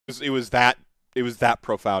it was that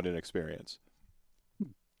profound an experience.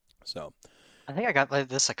 So I think I got like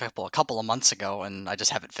this a couple of months ago, and I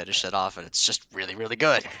just haven't finished it off, and it's just really, really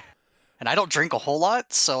good. And I don't drink a whole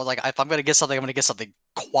lot, so like if I'm gonna get something, I'm gonna get something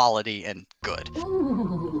quality and good.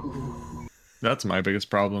 That's my biggest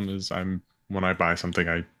problem is when I buy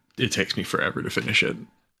something, it takes me forever to finish it. yeah,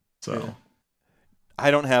 So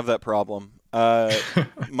I don't have that problem. My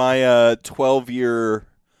 12-year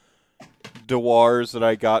Dewars that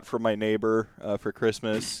I got from my neighbor for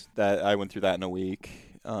Christmas, that I went through that in a week.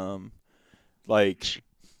 Like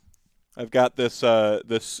I've got this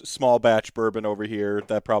small batch bourbon over here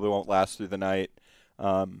that probably won't last through the night.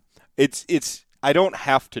 It's I don't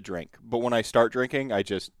have to drink, but when I start drinking, I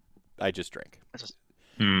just drink. It's just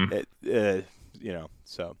hmm. It,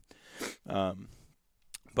 so. Um,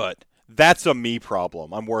 but that's a me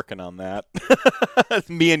problem. I'm working on that.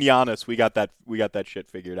 Me and Giannis, we got that shit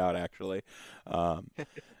figured out actually. Um,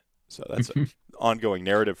 so that's an ongoing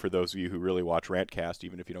narrative for those of you who really watch Rantcast,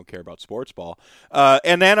 even if you don't care about sports ball.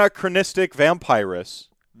 And Anachronistic Vampirus,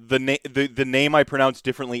 the name I pronounce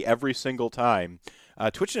differently every single time.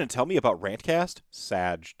 Twitch didn't tell me about Rantcast.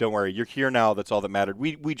 Sag, don't worry, you're here now. That's all that mattered.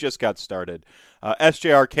 We just got started.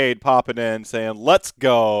 SJ Arcade popping in saying, "Let's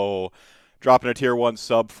go." Dropping a tier 1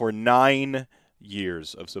 sub for 9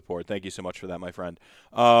 years of support. Thank you so much for that, my friend.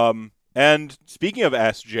 And speaking of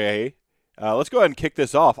SJ, let's go ahead and kick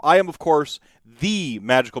this off. I am, of course, the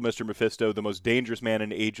magical Mr. Mephisto, the most dangerous man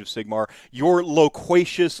in Age of Sigmar, your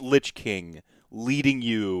loquacious Lich King, leading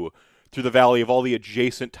you through the valley of all the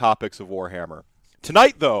adjacent topics of Warhammer.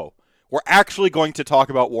 Tonight, though, we're actually going to talk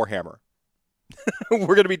about Warhammer. We're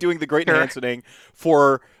going to be doing the Great sure. Enhancing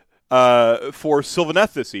for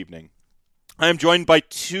Sylvaneth this evening. I am joined by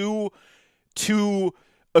two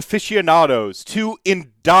aficionados, two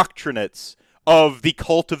indoctrinates of the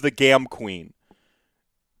cult of the Gam Queen.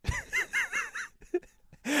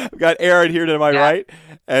 I've got Aaron here to my Yeah, right,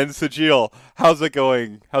 and Sajil. How's it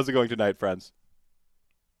going? How's it going tonight, friends?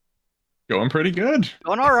 Going pretty good.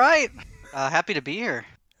 going all right. Happy to be here.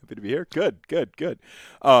 Happy to be here. Good, good, good.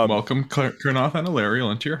 Um, Welcome, Kurnoth and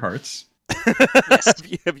Ilariel, into your hearts. Yes.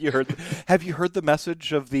 have you heard the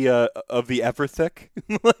message of the Everthick?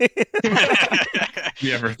 The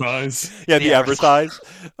Everthies. Yeah, The the Everth.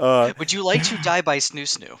 Everthies. Uh, Would you like to die by Snoo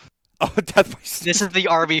Snoo? oh, Death by This is Sneak. the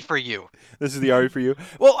army for you. This is the RE for you.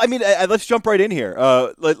 Well, I mean, let's jump right in here.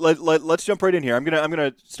 Let's jump right in here. I'm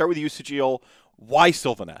gonna start with you, Sajil. Why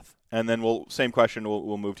Sylvaneth? And then same question.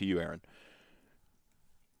 We'll move to you, Aaron.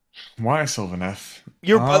 Why Sylvaneth?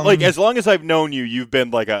 You're like, as long as I've known you, you've been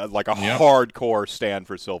like a Yep. hardcore stand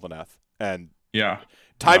for Sylvaneth, and Yeah.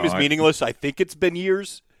 time No, is meaningless. I think it's been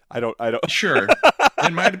years. I don't. sure.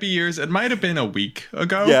 It might be years. It might have been a week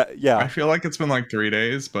ago. Yeah, I yeah, feel like it's been like 3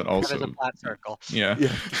 days, but Kind of as a also, flat circle. yeah.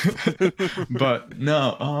 yeah. But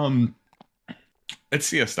no, it's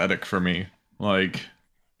the aesthetic for me. Like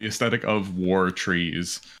the aesthetic of war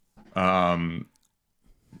trees. Um,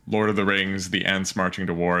 Lord of the Rings, the Ents marching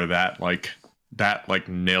to war, that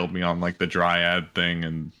nailed me on like the Dryad thing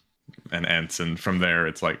and Ents, and from there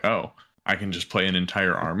it's like, oh, I can just play an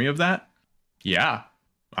entire army of that. Yeah,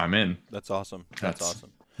 I'm in. That's awesome. That's That's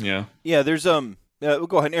awesome. yeah. Yeah, there's we'll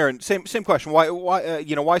go ahead, Aaron. Same question. Why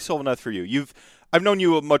Sylvaneth for you? I've known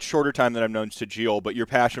you a much shorter time than I've known Sajil, but your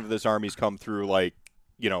passion for this army's come through like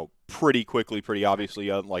pretty quickly, pretty obviously,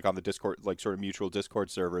 like on the Discord, like sort of mutual Discord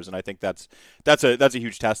servers, and I think that's a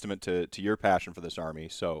huge testament to your passion for this army.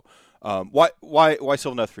 So, why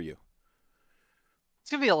Sylvaneth for you? It's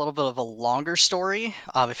gonna be a little bit of a longer story,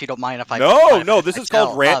 if you don't mind if I No, no, if this I is called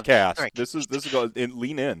tell. All Rantcast. right, This is called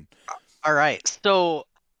lean in. all right. So,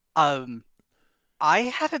 um, I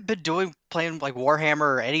haven't been playing like Warhammer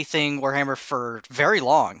or anything Warhammer for very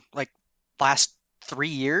long, like last 3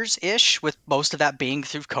 years ish, with most of that being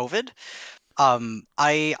through COVID.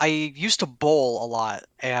 I used to bowl a lot,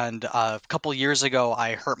 and a couple years ago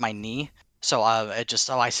I hurt my knee, so I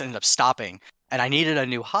ended up stopping, and I needed a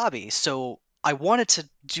new hobby. So we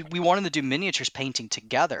wanted to do miniatures painting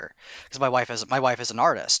together because my wife is an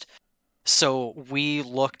artist. So we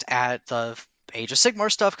looked at the Age of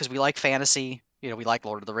Sigmar stuff because we like fantasy, we like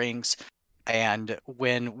Lord of the Rings. And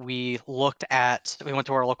when we went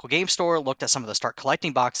to our local game store, looked at some of the start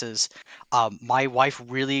collecting boxes. My wife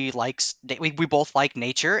really likes, we both like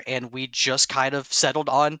nature, and we just kind of settled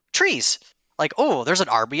on trees. Like, oh, there's an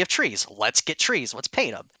army of trees. Let's get trees. Let's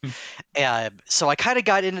paint them. So I kind of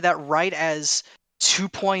got into that right as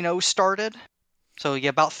 2.0 started. So yeah,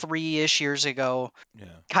 about 3-ish years ago, Yeah.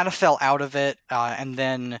 kind of fell out of it, and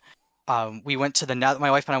then we went to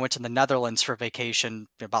my wife and I went to the Netherlands for vacation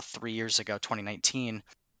about 3 years ago, 2019,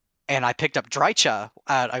 and I picked up Drycha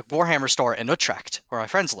at a Warhammer store in Utrecht, where my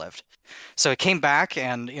friends lived. So I came back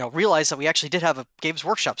and realized that we actually did have a Games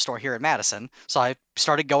Workshop store here in Madison. So I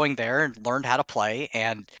started going there and learned how to play,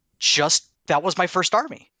 and just that was my first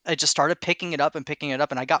army. I just started picking it up, and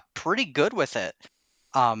I got pretty good with it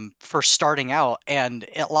for starting out. And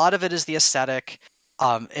a lot of it is the aesthetic.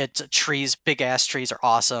 It's trees, big ass trees are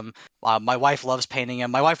awesome. My wife loves painting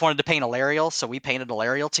them. My wife wanted to paint Alarielle, so we painted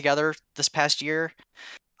Alarielle together this past year.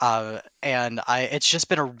 And it's just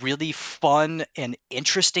been a really fun and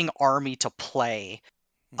interesting army to play,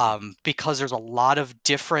 because there's a lot of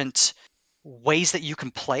different ways that you can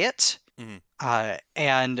play it,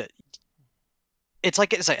 and it's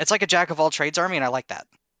like a jack of all trades army, and I like that.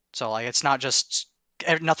 So like it's not just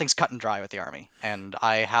nothing's cut and dry with the army, and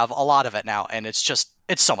I have a lot of it now, and it's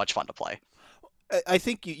so much fun to play. I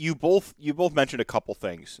think you both mentioned a couple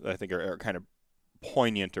things that I think are kind of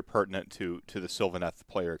poignant or pertinent to the Sylvaneth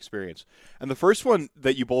player experience. And the first one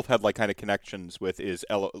that you both had like kind of connections with is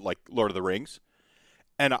like Lord of the Rings.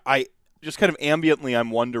 And I just kind of ambiently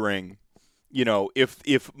I'm wondering, if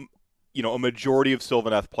a majority of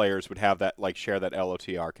Sylvaneth players would have that, like, share that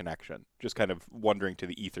LOTR connection. Just kind of wondering to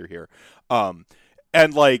the ether here.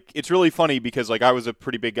 And like it's really funny because like I was a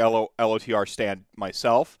pretty big LOTR stan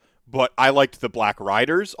myself, but I liked the Black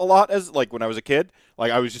Riders a lot as like when I was a kid. Like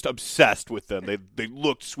I was just obsessed with them. They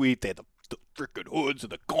looked sweet. They had the freaking hoods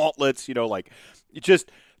and the gauntlets. Like it just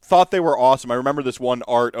thought they were awesome. I remember this one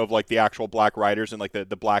art of like the actual Black Riders and like the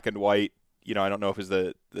black and white. I don't know if it's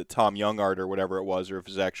the Tom Young art or whatever it was, or if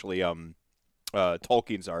it's actually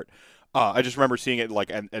Tolkien's art. I just remember seeing it like,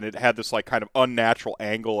 and it had this like kind of unnatural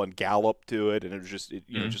angle and gallop to it, and it was just it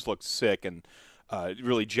just looked sick and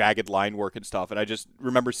really jagged line work and stuff. And I just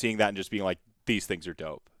remember seeing that and just being like, these things are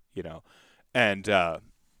dope, and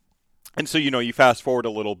so you fast forward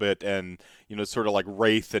a little bit and sort of like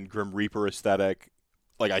Wraith and Grim Reaper aesthetic.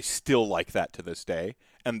 Like I still like that to this day.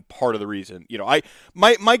 And part of the reason,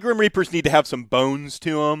 my Grim Reapers need to have some bones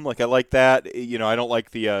to them. Like I like that. I don't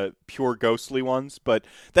like the pure ghostly ones. But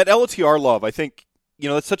that LOTR love, I think,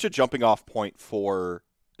 that's such a jumping off point for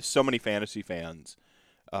so many fantasy fans.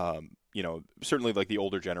 Certainly like the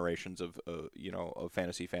older generations of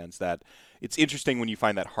fantasy fans. That it's interesting when you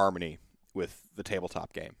find that harmony with the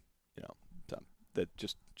tabletop game. So that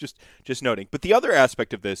just noting. But the other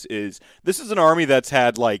aspect of this is an army that's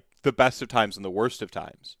had like the best of times and the worst of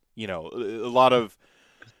times. A lot of,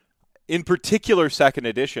 in particular, second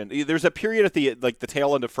edition. There's a period at the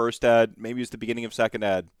tail end of first ed, maybe it's the beginning of second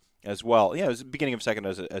ed as well. Yeah, it was the beginning of second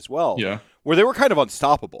ed as well. Yeah, where they were kind of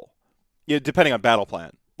unstoppable. Depending on battle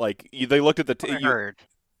plan. Like they looked at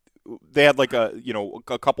they had like a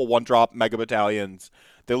couple one drop mega battalions.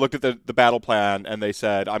 They looked at the battle plan and they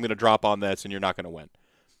said, "I'm going to drop on this, and you're not going to win."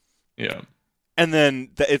 Yeah, and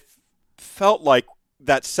then it felt like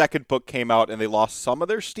that second book came out and they lost some of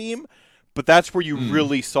their steam, but that's where you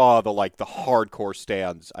really saw the hardcore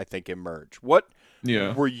stands, I think, emerge. What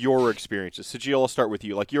were your experiences? Sajil, I'll start with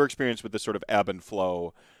you. Like your experience with this sort of ebb and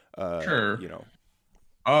flow. Sure.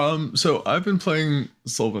 So I've been playing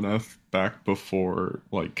Sylvaneth back before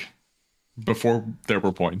there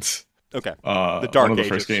were points. Okay. The Dark one of the Ages.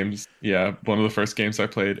 first games. Yeah, one of the first games I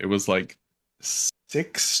played. It was like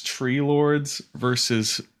 6 Tree Lords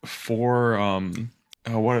versus 4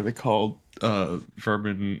 what are they called?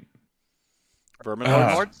 Vermin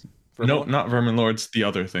Lords? No, not Vermin Lords. The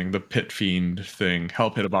other thing, the Pit Fiend thing, Hell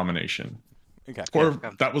Pit Abomination. Okay.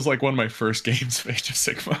 That was like one of my first games of Age of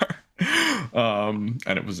Sigmar.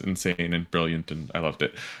 And it was insane and brilliant, and I loved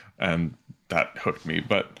it, and that hooked me.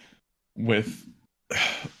 But with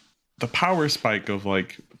the power spike of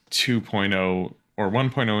like 2.0 or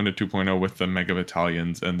 1.0 into 2.0 with the mega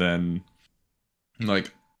battalions, and then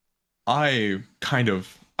like I'm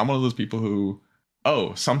one of those people who,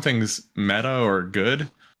 something's meta or good,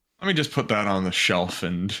 let me just put that on the shelf.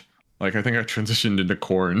 And like I think I transitioned into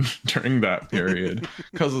Khorne during that period,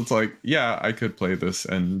 because it's like, yeah, I could play this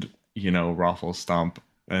and raffle stomp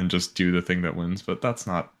and just do the thing that wins, but that's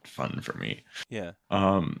not fun for me. Yeah.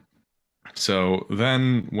 So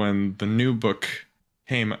then when the new book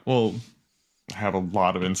came, I have a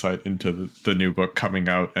lot of insight into the new book coming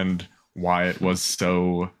out and why it was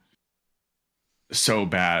so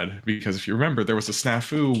bad. Because if you remember, there was a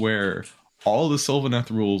snafu where all the Sylvaneth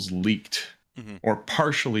rules leaked or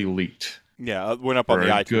partially leaked. Yeah, it went up on the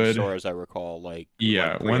iTunes store, as I recall. Went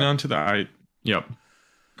onto the Yep.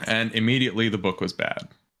 And immediately the book was bad.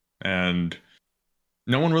 And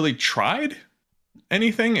no one really tried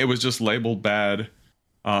anything. It was just labeled bad.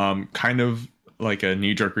 Kind of like a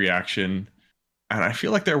knee-jerk reaction. And I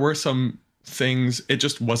feel like there were some things, it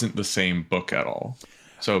just wasn't the same book at all.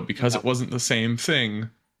 So because Yep. it wasn't the same thing,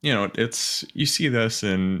 it's you see this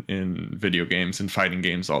in video games and fighting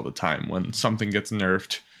games all the time. When something gets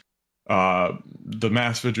nerfed, the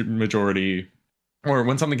majority, or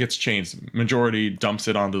when something gets changed, majority dumps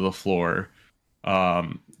it onto the floor.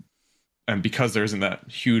 Um, and because there isn't that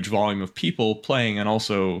huge volume of people playing, and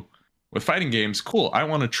also with fighting games, cool, I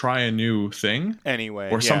want to try a new thing, Anyway,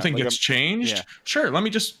 or yeah, something like gets changed. yeah. Sure, let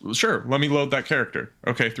me load that character.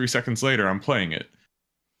 Okay, 3 seconds later, I'm playing it.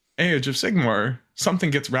 Age of Sigmar,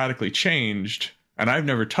 something gets radically changed, and I've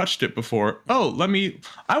never touched it before. Oh,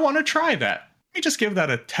 I want to try that. Let me just give that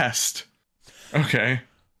a test. Okay,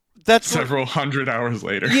 That's several hundred hours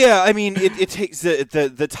later. Yeah, I mean, it takes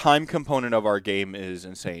the time component of our game is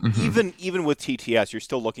insane. Mhm. Even with TTS, you're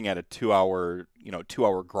still looking at a 2 hour, 2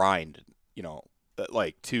 hour grind,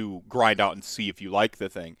 like to grind out and see if you like the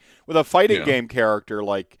thing. With a fighting Yeah. game character,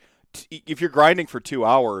 like if you're grinding for 2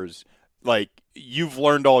 hours, like you've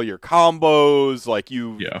learned all your combos, like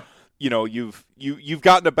Yeah. you've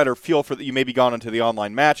gotten a better feel for that. You maybe gone into the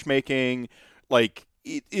online matchmaking, like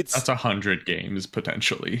it's That's 100 games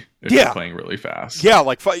potentially if Yeah. you're playing really fast. Yeah,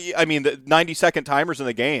 like I mean, the 90-second timers in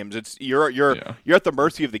the games. It's you're Yeah. at the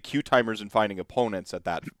mercy of the queue timers and finding opponents at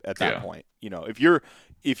that Yeah. point.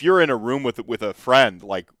 If you're in a room with a friend,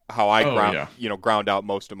 like how I Oh, ground yeah. ground out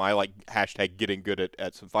most of my like hashtag getting good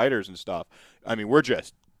at some fighters and stuff. I mean, we're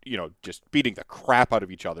just just beating the crap out of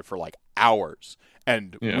each other for like hours,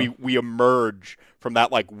 and Yeah. we emerge from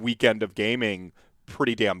that like weekend of gaming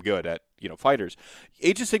pretty damn good at fighters.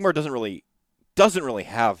 Age of Sigmar doesn't really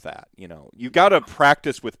have that. You got to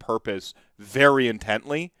practice with purpose very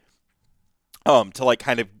intently to like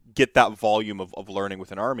kind of get that volume of learning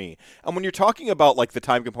with an army. And when you're talking about like the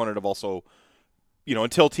time component of also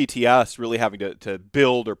until TTS really having to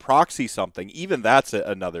build or proxy something, even that's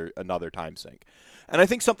another time sink. And I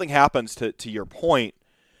think something happens to your point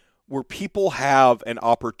where people have an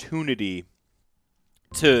opportunity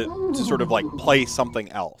to sort of like play something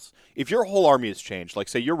else. If your whole army has changed, like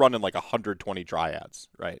say you're running like 120 dryads,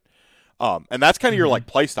 right? And that's kind of your Mhm. like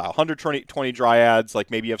play style. 120 dryads, like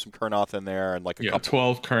maybe you have some Kurnoth in there and like a Yeah. couple.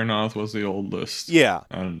 12 Kurnoth was the oldest. Yeah.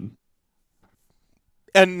 And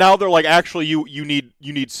And now they're like, actually, you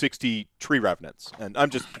need 60 tree revenants, and I'm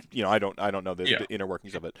just I don't know Yeah. the inner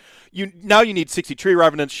workings of it. You need 60 tree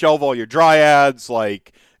revenants, shelve all your dryads,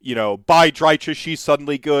 like buy Drycha, she's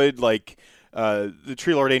suddenly good, like the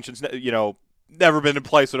Tree Lord Ancients, never been in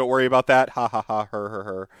play, so don't worry about that. Ha ha ha,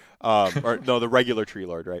 her. Or no, the regular Tree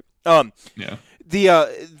Lord, right? yeah.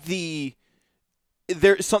 The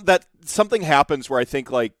something happens where I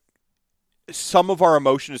think like some of our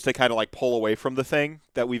emotion is to kind of like pull away from the thing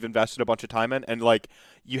that we've invested a bunch of time in, and like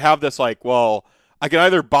you have this like, well, I can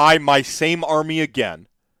either buy my same army again,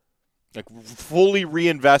 like fully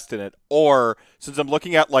reinvest in it, or since I'm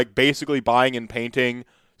looking at like basically buying and painting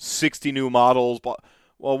 60 new models,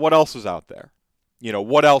 well, what else is out there?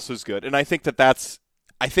 What else is good? And I think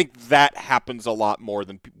I think that happens a lot more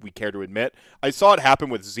than we care to admit. I saw it happen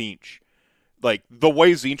with Tzeentch. Like the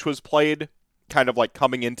way Tzeentch was played, kind of like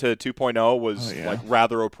coming into 2.0 was like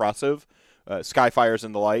rather oppressive, Skyfires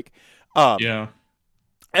and the like. Yeah.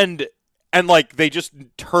 And like they just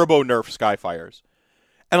turbo nerf Skyfires.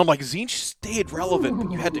 And I'm like, Tzeentch stayed relevant,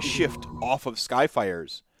 but you had to shift off of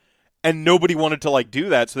Skyfires. And nobody wanted to like do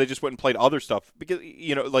that, so they just went and played other stuff. Because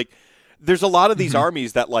like there's a lot of these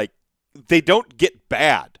armies that like they don't get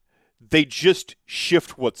bad. They just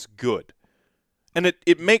shift what's good. And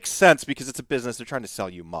it makes sense because it's a business. They're trying to sell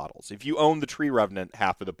you models. If you own the Tree Revenant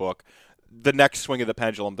half of the book, the next swing of the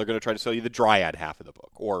pendulum, they're going to try to sell you the Dryad half of the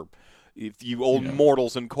book. Or if you own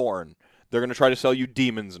Mortals and Khorne, they're going to try to sell you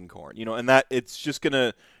Demons and Khorne. And that it's just going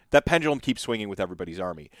to that pendulum keeps swinging with everybody's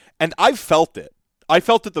army. And I felt it. I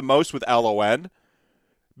felt it the most with LON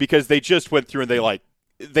because they just went through and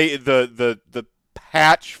the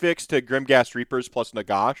patch fix to Grimghast Reapers plus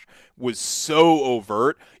Nagash was so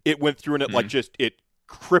overt. It went through and it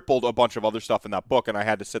crippled a bunch of other stuff in that book, and I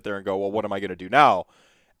had to sit there and go, well, what am I going to do now?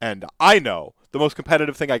 And I know the most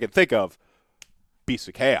competitive thing I can think of, Beasts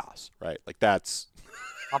of Chaos, right? Like that's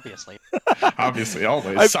Obviously. Obviously,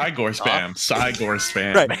 always. Cygor spam. Cygor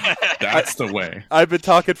spam. Right. That's the way. I've been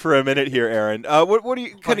talking for a minute here, Aaron. What are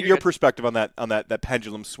you kind of you're your good. perspective on that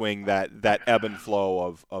pendulum swing, that ebb and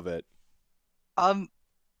flow of it?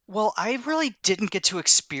 Well, I really didn't get to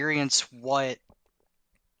experience what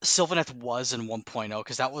Sylvaneth was in 1.0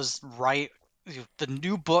 because that was right. The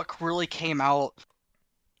new book really came out.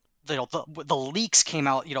 The leaks came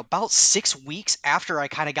out, about 6 weeks after I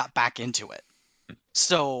kind of got back into it.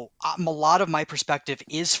 So a lot of my perspective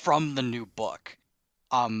is from the new book.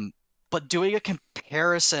 But doing a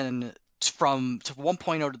comparison from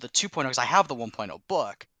 1.0 to the 2.0, because I have the 1.0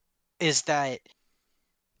 book, is that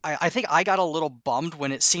I think I got a little bummed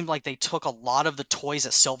when it seemed like they took a lot of the toys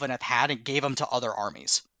that Sylvaneth had and gave them to other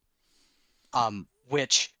armies.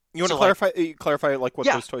 Which You want so, to like, clarify like what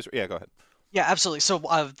Yeah. those toys are? Yeah, go ahead. yeah, absolutely. So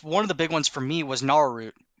one of the big ones for me was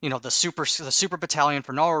Narurut. The super battalion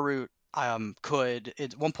for Narurut could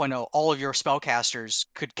at 1.0 all of your spellcasters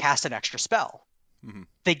could cast an extra spell. Mhm.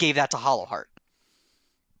 They gave that to Hollowheart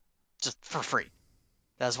just for free.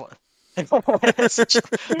 That's what.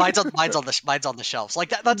 mine's on the shelves. Like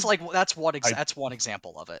that's one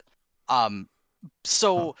example of it.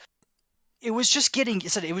 So it was just getting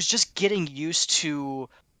used to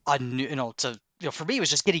a new, for me it was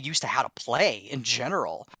just getting used to how to play in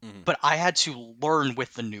general. Mhm. But I had to learn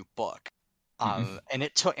with the new book. And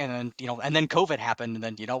it took, and then COVID happened, and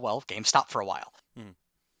then game stopped for a while. Mhm.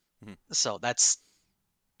 So that's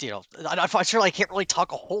I'm sure I can't really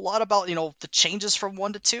talk a whole lot about the changes from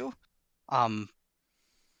 1 to 2.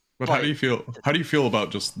 But how do you feel? How do you feel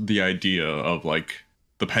about just the idea of like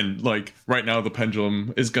like right now the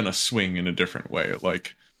pendulum is gonna swing in a different way?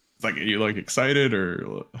 Like, are you like excited,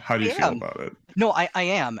 or how do you feel about it? No, I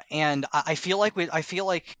am, and I feel like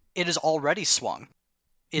it has already swung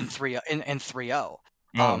in 3.0.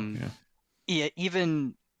 Yeah.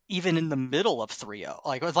 Even in the middle of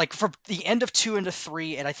 3.0, like from the end of 2 into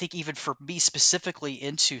 3, and I think even for me specifically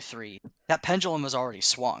into 3, that pendulum has already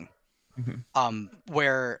swung.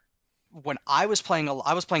 Where when I was playing a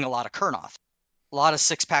lot of Kurnoth, a lot of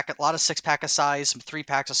 6-pack of size, some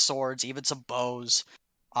 3-packs of swords, even some bows.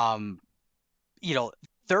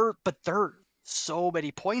 They're so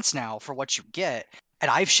many points now for what you get,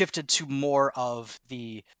 and I've shifted to more of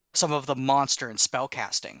some of the monster and spell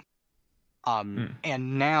casting.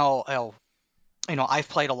 And now, I've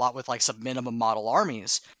played a lot with like some minimum model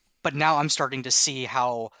armies, but now I'm starting to see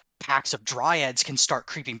how packs of dryads can start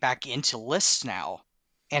creeping back into lists now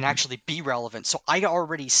and actually be relevant. So I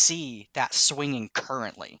already see that swinging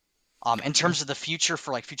currently. In terms of the future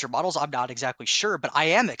for like future models, I'm not exactly sure, but I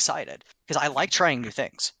am excited because I like trying new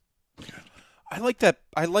things. I like that.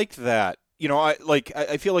 I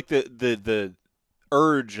feel like the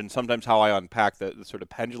urge and sometimes how I unpack the sort of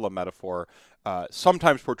pendulum metaphor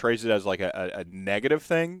sometimes portrays it as like a negative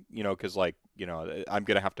thing, because I'm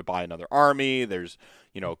gonna have to buy another army. There's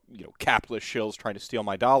capitalist shills trying to steal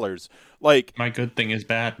my dollars. Like my good thing is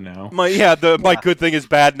bad now. My good thing is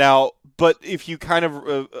bad now. But if you kind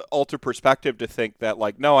of alter perspective to think that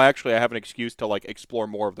no, actually I have an excuse to explore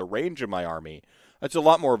more of the range of my army, that's a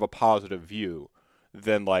lot more of a positive view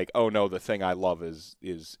than oh no, the thing I love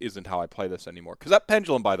isn't how I play this anymore. Because that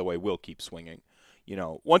pendulum, by the way, will keep swinging.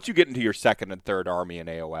 Once you get into your second and third army in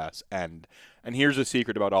AOS, and here's a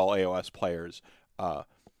secret about all AOS players,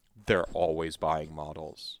 they're always buying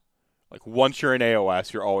models. Once you're in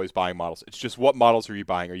AOS, you're always buying models. It's just what models are you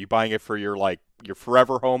buying? Are you buying it for your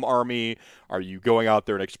forever home army? Are you going out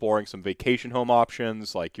there and exploring some vacation home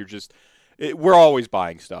options? We're always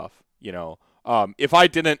buying stuff.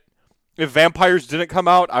 If vampires didn't come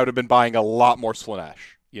out, I would have been buying a lot more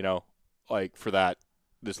Slaanesh. For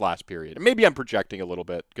this last period. And maybe I'm projecting a little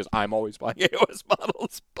bit because I'm always buying AOS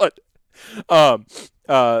models, but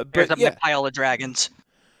There's a pile of dragons.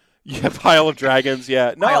 Yeah, pile of dragons.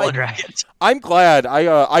 Yeah, no, pile of dragons. I'm glad.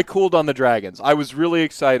 I cooled on the dragons. I was really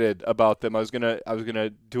excited about them. I was gonna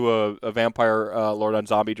do a vampire Lord on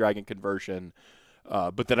Zombie dragon conversion,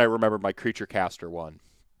 but then I remembered my creature caster one.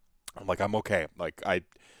 I'm like, I'm okay. I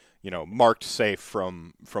marked safe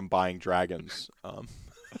from buying dragons.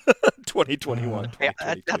 2021.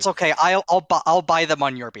 That's okay. I'll buy them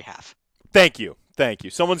on your behalf. Thank you.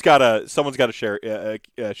 Someone's got to share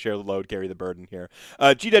the load, carry the burden here.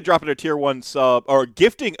 GDead dropping a tier 1 sub, or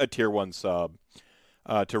gifting a tier 1 sub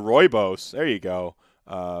to Roybos. There you go.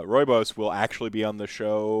 Roybos will actually be on the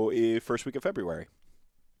show first week of February.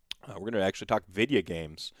 We're going to actually talk video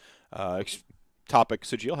games. Topic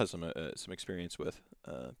Sajil has some experience with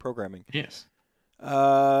programming. Yes.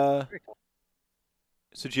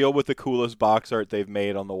 Sajil with the coolest box art they've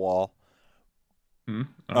made on the wall.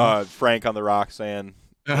 Frank on the rock saying,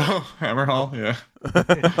 "Oh, Hammerhall, yeah."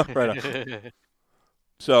 Right on.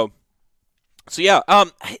 So yeah. I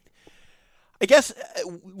guess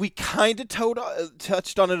we kind of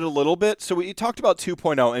touched on it a little bit. So we talked about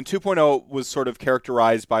 2.0, and 2.0 was sort of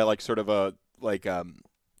characterized by sort of a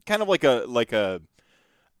kind of like a.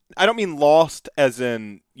 I don't mean lost as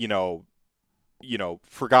in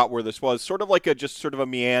forgot where this was. Sort of like a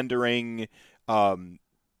meandering.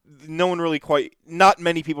 No one really not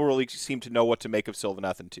many people really seem to know what to make of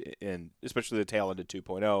Sylvaneth and especially the tail end of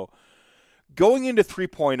 2.0. going into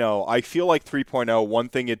 3.0, I feel like 3.0, one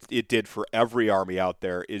thing it did for every army out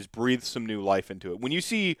there is breathe some new life into it. When you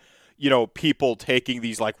see, people taking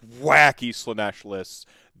these like wacky Slaanesh lists,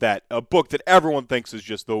 that a book that everyone thinks is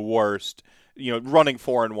just the worst, running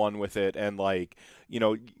 4-1 with it, and like,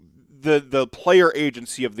 the player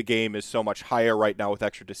agency of the game is so much higher right now with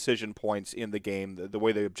extra decision points in the game, the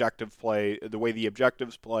way the objectives play,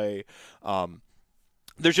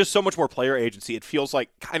 there's just so much more player agency. It feels like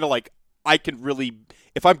kind of like I can really,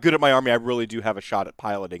 if I'm good at my army, I really do have a shot at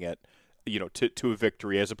piloting it, to a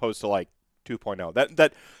victory, as opposed to like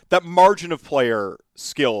 2.0. That margin of player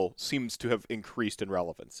skill seems to have increased in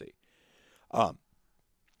relevancy.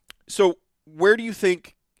 So where do you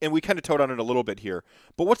think? And we kind of towed on it a little bit here,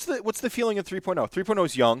 but what's the feeling in 3.0? 3.0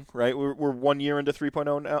 is young, right? We're 1 year into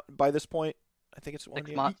 3.0 now, by this point. I think it's 1 6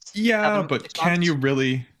 year. months. Yeah, but 6 can months. you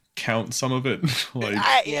really count some of it? Like,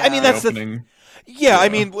 I mean, that's the opening. I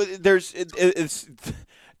mean, there's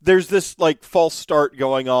this like false start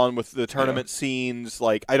going on with the tournament scenes.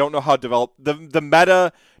 Like, I don't know how developed the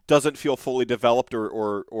meta doesn't feel fully developed,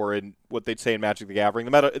 or in what they'd say in Magic the Gathering,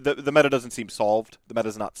 the meta doesn't seem solved. The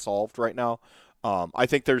meta's not solved right now. I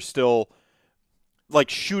think there's still, like,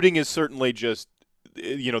 shooting is certainly just,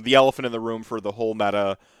 the elephant in the room for the whole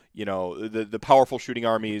meta. The powerful shooting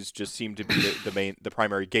armies just seem to be the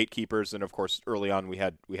primary gatekeepers, and of course early on we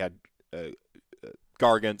had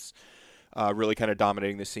Gargants really kind of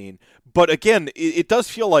dominating the scene. But again, it does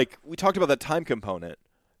feel like we talked about that time component.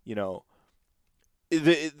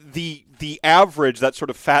 The average, that sort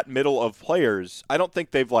of fat middle of players, I don't think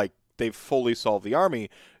they've fully solved the army.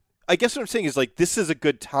 I guess what I'm saying is, like, this is a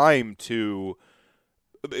good time to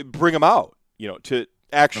bring them out, to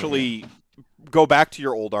actually go back to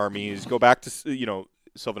your old armies, go back to,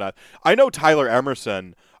 Sylvaneth. I know Tyler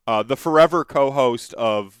Emerson, the forever co-host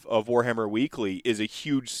of Warhammer Weekly, is a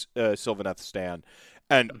huge Sylvaneth stan.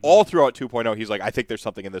 And all throughout 2.0, he's like, I think there's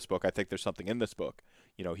something in this book. I think there's something in this book.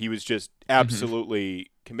 He was just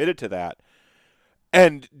absolutely committed to that.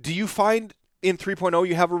 And do you find in 3.0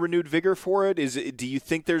 you have a renewed vigor for it? Do you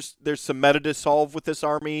think there's some meta to solve with this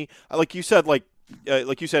army? Like you said,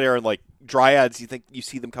 Aaron, like Dryads, you think you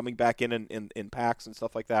see them coming back in packs and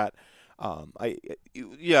stuff like that?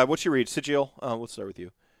 What's your read? Sigil, we'll start with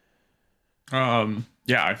you.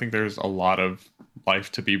 Yeah, I think there's a lot of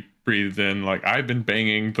life to be breathed in. Like, I've been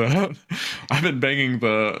banging the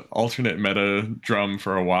alternate meta drum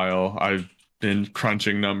for a while. I've been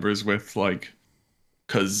crunching numbers with, like,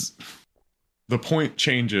 because the point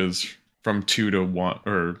changes from 2 to 1,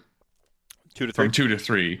 or 2 to 3. From 2 to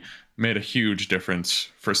 3 made a huge difference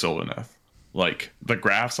for Sylvaneth. Like, the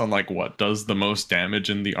graphs on like what does the most damage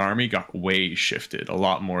in the army got way shifted, a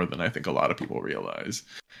lot more than I think a lot of people realize.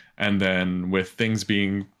 And then with things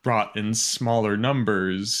being brought in smaller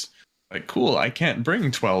numbers, like, cool, I can't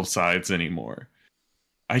bring 12 sides anymore.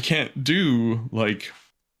 I can't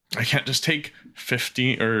just take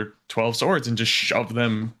 15 or 12 swords and just shove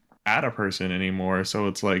them at a person anymore. So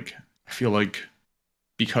it's like, I feel like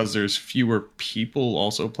because there's fewer people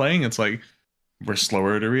also playing, it's like we're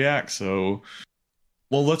slower to react. So,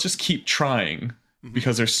 well, let's just keep trying,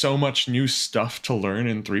 because there's so much new stuff to learn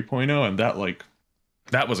in 3.0, and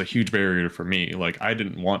that was a huge barrier for me. Like, I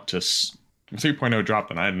didn't want to 3.0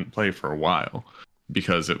 dropped and I didn't play for a while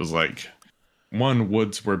because it was like,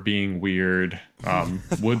 woods were being weird.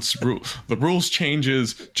 The rules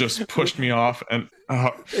changes just pushed me off, and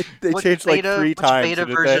they changed like 3 times. Which beta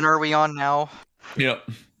version are we on now? Yep.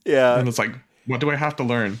 Yeah. And it's like, what do I have to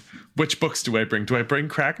learn? Which books do I bring? Do I bring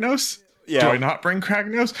Kragnos? Yeah. Do I not bring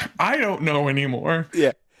Kragnos? I don't know anymore.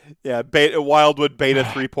 Yeah. Yeah, Wildwood Beta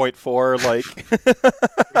 3.4, like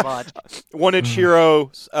 1-inch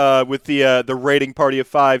heroes with the rating party of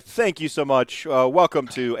 5. Thank you so much. Welcome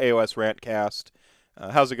to AOS Rantcast.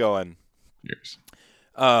 How's it going? Years.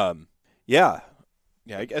 Yeah.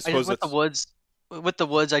 I suppose with the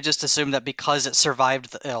woods, I just assumed that because it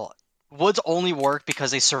survived woods only work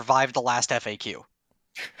because they survived the last FAQ.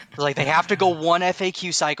 Like, they have to go one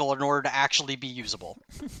FAQ cycle in order to actually be usable.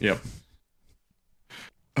 Yep.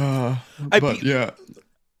 Yeah,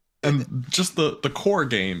 and just the core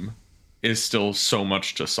game is still so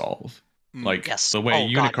much to solve. Like, the way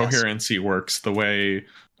unicoherency works, the way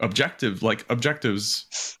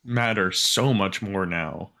objectives matter so much more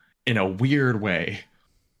now in a weird way.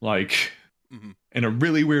 Like, in a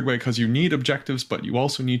really weird way, because you need objectives, but you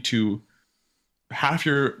also need to, half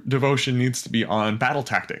your devotion needs to be on battle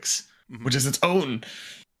tactics, which is its own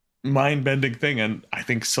mind-bending thing. And I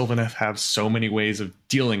think Sylvaneth have so many ways of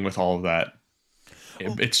dealing with all of that.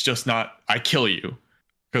 It's just not, I kill you.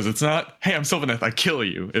 Because it's not, hey, I'm Sylvaneth, I kill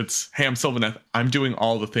you. It's, hey, I'm Sylvaneth, I'm doing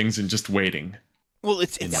all the things and just waiting. Well,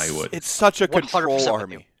 it's in my woods. it's such a 100% control with you.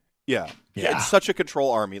 army. Yeah, it's such a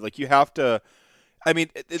control army. Like you have to. I mean,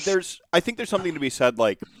 I think there's something to be said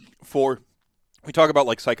like for. We talk about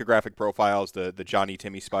like psychographic profiles, the Johnny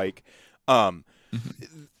Timmy Spike.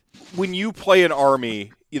 When you play an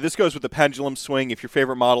army, this goes with the pendulum swing. If your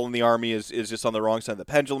favorite model in the army is just on the wrong side of the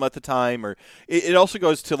pendulum at the time, or it also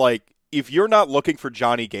goes to like if you're not looking for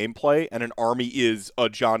Johnny gameplay and an army is a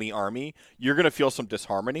Johnny army, you're gonna feel some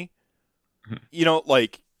disharmony. You know,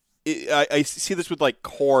 like I see this with like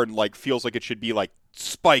Khorne. Like feels like it should be like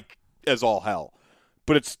Spike as all hell,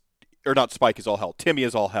 but it's or not Spike as all hell. Timmy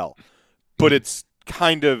as all hell, but it's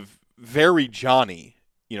kind of very Johnny.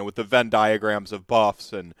 You know, with the Venn diagrams of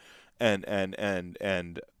buffs and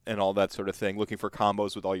all that sort of thing. Looking for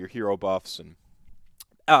combos with all your hero buffs and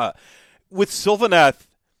with Sylvaneth,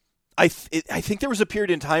 I think there was a period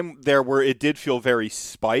in time there where it did feel very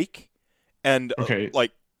Spike and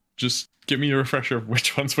like just give me a refresher of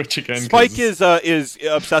which one's which again. Spike is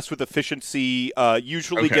obsessed with efficiency.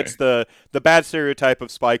 Usually gets the bad stereotype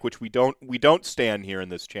of Spike, which we don't stand here in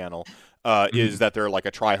this channel. Is that they're like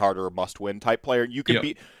a try harder or must win type player. You can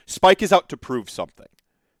be Spike is out to prove something.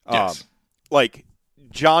 Yes. Like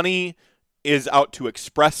Johnny is out to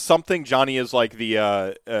express something. Johnny is like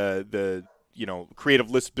the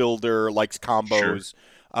creative list builder, likes combos.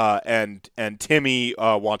 Sure. And Timmy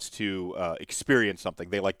wants to experience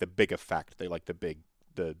something. They like the big effect. They like the big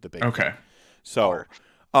big. Okay. Thing. So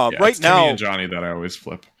right now, Timmy and Johnny that I always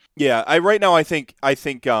flip. Yeah, right now I think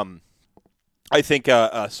Sylvaneth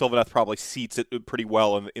probably seats it pretty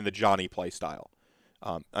well in the Johnny play style.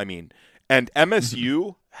 I mean, and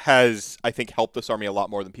MSU has I think helped this army a lot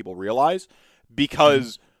more than people realize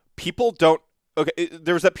because people don't. Okay,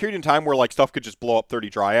 there was that period in time where like stuff could just blow up 30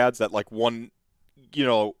 Dryads that like one.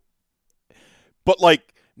 But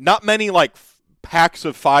like not many like packs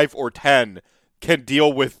of 5 or 10 can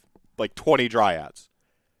deal with like 20 Dryads.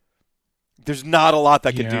 There's not a lot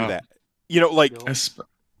that can do that. Like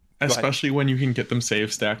especially when you can get them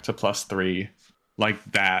save stacked to +3 like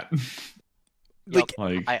that.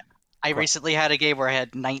 I recently had a game where I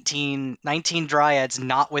had 19 Dryads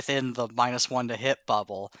not within the -1 to hit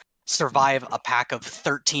bubble survive a pack of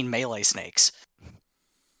 13 melee snakes.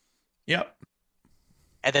 Yep.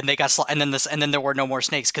 And then they got and then there were no more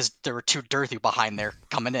snakes because there were 2 Durthu behind there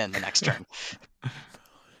coming in the next turn.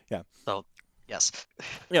 Yeah. So yes.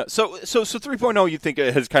 Yeah. So 3.0 you think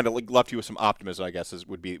it has kind of like left you with some optimism, I guess,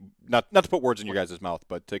 would be not to put words in your guys' mouth,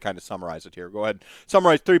 but to kind of summarize it here. Go ahead.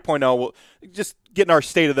 Summarize 3.0. We'll just getting our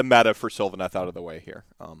state of the meta for Sylvaneth out of the way here.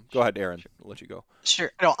 Go ahead, Aaron. I'll let you go.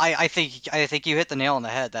 Sure. No, I think you hit the nail on the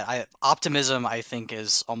head. That optimism I think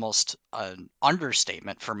is almost an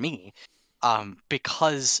understatement for me.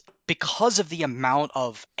 Because of the amount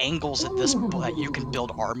of angles that that you can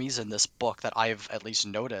build armies in this book that I've at least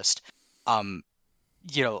noticed, going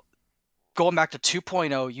back to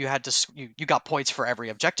 2.0, you had to you got points for every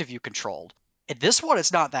objective you controlled. In this one,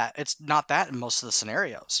 it's not that in most of the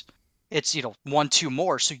scenarios. It's 1, 2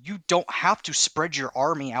 more, so you don't have to spread your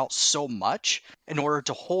army out so much in order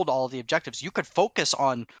to hold all the objectives. You could focus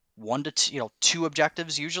on 1 to 2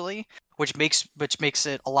 objectives usually, which makes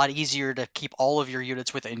it a lot easier to keep all of your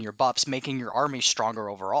units within your buffs, making your army stronger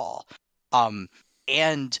overall.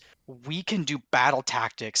 And we can do battle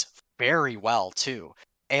tactics very well too,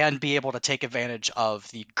 and be able to take advantage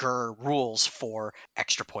of the GUR rules for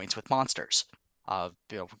extra points with monsters.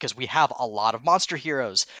 Because we have a lot of monster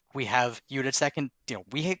heroes, we have units that can,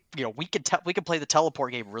 we can play the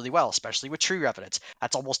teleport game really well, especially with Tree Revenants.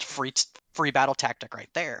 That's almost free battle tactic right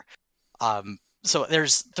there. So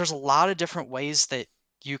there's a lot of different ways that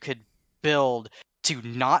you could build to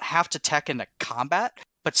not have to tech into combat,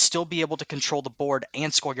 but still be able to control the board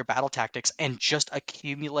and score your battle tactics and just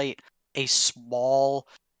accumulate a small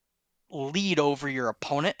lead over your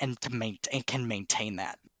opponent and can maintain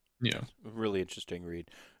that. Yeah, really interesting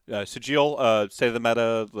read. Sajil, say the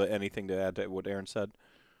meta. Anything to add to what Aaron said?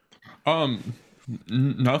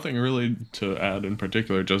 Nothing really to add in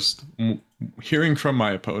particular. Just hearing from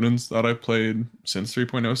my opponents that I've played since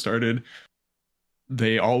 3.0 started,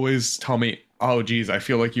 they always tell me, "Oh, geez, I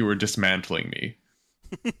feel like you were dismantling me,"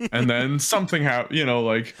 and then something happened.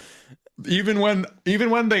 Like even when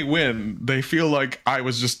they win, they feel like I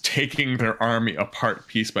was just taking their army apart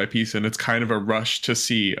piece by piece, and it's kind of a rush to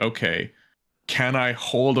see, okay, can I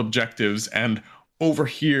hold objectives and over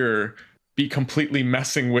here be completely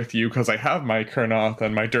messing with you because I have my Kurnoth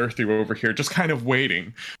and my Durthu over here just kind of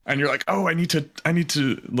waiting, and you're like, oh, I need to.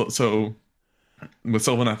 So with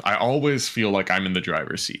Sylvaneth, I always feel like I'm in the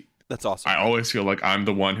driver's seat. That's awesome. I always feel like I'm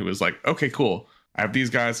the one who is like, okay, cool. I have these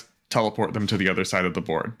guys, teleport them to the other side of the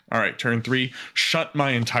board. All right, turn 3, shut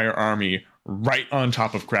my entire army right on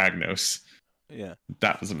top of Kragnos. Yeah.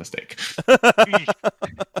 That was a mistake.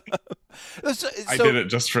 So, I did it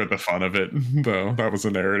just for the fun of it, though. That was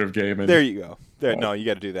a narrative game. And there you go. No, you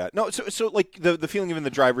got to do that. No, so like the feeling of in the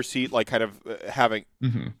driver's seat, like kind of having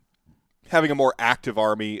a more active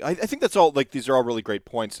army. I think that's all. Like these are all really great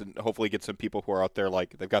points, and hopefully get some people who are out there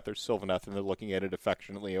like they've got their Sylvaneth and they're looking at it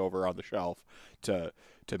affectionately over on the shelf to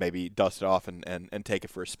maybe dust it off and take it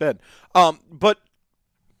for a spin. But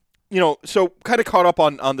so kind of caught up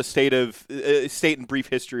on the state and brief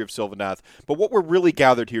history of Sylvaneth. But what we're really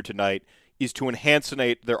gathered here tonight is to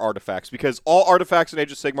enhanceate their artifacts, because all artifacts in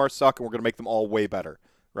Age of Sigmar suck, and we're going to make them all way better,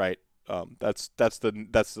 right? That's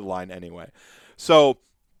the line anyway. So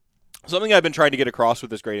something I've been trying to get across with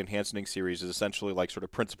this Great Enhancing series is essentially like sort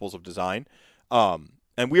of principles of design.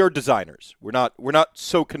 And we are designers. We're not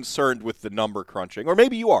so concerned with the number crunching, or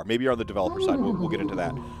maybe you are. Maybe you're on the developer side. We'll get into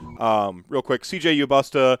that. Real quick, CJ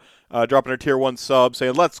Ubusta dropping her tier 1 sub,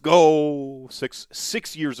 saying let's go.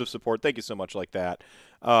 6 years of support. Thank you so much, like that.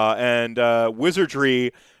 And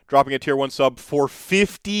Wizardry dropping a tier 1 sub for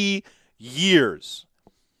 50 years.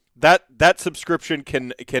 That subscription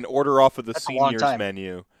can order off of the seniors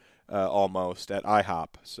menu almost at IHOP.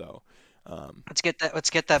 So. Let's get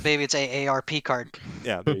that baby. It's a AARP card.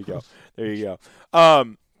 Yeah, there you go.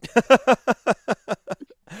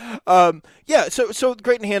 Yeah, so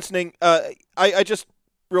Great Enhancing. I just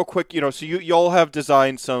real quick, so you all have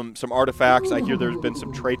designed some artifacts. I hear there's been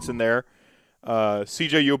some traits in there.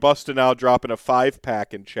 CJ Ubusta now dropping a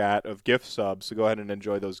 5-pack in chat of gift subs. So go ahead and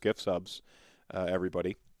enjoy those gift subs,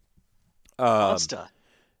 everybody.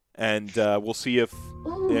 And we'll see if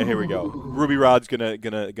here we go. Ruby Rod's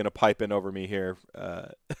gonna pipe in over me here.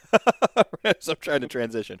 So I'm trying to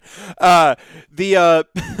transition.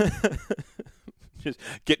 Just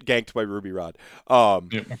get ganked by Ruby Rod.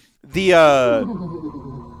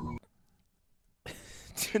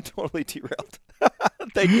 Totally derailed.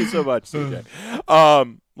 Thank you so much, CJ.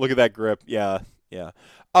 Look at that grip. Yeah.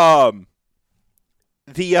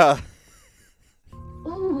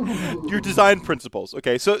 Your design principles.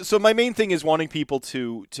 Okay, so my main thing is wanting people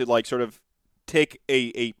to like sort of take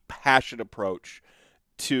a passionate approach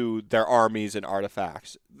to their armies and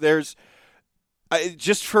artifacts. There's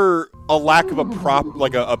just for a lack of a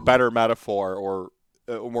better metaphor or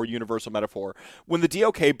a more universal metaphor. When the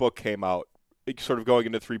DOK book came out, sort of going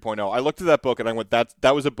into 3.0, I looked at that book and I went, that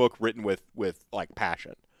was a book written with like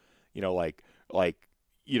passion. It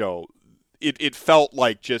felt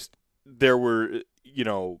like just there were.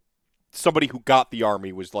 Somebody who got the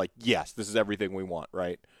army was like, yes, this is everything we want,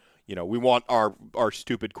 right? We want our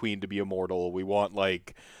stupid queen to be immortal. We want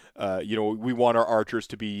we want our archers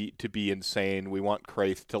to be insane. We want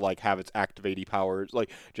Kraith to like have its activating powers,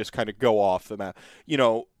 like just kind of go off the map.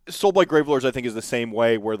 Soulblight Gravelords, I think, is the same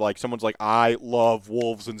way, where like someone's like, I love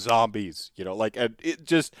wolves and zombies, and it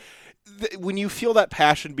just when you feel that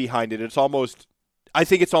passion behind it, I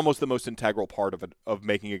think it's almost the most integral part of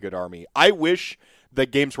making a good army. I wish that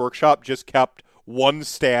Games Workshop just kept one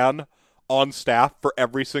Stan on staff for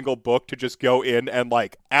every single book to just go in and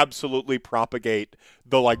like absolutely propagate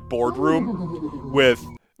the like boardroom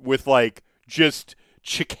with like just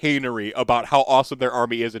chicanery about how awesome their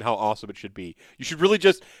army is and how awesome it should be. You should really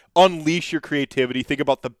just unleash your creativity, think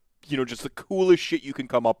about the just the coolest shit you can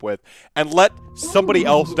come up with, and let somebody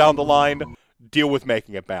else down the line deal with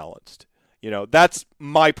making it balanced. That's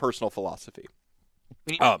my personal philosophy.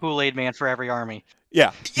 We need a Kool-Aid man for every army.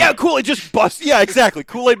 Yeah, Kool-Aid just bust. Yeah, exactly.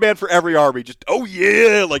 Kool-Aid man for every army. Just, oh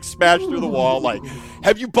yeah, like smash through the wall. Like,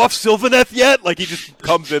 have you buffed Sylvaneth yet? Like, he just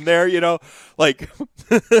comes in there, like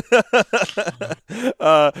the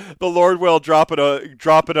Lord Will dropping a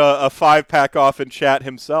 5-pack off in chat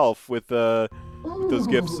himself with those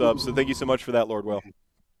gift subs. So thank you so much for that, Lord Will.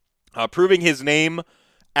 Proving his name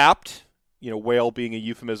apt. Whale being a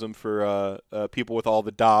euphemism for people with all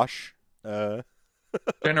the dosh.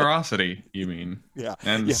 Generosity, you mean? Yeah.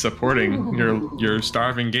 And supporting your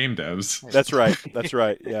starving game devs. That's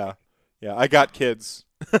right. Yeah. I got kids.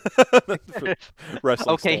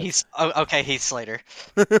 Wrestling. Okay, Heath Slater.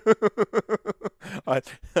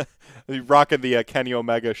 He's rocking the Kenny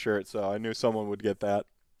Omega shirt, so I knew someone would get that.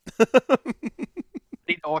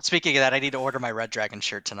 Speaking of that, I need to order my Red Dragon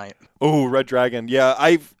shirt tonight. Oh, Red Dragon. Yeah,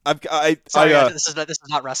 this is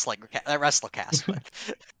not WrestleCast. But.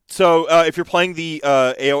 So if you're playing the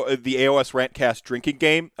AOS Rantcast drinking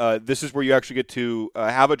game, this is where you actually get to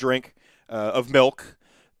have a drink of milk,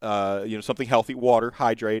 something healthy, water,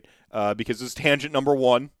 hydrate, because this is tangent number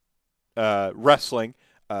 1, wrestling.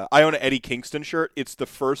 I own an Eddie Kingston shirt. It's the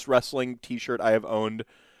first wrestling T-shirt I have owned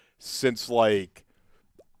since like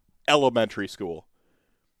elementary school.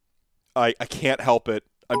 I can't help it.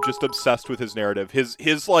 I'm just obsessed with his narrative.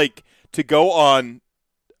 His like to go on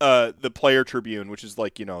the Player Tribune, which is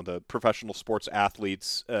like, the professional sports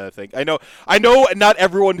athletes thing. I know not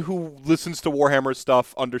everyone who listens to Warhammer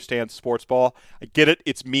stuff understands sports ball. I get it.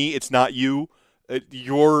 It's me. It's not you.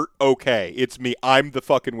 You're okay. It's me. I'm the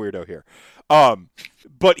fucking weirdo here.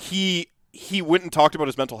 But he went and talked about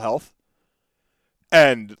his mental health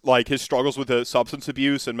and like his struggles with the substance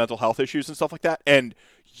abuse and mental health issues and stuff like that. And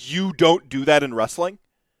you don't do that in wrestling.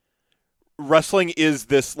 Wrestling is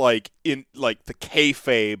this like in like the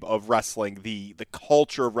kayfabe of wrestling, the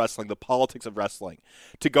culture of wrestling, the politics of wrestling.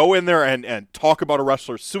 To go in there and talk about a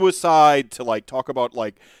wrestler's suicide, to like talk about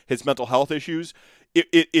like his mental health issues,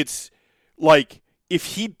 it's like if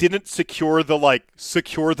he didn't secure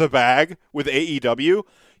the bag with AEW,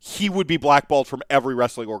 he would be blackballed from every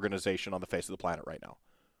wrestling organization on the face of the planet right now.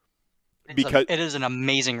 Because it is an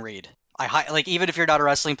amazing read. Even if you're not a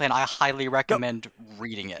wrestling fan, I highly recommend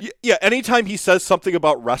reading it. Yeah, anytime he says something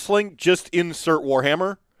about wrestling, just insert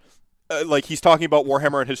Warhammer. Like he's talking about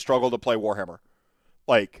Warhammer and his struggle to play Warhammer,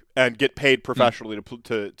 like and get paid professionally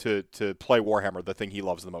to play Warhammer, the thing he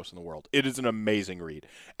loves the most in the world. It is an amazing read,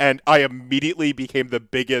 and I immediately became the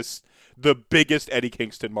biggest Eddie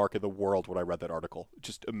Kingston mark in the world when I read that article.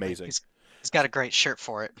 Just amazing. He's got a great shirt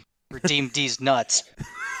for it. Redeem D's nuts.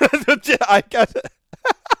 I got it.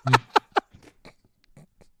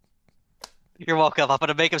 You're welcome. I'm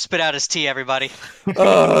gonna make him spit out his tea, everybody.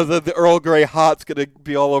 The Earl Grey hot's gonna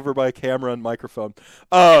be all over my camera and microphone.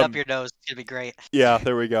 Get up your nose. It's gonna be great. Yeah,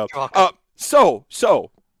 there we go. You're welcome. So,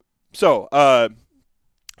 now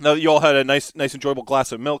that you all had a nice enjoyable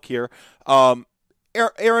glass of milk here,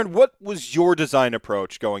 Aaron, what was your design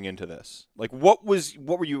approach going into this? Like, what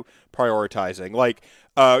were you prioritizing? Like,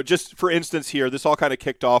 just for instance here, this all kind of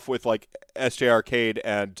kicked off with like SJ Arcade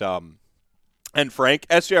and Frank.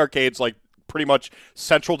 SJ Arcade's like pretty much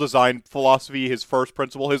central design philosophy, his first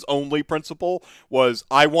principle, his only principle was,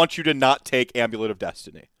 I want you to not take Amulet of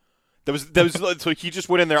Destiny. That was so he just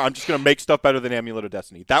went in there, I'm just going to make stuff better than Amulet of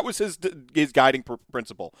Destiny. That was his guiding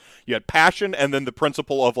principle. You had passion and then the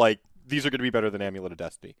principle of like, these are going to be better than Amulet of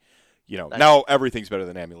Destiny. Now everything's better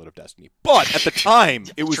than Amulet of Destiny. But at the time,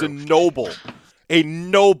 it was a noble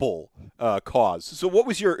cause. So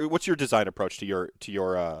what's your design approach to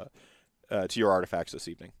your artifacts this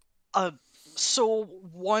evening? So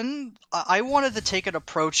one, I wanted to take an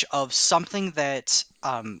approach of something that,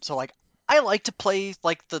 I like to play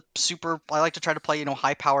I like to try to play,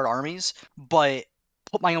 high-powered armies, but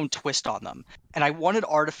put my own twist on them. And I wanted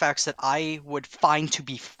artifacts that I would find to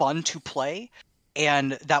be fun to play,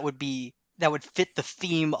 and that would fit the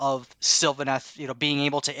theme of Sylvaneth, being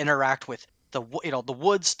able to interact with the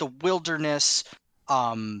woods, the wilderness,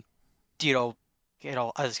 as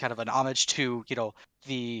kind of an homage to,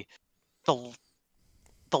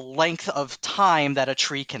 the length of time that a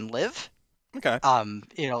tree can live. Okay.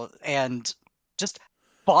 And just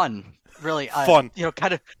fun, really. Fun.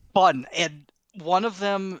 Kind of fun. And one of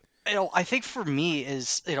them, I think for me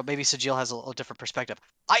is, maybe Sajil has a little different perspective.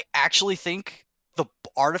 I actually think the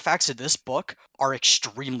artifacts in this book are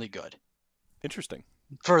extremely good. Interesting.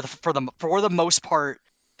 For the most part,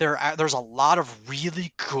 there's a lot of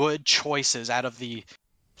really good choices out of the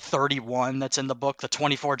 31 that's in the book, the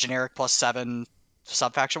 24 generic plus 7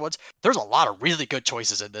 sub-faction ones. There's a lot of really good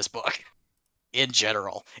choices in this book in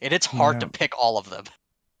general, and it's hard to pick all of them,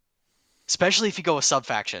 especially if you go with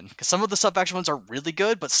sub-faction, because some of the sub-faction ones are really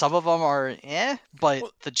good, but some of them are but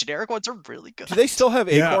the generic ones are really good. Do they still have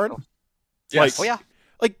Acorn? Yes. Oh yeah.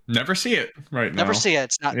 Like, never see it right now. Never see it.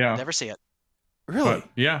 It's not. Never see it. Really? But,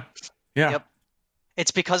 yeah. Yep.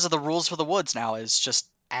 It's because of the rules for the woods now is just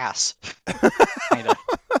ass. Kinda.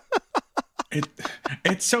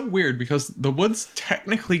 It's so weird because the woods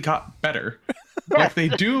technically got better. Like they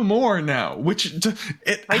do more now, which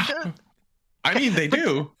I mean they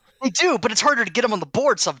do. They do, but it's harder to get them on the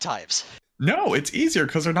board sometimes. No, it's easier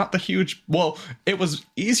because they're not the huge. Well, it was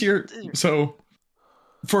easier. So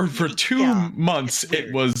for 2 months,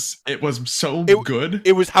 it was so good.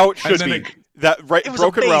 It was how it should be.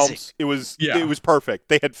 Broken amazing. Realms. It was perfect.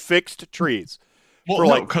 They had fixed trees.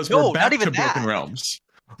 Well, because we're back not even to Broken that. Realms.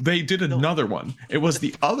 They did another one. It was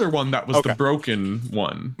the other one that was the broken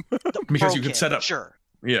one. Because you could set up. Sure.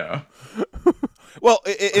 Yeah. Well,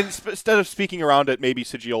 instead of speaking around it, maybe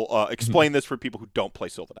Sajil explain this for people who don't play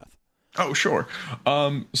Sylvaneth. Oh, sure.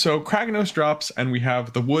 So Kragnos drops, and we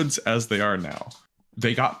have the woods as they are now.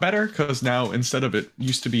 They got better because now instead of it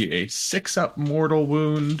used to be a 6-up mortal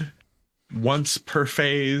wound, once per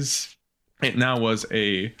phase. It now was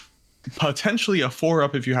a potentially a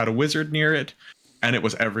 4-up if you had a wizard near it, and it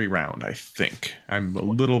was every round, I think. I'm a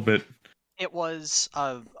little bit... It was.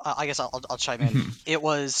 I guess I'll chime in. It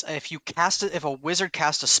was if you cast it, if a wizard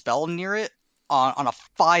cast a spell near it on a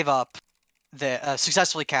 5-up that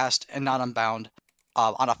successfully cast and not unbound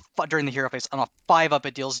during the hero phase on a 5-up,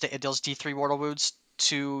 it deals D3 mortal wounds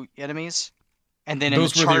to enemies, and then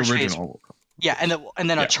Those in the were charge the phase, original. yeah, and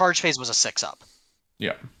then Yeah. a charge phase was a 6-up.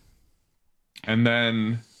 Yeah. And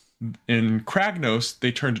then in Kragnos,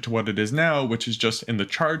 they turned it to what it is now, which is just in the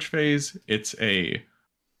charge phase, it's a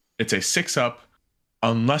 6-up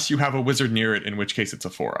unless you have a wizard near it, in which case it's a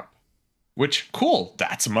 4-up. Which, cool,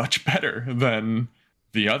 that's much better than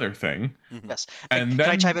the other thing. Yes. And Can I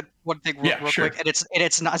then- chime in one thing real sure. quick? And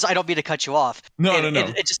it's not. I don't mean to cut you off. No, And- no.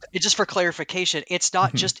 and It just for clarification, it's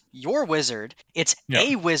not Mhm. just your wizard. It's Yeah.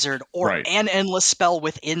 a wizard or Right. an endless spell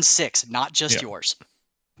within 6, not just Yeah. yours.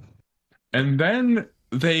 And then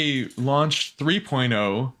they launched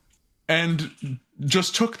 3.0 and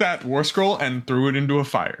just took that war scroll and threw it into a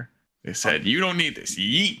fire. They said, "You don't need this.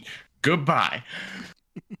 Yeet. Goodbye."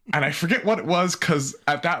 And I forget what it was, because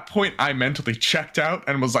at that point I mentally checked out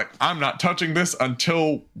and was like, I'm not touching this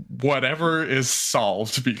until whatever is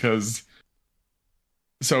solved, because...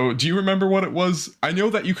 So do you remember what it was? I know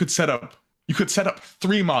that you could set up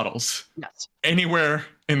 3 models Yes. anywhere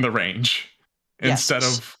in the range instead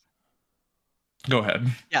Yes. of... Go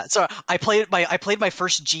ahead. Yeah. So I played my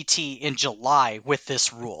first GT in July with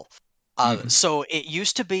this rule. So it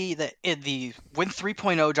used to be that when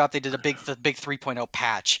 3.0 dropped, they did the big 3.0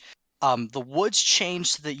 patch. The woods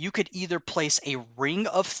changed so that you could either place a ring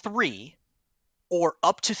of 3, or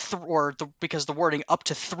because the wording up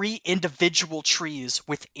to 3 individual trees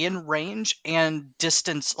within range and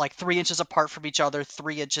distance, like 3 inches apart from each other,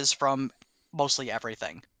 3 inches from mostly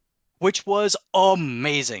everything, which was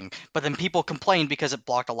amazing. But then people complained because it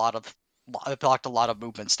blocked a lot of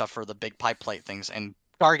movement stuff for the big pipe plate things, and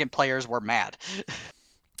Gargant players were mad.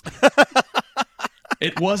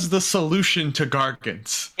 It was the solution to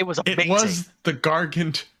Gargants. It was It amazing. was the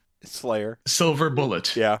Gargant Slayer. silver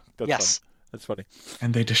bullet. Yeah. That's Yes. Funny. That's funny.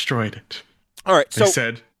 And they destroyed it. All right. They So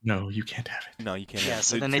said, no, you can't have it. no, you can't.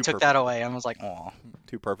 Yes, have it. and then they Too took perfect. that away, and I was like, "Oh,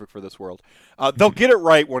 Too perfect for this world. They'll get it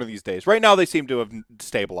right one of these days. Right now, they seem to have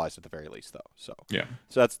stabilized at the very least, though. So Yeah.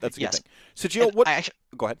 that's a good Yes. thing. So, Jill, what?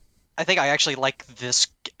 Go ahead. I think I actually like this,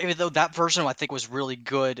 even though that version I think was really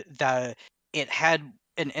good. That it had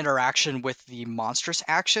an interaction with the monstrous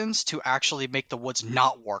actions to actually make the woods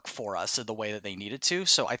not work for us in the way that they needed to.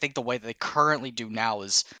 So I think the way that they currently do now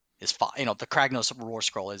is fine. The Kragnos War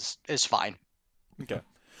Scroll is fine. Okay.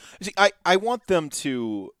 See, I want them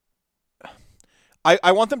to.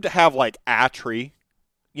 I want them to have like a tree,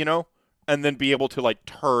 and then be able to like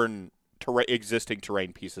turn existing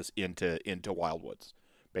terrain pieces into wildwoods,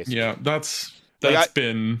 basically. Yeah, that's Like,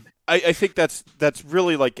 been... I think that's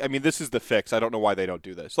really like, I mean, this is the fix. I don't know why they don't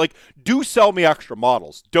do this. Like, do sell me extra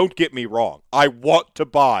models. Don't get me wrong. I want to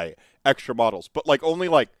buy extra models, but like only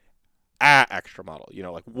like a extra model.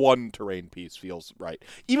 Like one terrain piece feels right.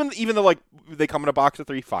 Even though like they come in a box of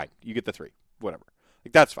 3, fine. You get the 3, whatever.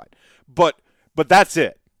 Like that's fine. But that's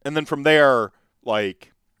it. And then from there,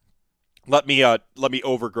 like, let me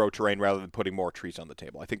overgrow terrain rather than putting more trees on the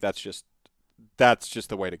table. I think that's just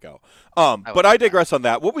the way to go. But I digress on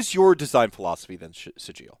that. What was your design philosophy then,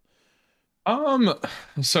 Sajil?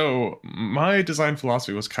 So my design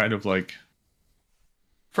philosophy was kind of like,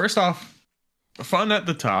 first off, fun at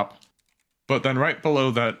the top, but then right below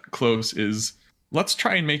that close is, let's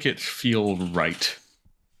try and make it feel right.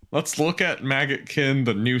 Let's look at Maggotkin,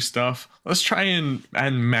 the new stuff. Let's try and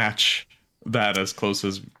match that as close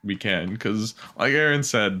as we can, because like Aaron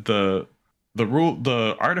said, the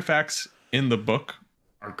artifacts in the book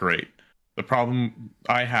are great. The problem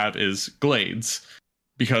I have is Glades,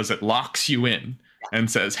 because it locks you in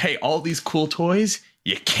and says, hey, all these cool toys,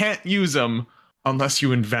 you can't use them unless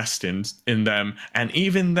you invest in them, and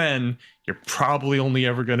even then you're probably only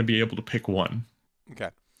ever going to be able to pick one. Okay.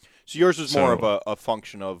 So yours is more of a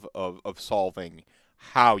function of solving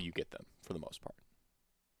how you get them for the most part.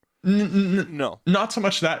 No. Not so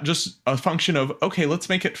much that, just a function of, okay, let's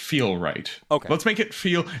make it feel right. Okay. Let's make it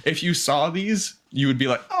feel, if you saw these, you would be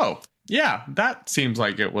like, oh, yeah, that seems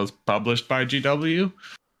like it was published by GW.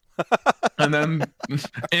 And then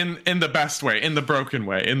in the best way, in the broken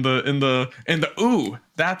way, in the ooh,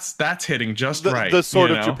 that's hitting just right. The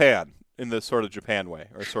sort of Japan. In the sort of Japan way,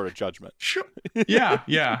 or sort of judgment. Sure. Yeah.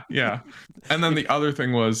 And then the other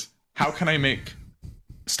thing was, how can I make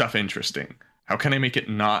stuff interesting? How can I make it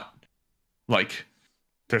not like,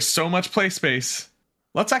 there's so much play space,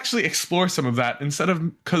 let's actually explore some of that instead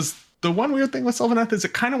of, because the one weird thing with Sylvaneth is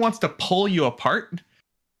it kind of wants to pull you apart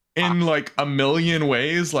in like a million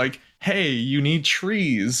ways. Like, hey, you need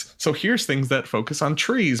trees, so here's things that focus on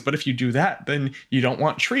trees, but if you do that, then you don't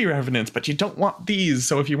want tree revenants, but you don't want these,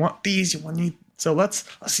 so if you want these, you want need, so let's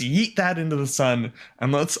yeet that into the sun,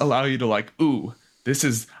 and let's allow you to like, ooh, this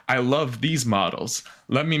is, I love these models,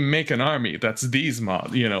 let me make an army that's these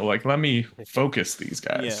like, let me focus these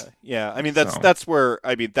guys. Yeah. I mean, that's where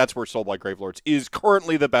Soulblight Gravelords is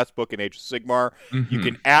currently the best book in Age of Sigmar. You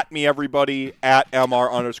can at me, everybody, at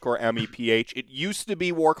MR_MEPH. It used to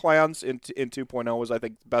be War Clans in 2.0 was, I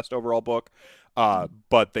think, the best overall book,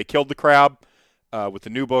 but they killed the crab with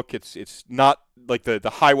the new book. It's not like the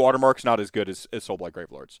high watermark's not as good as Soulblight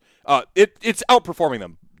Gravelords. It's outperforming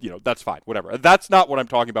them. That's fine, whatever. That's not what I'm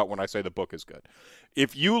talking about when I say the book is good.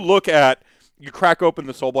 If you crack open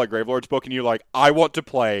the Soulblight Gravelords book and you're like, I want to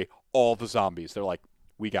play all the zombies. They're like,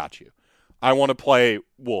 we got you. I want to play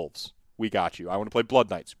wolves. We got you. I want to play Blood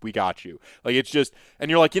Knights. We got you. Like, it's just, and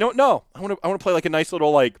you're like, no, I want to play like a nice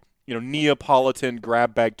little like, Neapolitan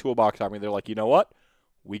grab bag toolbox army. They're like, you know what?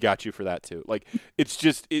 We got you for that too. Like, it's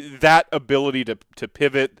just that ability to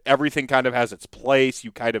pivot. Everything kind of has its place.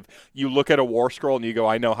 You look at a war scroll and you go,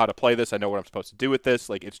 I know how to play this. I know what I'm supposed to do with this.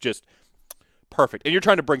 Like, it's just perfect. And you're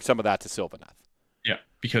trying to bring some of that to Sylvaneth. Yeah,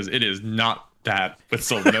 because it is not that with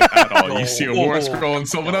Sylvaneth at all. You see a war scroll in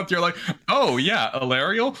Sylvaneth, you're like, oh yeah,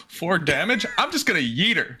 Alariel, 4 damage. I'm just gonna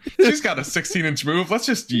yeet her. She's got a 16-inch move. Let's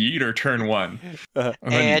just yeet her turn 1.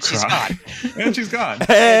 And she's gone. And she's gone.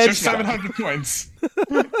 And just 700 points.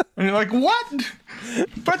 And you're like, what?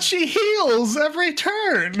 But she heals every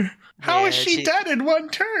turn. How is she dead in 1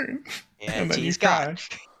 turn? And then she's gone.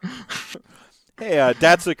 Hey,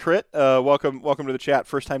 that's a crit. Welcome to the chat.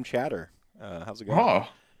 First time chatter. How's it going?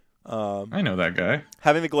 I know that guy.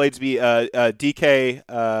 Having the Glades be DK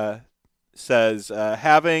says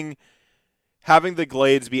having the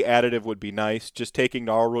Glades be additive would be nice. Just taking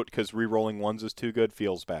Gnarlroot because re-rolling ones is too good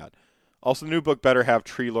feels bad. Also, the new book better have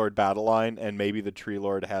Tree Lord battle line, and maybe the Tree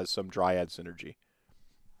Lord has some Dryad synergy.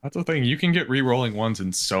 That's the thing. You can get re-rolling ones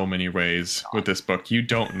in so many ways with this book. You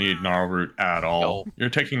don't need Gnarlroot at all. No.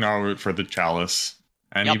 You're taking Gnarlroot for the Chalice,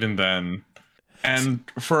 and even then, and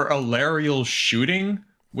for Alariel shooting,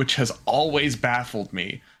 which has always baffled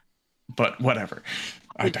me, but whatever.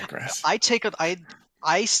 I digress. I tend to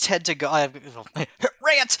go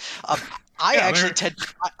rant. I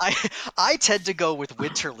tend to go with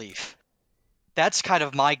Winterleaf. That's kind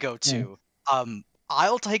of my go-to.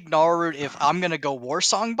 I'll take Gnarlroot if I'm gonna go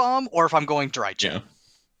Warsong Bomb or if I'm going Drycha. Yeah.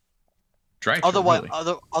 Drycha. Otherwise,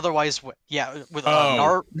 really? Otherwise, with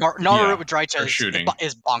Gnarlroot with Drycha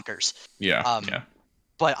is bonkers. Yeah.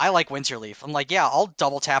 But I like Winterleaf. I'm like, yeah, I'll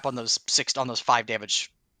double tap on those 5 damage,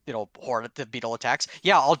 horde the beetle attacks.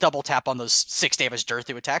 Yeah, I'll double tap on those 6 damage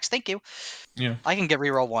Dirthu attacks. Thank you. Yeah. I can get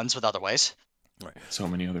reroll ones with other ways. Right. So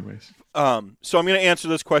many other ways. So I'm going to answer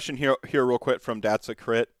this question here real quick from That's a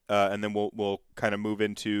Crit, and then we'll kind of move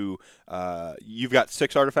into. You've got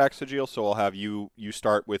 6 artifacts, Sajil, so I'll have you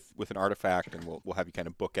start with an artifact, and we'll have you kind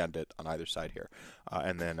of bookend it on either side here,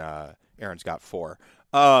 and then Aaron's got 4.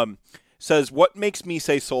 Says, what makes me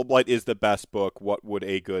say Soulblight is the best book? What would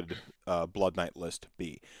a good Blood Knight list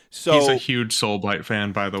be? So he's a huge Soulblight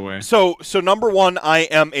fan, by the way. So number 1, I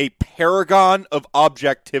am a paragon of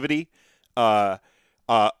objectivity.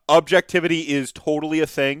 Objectivity is totally a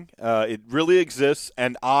thing. It really exists,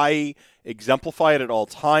 and I exemplify it at all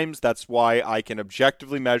times. That's why I can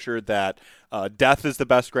objectively measure that Death is the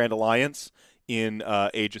best Grand Alliance in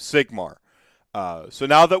Age of Sigmar. So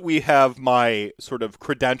now that we have my sort of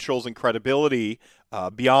credentials and credibility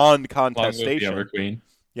beyond contestation, Everqueen.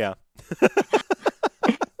 Yeah.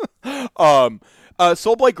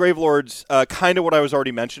 Soulblight Gravelords, kind of what I was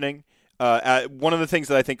already mentioning. One of the things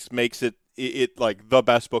that I think makes it like the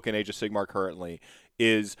best book in Age of Sigmar currently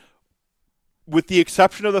is, with the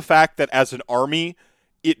exception of the fact that as an army,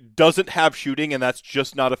 it doesn't have shooting, and that's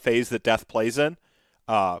just not a phase that Death plays in.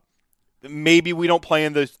 Maybe we don't play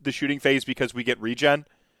in the shooting phase because we get regen,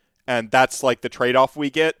 and that's like the trade-off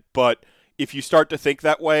we get. But if you start to think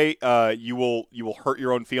that way, you will hurt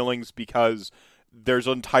your own feelings, because there's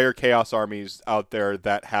entire Chaos armies out there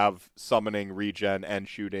that have summoning, regen, and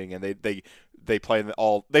shooting, and they play in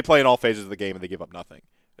all phases of the game, and they give up nothing.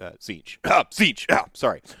 Siege, siege.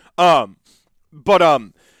 Sorry. But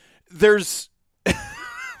there's.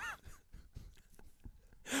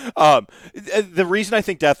 The reason I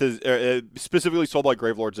think Death is specifically Soulblight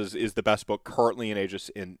Gravelords is the best book currently in Age of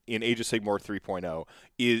Sigmar 3.0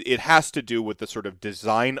 is it has to do with the sort of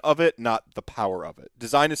design of it, not the power of it.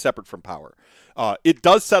 Design is separate from power. It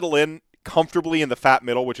does settle in comfortably in the fat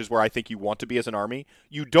middle, which is where I think you want to be as an army.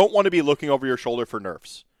 You don't want to be looking over your shoulder for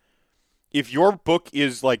nerfs. If your book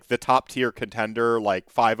is like the top tier contender,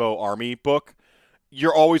 like 5.0 army book,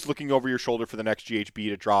 you're always looking over your shoulder for the next GHB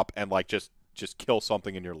to drop and like just kill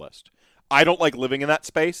something in your list. I don't like living in that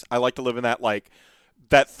space. I like to live in that like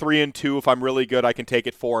that 3-2. If I'm really good, I can take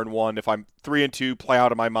it 4-1. If I'm 3-2, play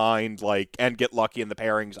out of my mind, like, and get lucky in the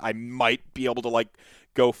pairings, I might be able to like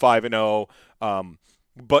go 5-0.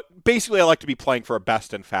 But basically, I like to be playing for a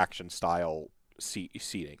best in faction style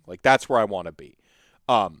seating. Like that's where I want to be.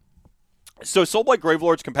 So Soulblight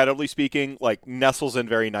Gravelords, competitively speaking, like nestles in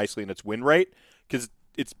very nicely in its win rate because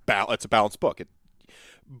it's a balanced book.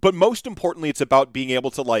 But most importantly, it's about being able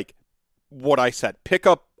to, like what I said, pick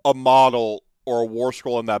up a model or a war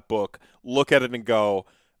scroll in that book, look at it and go,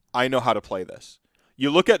 I know how to play this. You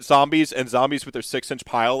look at zombies and zombies with their 6-inch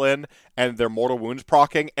pile in and their mortal wounds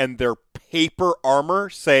proccing and their paper armor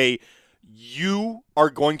say, you are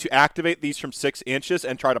going to activate these from 6 inches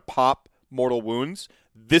and try to pop mortal wounds.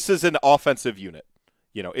 This is an offensive unit.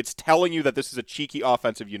 You know, it's telling you that this is a cheeky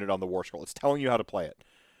offensive unit on the war scroll. It's telling you how to play it.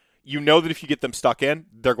 You know that if you get them stuck in,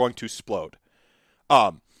 they're going to explode.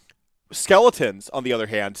 Skeletons, on the other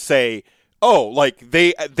hand, say, oh, like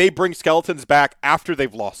they bring skeletons back after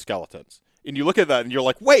they've lost skeletons. And you look at that and you're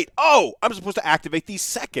like, wait, oh, I'm supposed to activate these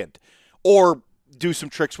second. Or do some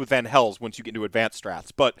tricks with Van Hells once you get into advanced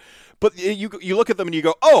strats. But you look at them and you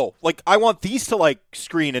go, oh, like I want these to like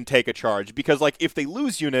screen and take a charge because like if they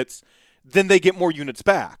lose units, then they get more units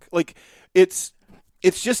back. Like it's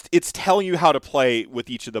telling you how to play with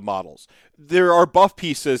each of the models. There are buff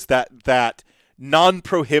pieces that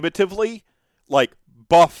non-prohibitively like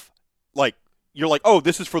buff, like you're like, oh,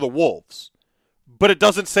 this is for the wolves. But it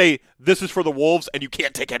doesn't say this is for the wolves and you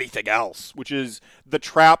can't take anything else, which is the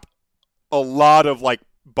trap a lot of like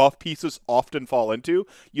buff pieces often fall into.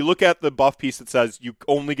 You look at the buff piece that says you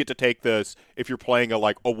only get to take this if you're playing a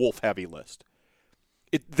wolf heavy list.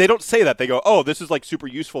 They don't say that. They go, oh, this is like super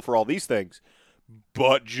useful for all these things.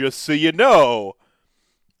 But just so you know,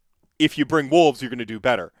 if you bring wolves, you're going to do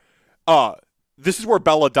better. This is where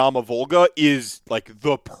Belladama Volga is like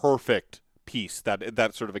the perfect piece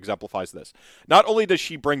that sort of exemplifies this. Not only does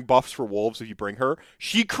she bring buffs for wolves if you bring her,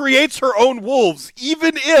 she creates her own wolves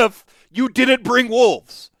even if you didn't bring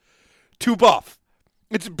wolves to buff.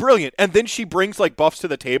 It's brilliant. And then she brings like buffs to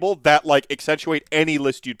the table that like accentuate any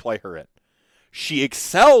list you'd play her in. She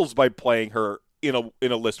excels by playing her in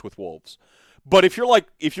a list with wolves. But if you're like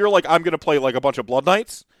I'm going to play like a bunch of Blood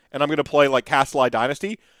Knights and I'm going to play like Castle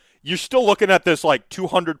Dynasty, you're still looking at this like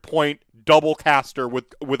 200-point double caster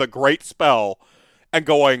with a great spell and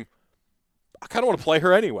going, I kind of want to play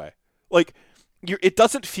her anyway. Like it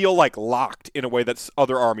doesn't feel like locked in a way that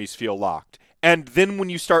other armies feel locked. And then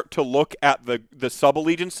when you start to look at the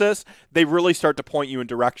sub-allegiances, they really start to point you in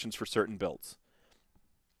directions for certain builds.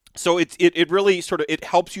 So it really sort of, it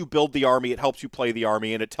helps you build the army, it helps you play the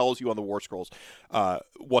army, and it tells you on the war scrolls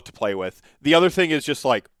what to play with. The other thing is just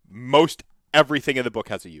like most everything in the book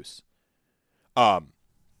has a use.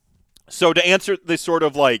 So to answer this sort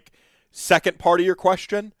of like second part of your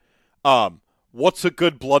question, what's a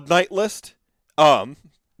good Blood Knight list?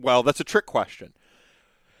 Well, that's a trick question.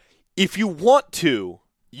 If you want to,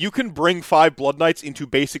 you can bring 5 Blood Knights into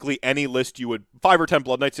basically any list 5 or 10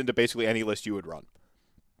 Blood Knights into basically any list you would run.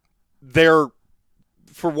 They're,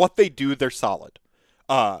 for what they do, they're solid.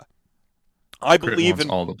 I believe in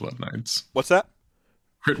all the Blood Knights. What's that?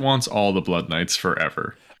 Crit wants all the Blood Knights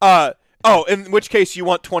forever. Oh, in which case you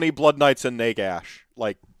want 20 Blood Knights and Nagash.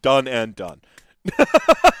 Like, done and done.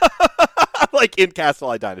 Like in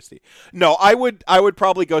Castle Dynasty. No, I would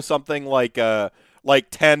probably go something like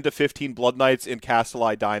 10 to 15 Blood Knights in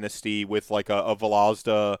Castle Dynasty with like a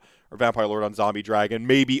Velazda or Vampire Lord on Zombie Dragon,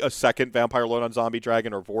 maybe a second Vampire Lord on Zombie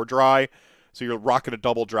Dragon or Vordry. So you're rocking a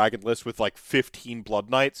double dragon list with like 15 Blood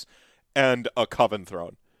Knights and a Coven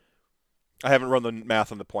Throne. I haven't run the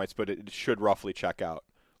math on the points, but it should roughly check out.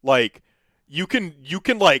 Like you can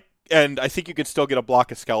like, and I think you can still get a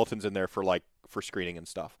block of skeletons in there for screening and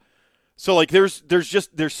stuff. So like there's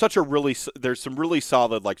some really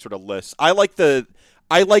solid like sort of lists. I like to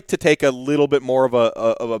take a little bit more of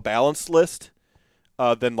a balanced list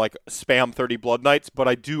than like spam 30 Blood Knights, but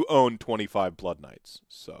I do own 25 Blood Knights.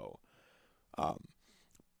 So I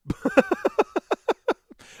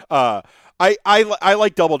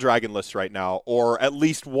like double dragon lists right now, or at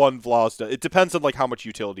least one Velazda. It depends on like how much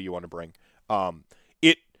utility you want to bring.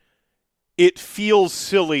 It feels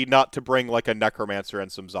silly not to bring like a necromancer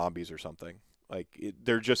and some zombies or something. Like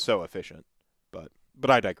they're just so efficient. But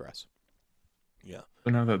I digress. Yeah. So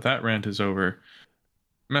now that rant is over,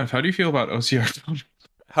 Mev, how do you feel about OCR?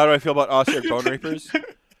 How do I feel about Ossiarch Bone Reapers?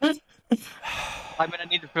 I'm gonna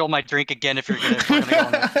need to fill my drink again if we're gonna go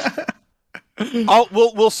on this.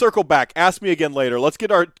 We'll circle back. Ask me again later. Let's get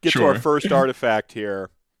to our Sure. first artifact here,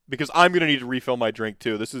 because I'm gonna need to refill my drink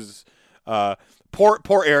too. This is poor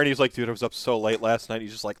Aaron. He's like, dude, I was up so late last night.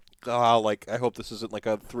 He's just like, like I hope this isn't like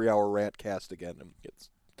a 3-hour rant cast again. And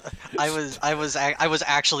I was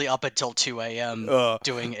actually up until 2 a.m.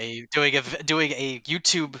 doing a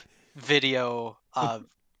YouTube video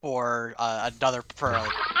for another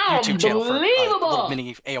YouTube channel for a little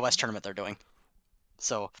mini AOS tournament they're doing.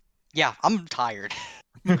 So yeah, I'm tired.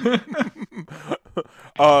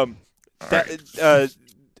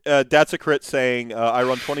 That's a crit saying I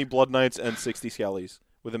run 20 Blood Knights and 60 Skellies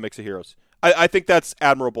with a mix of heroes. I think that's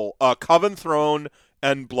admirable. Coven Throne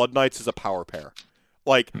and Blood Knights is a power pair.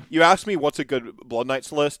 Like, you ask me what's a good Blood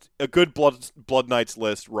Knights list? A good Blood Knights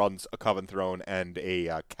list runs a Coven Throne and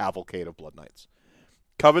a cavalcade of Blood Knights.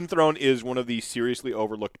 Coven Throne is one of the seriously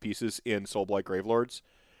overlooked pieces in Soulblight Gravelords.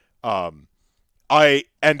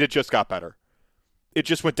 And it just got better. It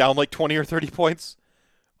just went down like 20 or 30 points.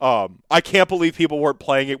 I can't believe people weren't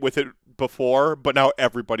playing it with it before, but now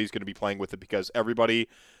everybody's going to be playing with it because everybody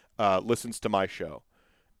listens to my show.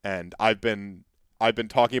 And I've been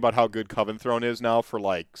talking about how good Coven Throne is now for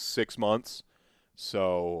like 6 months.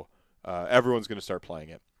 So everyone's going to start playing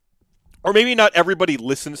it. Or maybe not everybody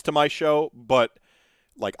listens to my show, but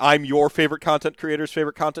like I'm your favorite content creator's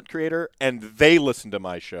favorite content creator, and they listen to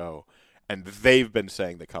my show, and they've been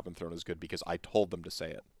saying that Coven Throne is good because I told them to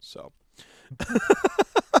say it. So,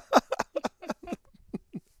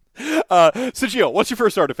 Sigil, what's your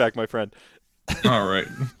first artifact, my friend? All right.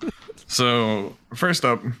 So first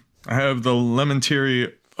up, I have the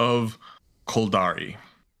Lementiri of Koldari.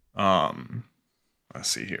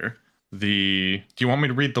 Let's see here. Do you want me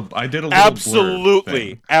to read the? I did a little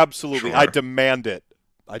Absolutely, absolutely. Sure. I demand it.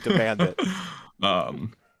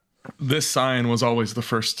 This Scion was always the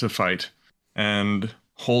first to fight, and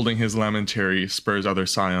holding his Lamentary spurs other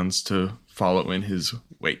Scions to follow in his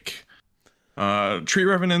wake. Tree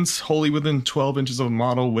Revenants, wholly within 12 inches of a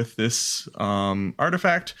model with this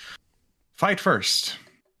artifact, fight first,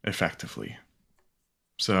 effectively.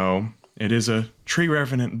 So it is a Tree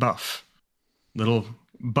Revenant buff. Little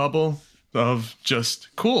bubble of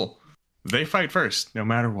just cool. They fight first, no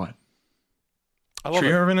matter what.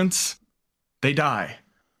 Tree Revenants, they die.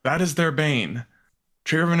 That is their bane.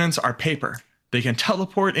 Tree Revenants are paper. They can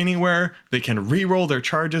teleport anywhere. They can reroll their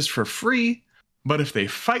charges for free. But if they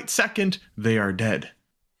fight second, they are dead.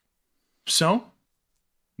 So,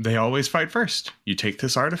 they always fight first. You take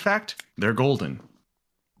this artifact, they're golden.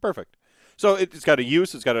 Perfect. So it's got a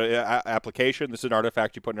use, it's got an application. This is an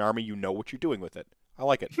artifact you put in an army, you know what you're doing with it. I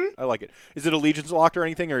like it. I like it. Is it allegiance locked or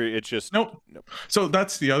anything, or it's just... Nope. So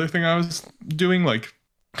that's the other thing I was doing, like,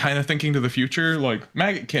 kind of thinking to the future, like,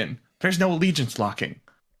 Maggotkin, there's no allegiance locking.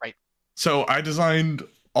 Right. So I designed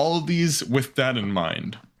all of these with that in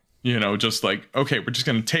mind. You know, just like, okay, we're just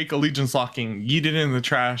going to take allegiance locking, yeet it in the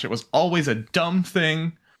trash. It was always a dumb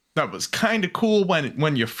thing. That was kind of cool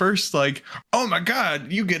when you first like, oh my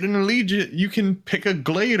god, you get an allegiance, you can pick a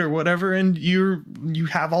glade or whatever, and you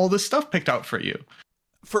have all this stuff picked out for you.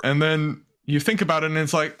 And then you think about it, and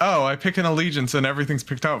it's like, oh, I pick an allegiance, and everything's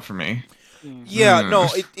picked out for me. Yeah, no,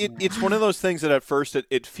 it's one of those things that at first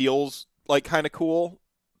it feels like kind of cool.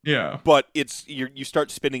 Yeah. But you start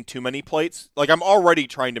spinning too many plates. Like, I'm already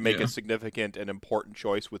trying to make a significant and important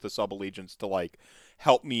choice with the sub-allegiance to, like,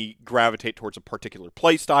 help me gravitate towards a particular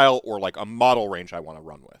play style or, like, a model range I want to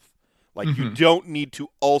run with. Like, you don't need to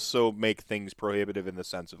also make things prohibitive in the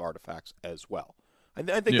sense of artifacts as well. I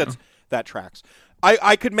think that tracks.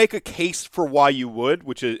 I could make a case for why you would,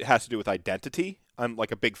 which has to do with identity. I'm,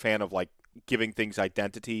 like, a big fan of, like, giving things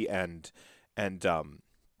identity and a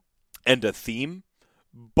theme.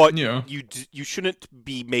 But you shouldn't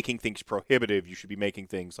be making things prohibitive. You should be making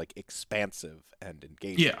things like expansive and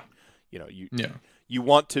engaging. Yeah. You know, you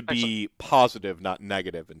want to be positive, not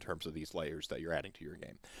negative, in terms of these layers that you're adding to your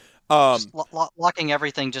game. Just locking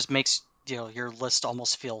everything just makes your list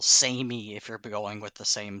almost feel samey if you're going with the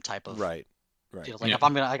same type of right. Like if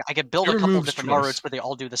I could build a couple of different Gnaw Roots, but they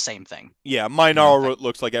all do the same thing. Yeah, my Gnaw Root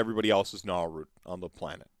looks like everybody else's Gnaw Root on the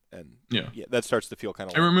planet. And that starts to feel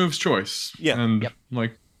kind of. It removes choice. Yeah, and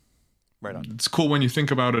like, right on. It's cool when you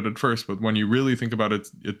think about it at first, but when you really think about it,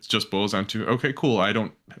 it just boils down to, okay, cool. I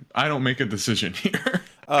don't make a decision here.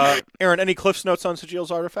 Aaron, any Cliff's notes on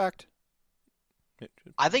Sigil's artifact?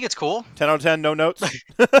 I think it's cool. 10 out of 10, no notes.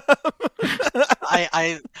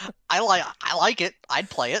 I like it. I'd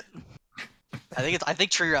play it. I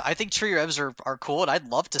think tree revs are cool, and I'd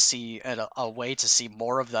love to see a way to see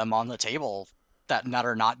more of them on the table. that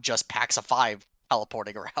are not just packs of 5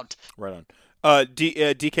 teleporting around. Right on.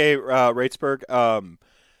 DK Ratesberg,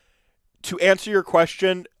 to answer your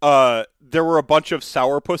question, there were a bunch of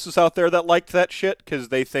sourpusses out there that liked that shit because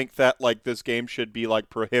they think that like this game should be like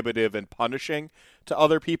prohibitive and punishing to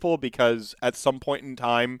other people because at some point in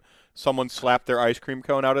time someone slapped their ice cream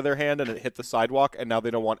cone out of their hand and it hit the sidewalk and now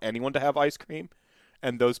they don't want anyone to have ice cream.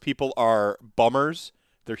 And those people are bummers.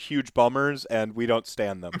 They're huge bummers and we don't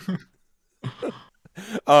stand them.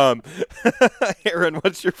 Aaron,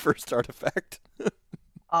 what's your first artifact?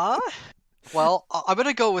 Well, I'm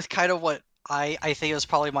gonna go with kind of what I think is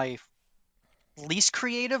probably my least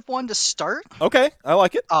creative one to start. Okay, I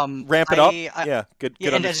like it. Ramp it up. Yeah, good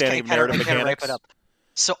and understanding of just narrative kind of mechanics. ramp it up.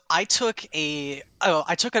 So I took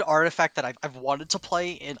an artifact that I've wanted to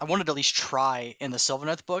play, and I wanted to at least try in the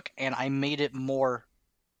Sylvaneth book, and I made it more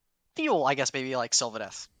feel, I guess, maybe like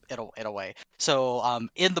Sylvaneth in a way. So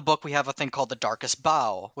in the book we have a thing called the Darkest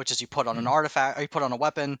Bow, which is you put on an artifact, or you put on a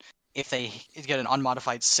weapon. If they get an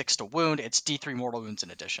unmodified 6 to wound, it's D3 mortal wounds in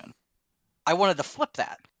addition. I wanted to flip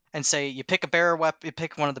that and say you pick a bear weapon, you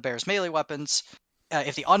pick one of the bear's melee weapons.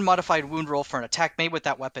 If the unmodified wound roll for an attack made with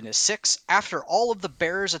that weapon is 6, after all of the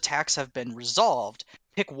bearer's attacks have been resolved,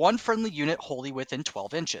 pick one friendly unit wholly within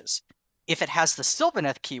 12 inches. If it has the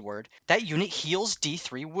Sylvaneth keyword, that unit heals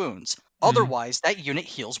D3 wounds. Otherwise, that unit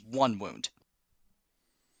heals 1 wound.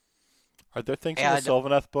 Are there things in the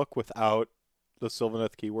Sylvaneth book without the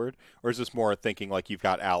Sylvaneth keyword, or is this more thinking like you've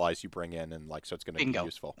got allies you bring in and like so it's going to be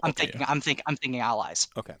useful? I'm thinking allies.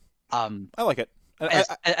 Okay. I like it.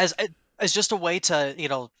 As just a way to,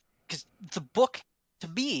 because the book, to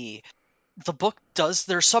me,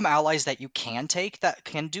 there's some allies that you can take that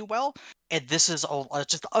can do well, and this is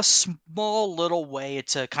just a small little way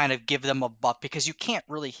to kind of give them a buff because you can't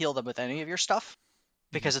really heal them with any of your stuff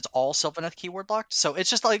because it's all Sylvaneth keyword locked. So it's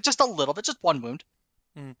just a little bit, just 1 wound.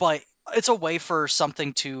 But it's a way for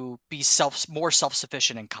something to be more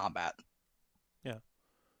self-sufficient in combat.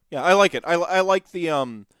 Yeah, I like it. I like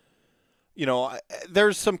the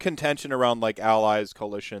there's some contention around like allies,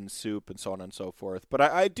 coalition, soup, and so on and so forth. But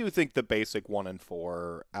I do think the basic 1 and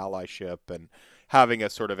 4 allyship and having a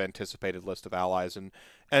sort of anticipated list of allies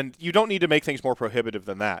and you don't need to make things more prohibitive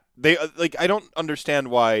than that. They I don't understand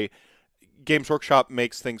why Games Workshop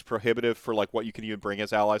makes things prohibitive for like what you can even bring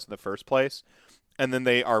as allies in the first place. And then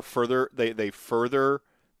they further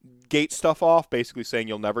gate stuff off, basically saying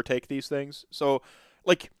you'll never take these things. So,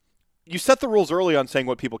 like, you set the rules early on saying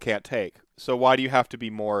what people can't take. So why do you have to be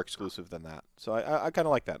more exclusive than that? So I kind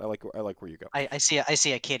of like that. I like where you go. I see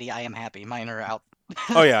a kitty. I am happy. Mine are out.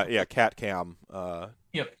 Oh yeah, cat cam.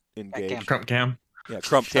 Yep. Engaged. Crump cam. Yeah,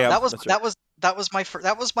 crump cam. That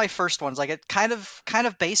was my first ones. Like it kind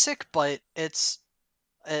of basic, but it's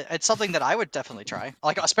something that I would definitely try.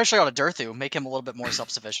 Like especially on a Durthu, make him a little bit more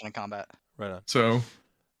self-sufficient in combat. Right on. So,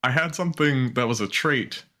 I had something that was a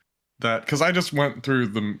trait that because I just went through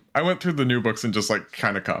the new books and just like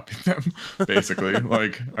kind of copied them basically.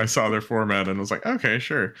 Like I saw their format and was like, okay,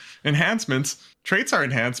 sure. Enhancements, traits are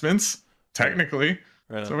enhancements technically.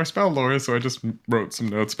 Right so I spelled lore, so I just wrote some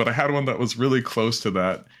notes. But I had one that was really close to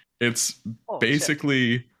that. It's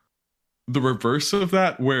basically the reverse of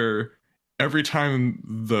that, where every time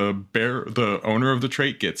the owner of the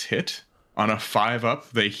trait gets hit on a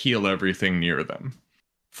 5-up, they heal everything near them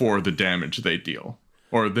for the damage they deal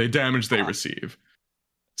or the damage they receive.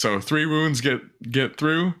 So 3 wounds get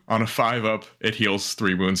through on a 5-up, it heals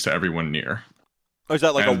 3 wounds to everyone near. Oh, is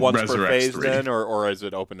that like a once per phase then, or is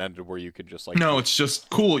it open ended where you could just like? No, it's just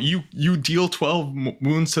cool. You deal 12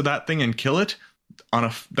 wounds to that thing and kill it.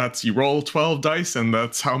 You roll 12 dice and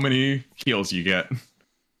that's how many heals you get.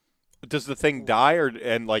 Does the thing die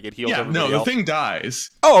and like it heals? Yeah, no, the thing dies.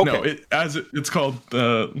 Oh, okay. No, it's called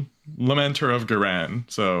the Lamenter of Garan.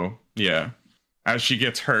 So yeah, as she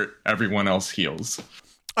gets hurt, everyone else heals.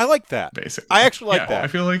 I like that. Basically, I actually like that. I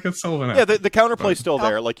feel like it's Sylvaneth. Yeah, the counterplay's still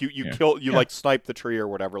there. Like you kill, like snipe the tree or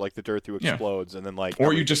whatever. Like the Durthu explodes, and then like.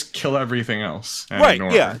 Or you just kill everything else. And right.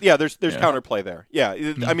 Ignore Yeah. Yeah. There's counterplay there. Yeah.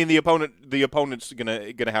 I mean, the opponent's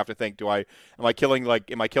gonna have to think: am I killing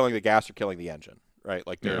the gas or killing the engine? Right.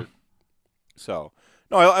 Like they're. So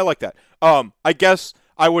no, I like that. I guess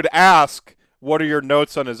I would ask, what are your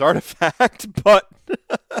notes on his artifact? But.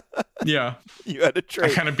 Yeah. You had a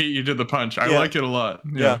trait. I kind of beat you to the punch. I like it a lot.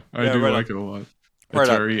 Yeah, I do like it a lot. It's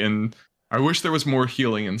very, and I wish there was more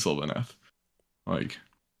healing in Sylvaneth. Like.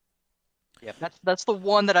 Yeah, that's the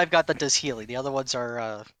one that I've got that does healing. The other ones are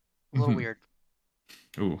a little weird.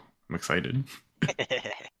 Ooh, I'm excited.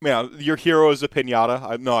 Yeah, your hero is a pinata.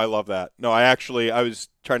 I love that. No, I was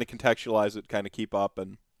trying to contextualize it, kind of keep up,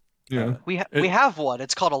 and yeah, we have one.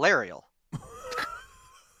 It's called Alariel.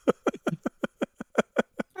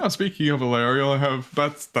 Now, speaking of Alariel, I have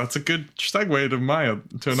that's a good segue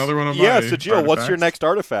to another one of my. Yeah, so Jill, what's your artifacts. next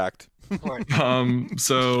artifact?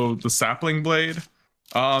 So the sapling blade,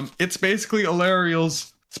 it's basically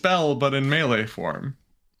Alariel's spell, but in melee form.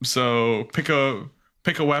 So pick a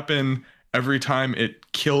weapon. Every time it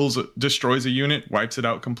destroys a unit, wipes it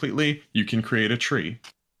out completely, you can create a tree.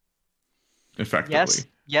 Effectively.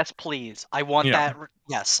 Yes, please. I want Yeah. that.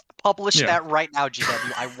 Yes, publish Yeah. that right now,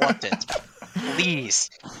 GW. I want it. Please.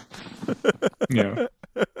 Yeah. Do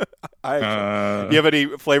you have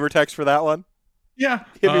any flavor text for that one? Yeah.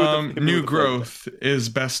 Hit me with the New flavor growth is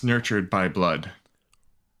best nurtured by blood.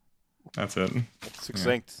 That's it.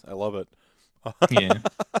 Succinct. I love it. Yeah.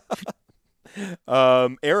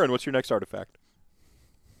 Aaron, what's your next artifact?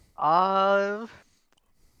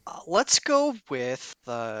 Let's go with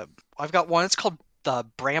I've got one. It's called the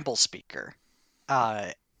Bramble Speaker.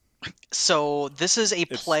 So this is a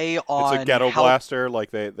play on. It's a ghetto blaster.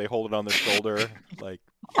 Like they hold it on their shoulder. Like.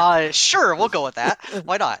 Sure, we'll go with that.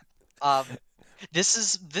 Why not? This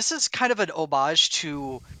is kind of an homage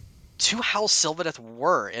to how Sylvaneth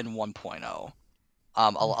were in 1.0.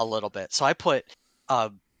 A little bit. So I put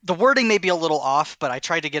the wording may be a little off, but I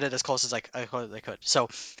tried to get it as close as I could. So,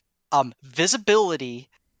 visibility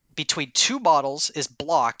between two models is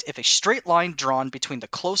blocked if a straight line drawn between the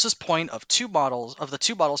closest point of the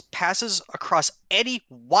two models passes across any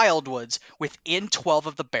wildwoods within 12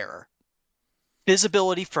 of the bearer.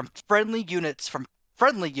 Visibility from friendly units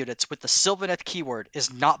with the Sylvaneth keyword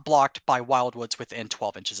is not blocked by wildwoods within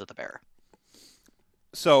 12 inches of the bearer.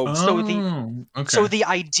 So the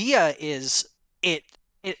idea is it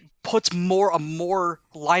puts a more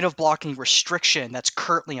line of blocking restriction that's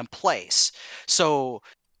currently in place. So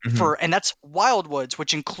and that's wildwoods,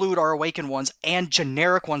 which include our awakened ones and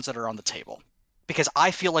generic ones that are on the table, because I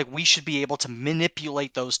feel like we should be able to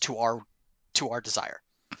manipulate those to our desire.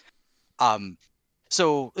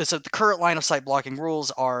 So the current line of sight blocking rules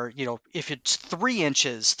are, if it's 3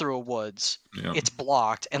 inches through a woods, it's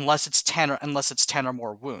blocked unless it's 10 or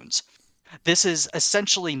more wounds. This is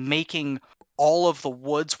essentially making all of the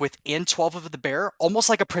woods within 12 of the bear almost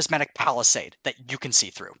like a prismatic palisade that you can see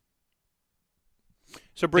through.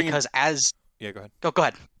 So go ahead. Go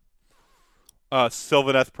ahead.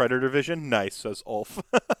 Sylvaneth Predator Vision, nice, says Ulf.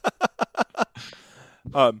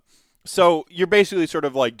 So you're basically sort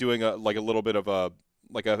of like doing a little bit of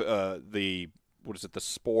the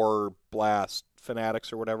Spore Blast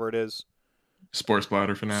Fanatics or whatever it is. Spore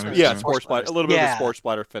Splatter Fanatics. Yeah, Spore Splatter. A little bit of the Spore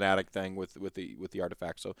Splatter Fanatic thing with the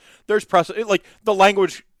artifacts. So there's like the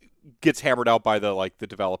language gets hammered out by the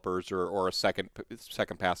developers or a second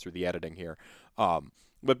pass through the editing here.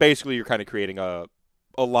 But basically you're kind of creating a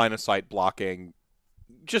line of sight blocking,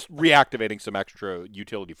 just reactivating some extra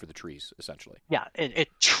utility for the trees, essentially. Yeah, it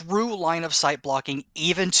true line of sight blocking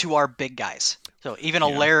even to our big guys. So even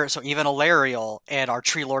Alariel and our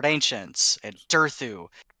Tree Lord Ancients and Durthu,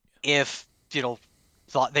 if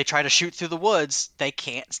thought they try to shoot through the woods, they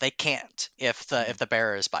can't if the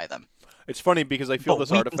bearer is by them. It's funny because I feel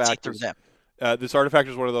this artifact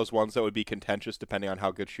is one of those ones that would be contentious depending on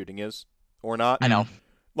how good shooting is or not. I know.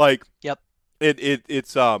 Yep.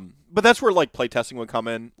 It's but that's where playtesting would come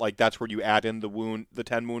in. That's where you add in the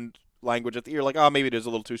 10 wound language at the ear. Maybe it is a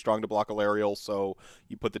little too strong to block Alariel, so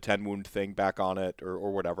you put the 10 wound thing back on it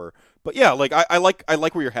or whatever. But yeah, I like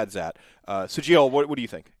where your head's at. Sujiel, what do you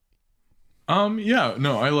think? Yeah,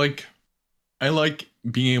 no, I like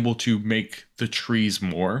being able to make the trees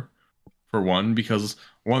more, for one, because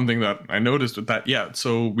one thing that I noticed with that,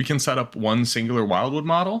 so we can set up one singular Wildwood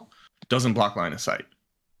model, doesn't block line of sight.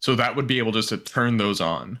 So that would be able just to turn those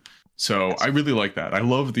on. So I really like that. I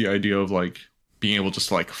love the idea of being able just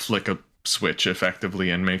to flick a switch effectively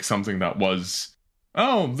and make something that was,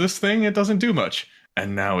 this thing, it doesn't do much.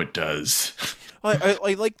 And now it does.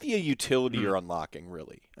 I like the utility you're unlocking,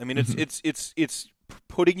 really. I mean, it's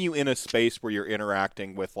putting you in a space where you're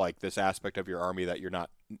interacting with this aspect of your army that you're not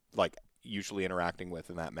usually interacting with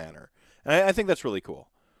in that manner. And I think that's really cool.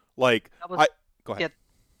 Go ahead. Yeah,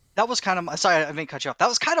 that was kind of sorry, I didn't cut you off. That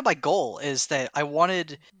was kind of my goal, is that I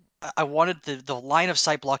wanted the line of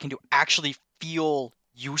sight blocking to actually feel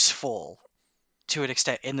useful to an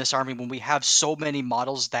extent in this army when we have so many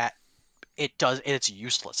models that it's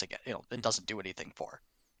useless again. It doesn't do anything for.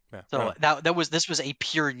 Yeah. So this was a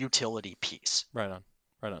pure utility piece. Right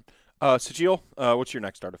on. Sujiel, what's your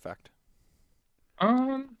next artifact?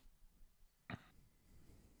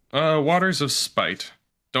 Waters of Spite.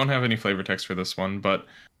 Don't have any flavor text for this one, but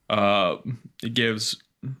it gives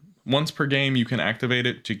once per game you can activate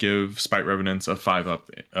it to give Spite Revenants a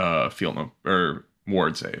 5-up field or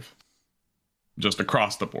ward save, just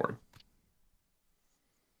across the board.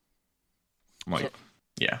 I'm like,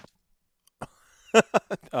 yeah.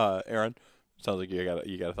 Aaron, sounds like you got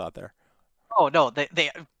a thought there. Oh no, they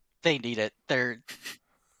need it.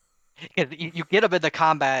 You get them in the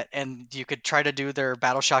combat, and you could try to do their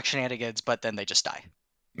battle shock shenanigans, but then they just die.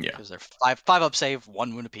 Yeah. Because they're five up save,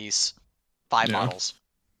 1 wound apiece, 5 Yeah. models.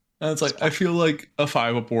 And it's like, I feel like a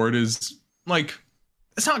 5 up ward is like,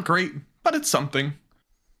 it's not great, but it's something.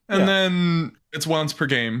 And then it's once per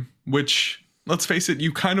game, which, let's face it,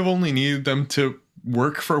 you kind of only need them to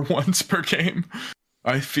work for once per game.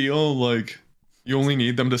 I feel like you only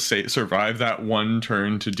need them to survive that one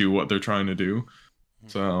turn to do what they're trying to do.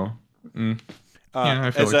 So, yeah,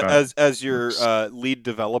 I feel as your lead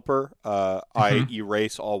developer, I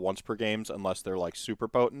erase all once per games unless they're like super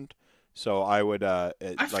potent. So I would. I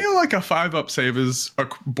feel like a 5 up save is a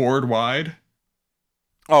board wide.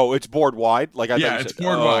 Oh, it's board wide. Like it's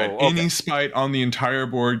board wide. Okay. Any spite on the entire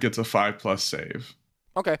board gets a 5+ save.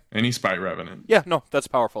 Okay. Any spite revenant. Yeah, no, that's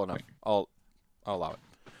powerful enough. I'll allow it.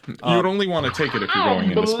 You would only want to take it if you're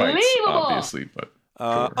going into spites, obviously, but.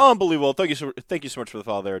 Sure. Unbelievable. Thank you so much for the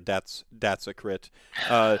follow there. That's a crit.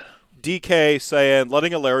 DK saying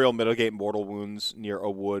letting a Lariel mitigate mortal wounds near a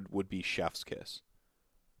wood would be chef's kiss.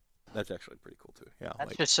 That's actually pretty cool too. Yeah,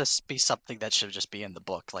 that should just be something that should just be in the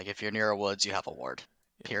book. Like if you're near a woods, you have a ward.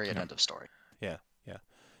 Period. End of story. Yeah.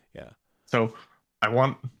 So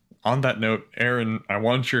on that note, Aaron, I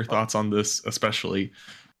want your thoughts on this, especially.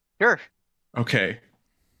 Sure. Okay.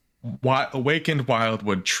 Awakened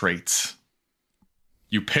Wildwood traits.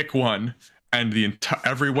 You pick one, and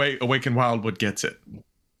every way Awakened Wildwood gets it.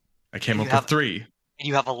 I came up with 3.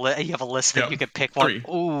 You have a list that you can pick one.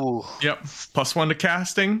 3. Ooh. Yep. +1 to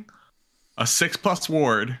casting, a 6+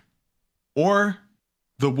 ward, or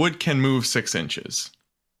the wood can move 6 inches.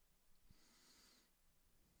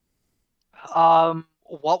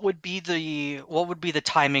 What would be the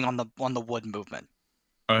timing on the wood movement?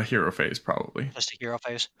 A hero phase, probably. Just a hero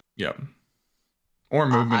phase. Yep. Or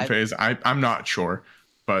movement phase. I'm not sure,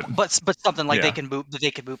 but something like they can move.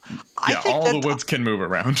 I think all the woods can move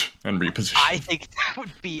around and reposition. I think that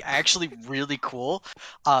would be actually really cool,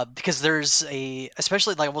 because there's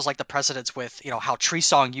especially like almost like the precedence with how Tree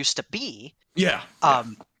Song used to be. Yeah.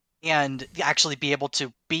 And actually be able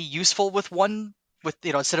to be useful with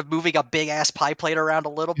instead of moving a big ass pie plate around a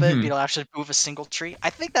little bit, actually move a single tree.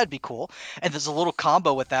 I think that'd be cool. And there's a little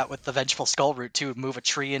combo with that with the Vengeful Skull Root too. Move a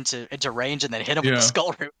tree into range and then hit him with the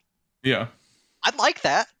Skull Root. Yeah. I'd like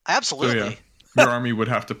that. Absolutely. So, your army would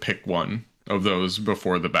have to pick one of those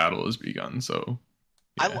before the battle has begun. So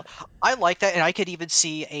I like that, and I could even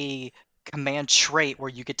see a command trait where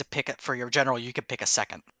you get to pick it for your general. You could pick a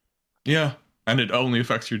second. Yeah, and it only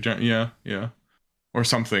affects your yeah. Or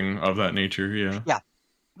something of that nature, yeah. Yeah.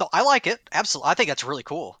 No, I like it. Absolutely. I think that's really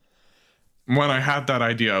cool. When I had that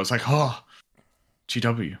idea, I was like,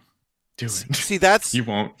 GW, do it. See, that's... You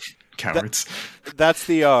won't, cowards. That's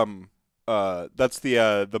the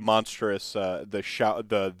monstrous,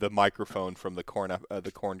 the microphone from the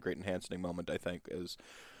Corn Great Enhancing moment, I think, is...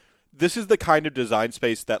 This is the kind of design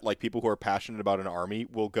space that, like, people who are passionate about an army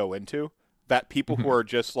will go into. That people who are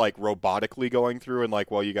just, like, robotically going through and, like,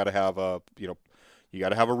 well, you got to have a, you got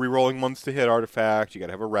to have a rerolling ones to hit artifact. You got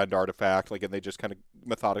to have a rend artifact, like, and they just kind of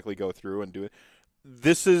methodically go through and do it.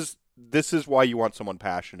 This is why you want someone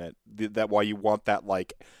passionate. That why you want that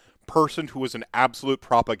like person who is an absolute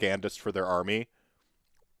propagandist for their army,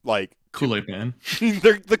 like Kool-Aid Man.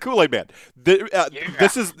 They're the Kool-Aid Man.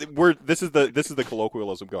 This is the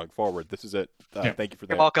colloquialism going forward. This is it. Thank you for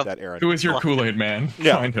that, Aaron. Who is your Kool-Aid Man?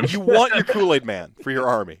 Yeah, Find him. You want your Kool-Aid Man for your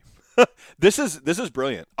army. This is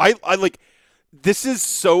brilliant. I like. This is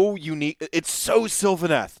so unique. It's so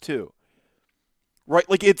Sylvaneth too, right?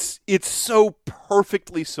 Like it's so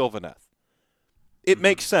perfectly Sylvaneth. It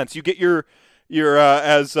makes sense. You get your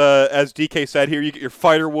as DK said here, you get your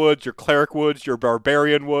fighter woods, your cleric woods, your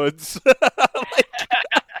barbarian woods.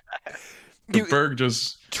 The Berg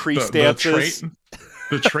just tree stances.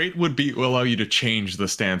 The trait would allow you to change the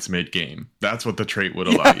stance mid-game. That's what the trait would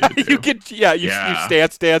allow you to do. You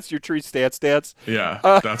stance, your tree stance. Yeah,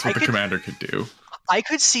 that's what the commander could do. I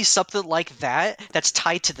could see something like that that's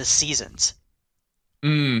tied to the seasons.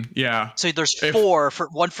 Yeah. So there's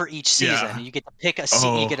one for each season. Yeah. And you get to pick a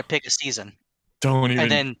season. Don't even.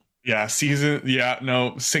 And then season. Yeah,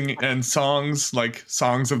 no singing and songs like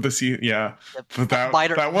songs of the season. Yeah, but that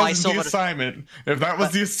wasn't the assignment. If that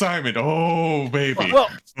was the assignment, oh baby,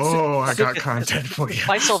 I got content for you.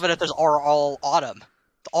 My Sylvaneth are all autumn,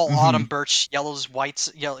 autumn birch, yellows,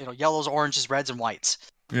 whites, yellows, oranges, reds, and whites.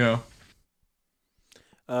 Yeah.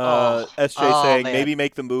 SJ saying maybe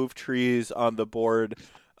make the move trees on the board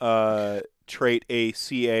trait a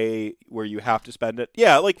CA where you have to spend it.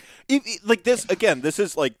 Yeah, like this again. This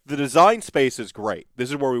is like the design space is great. This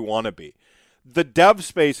is where we want to be. The dev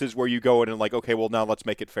space is where you go in and like, okay, well now let's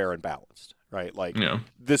make it fair and balanced, right? Like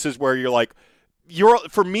this is where you're like,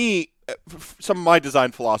 for me. Some of my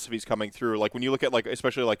design philosophies coming through, like when you look at like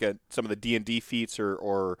especially like some of the D&D feats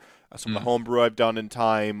or some of the homebrew I've done in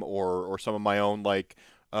time or some of my own like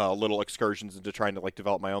little excursions into trying to like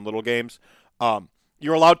develop my own little games.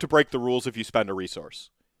 You're allowed to break the rules if you spend a resource.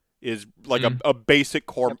 Is like a basic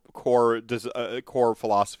core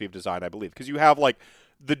philosophy of design, I believe, because you have like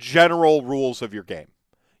the general rules of your game.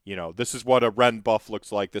 You know, this is what a Ren buff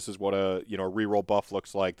looks like. This is what a reroll buff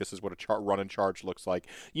looks like. This is what a run and charge looks like.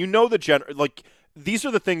 You know like these are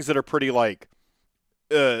the things that are pretty like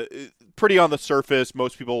pretty on the surface.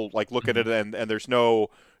 Most people like look at it and there's no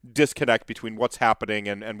disconnect between what's happening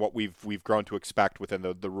and what we've grown to expect within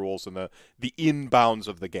the rules and the inbounds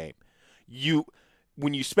of the game.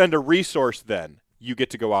 When you spend a resource, then you get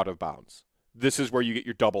to go out of bounds. This is where you get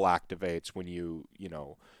your double activates when you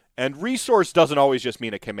know. And resource doesn't always just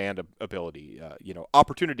mean a command ability.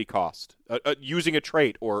 Opportunity cost, using a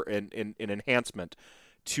trait or an enhancement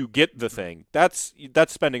to get the thing. That's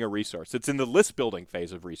spending a resource. It's in the list building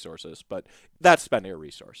phase of resources, but that's spending a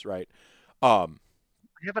resource, right? I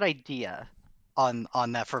have an idea on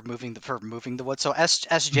that for moving the wood. So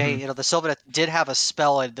SJ, the Sylvaneth did have a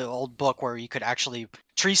spell in the old book where you could actually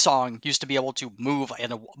Tree Song used to be able to move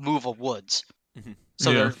a woods. Mm-hmm.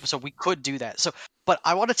 So we could do that. But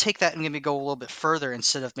I want to take that and maybe go a little bit further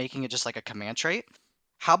instead of making it just like a command trait.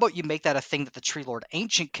 How about you make that a thing that the Tree Lord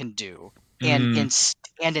Ancient can do, and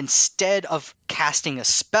instead of casting a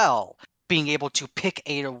spell, being able to pick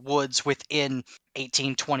 8 of woods within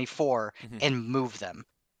 1824 and move them.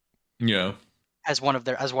 Yeah. As one of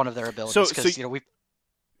their abilities.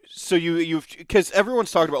 Because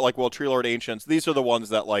everyone's talked about like, well, Tree Lord Ancients. These are the ones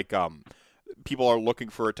that like people are looking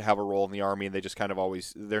for it to have a role in the army, and they just kind of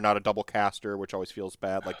they're not a double caster, which always feels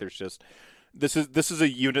bad. Like there's just this is a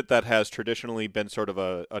unit that has traditionally been sort of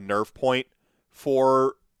a nerve point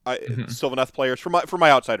for Sylvaneth players from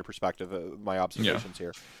my outsider perspective, my observations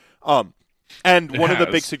here. And one of the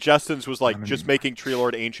big suggestions was like just making Tree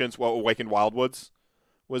Lord Ancients Awakened Wildwoods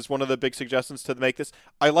was one of the big suggestions to make this.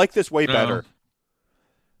 I like this way better.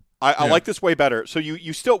 I like this way better. So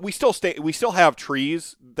we still have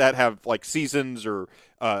trees that have like seasons or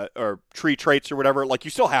tree traits or whatever. Like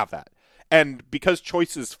you still have that, and because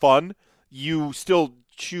choice is fun, you still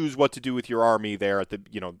choose what to do with your army there at the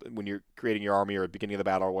when you're creating your army or at the beginning of the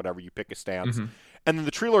battle or whatever. You pick a stance, and then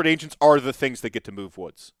the Tree Lord Ancients are the things that get to move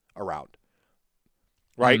woods around.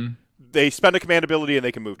 Right? They spend a command ability and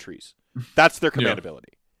they can move trees. That's their command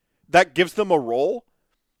ability. That gives them a role.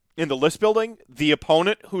 In the list building, the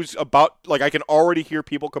opponent who's about, like, I can already hear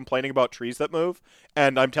people complaining about trees that move,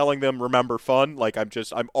 and I'm telling them, remember fun. Like,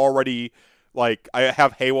 I'm already, like, I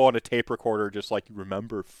have Haywo on a tape recorder just, like,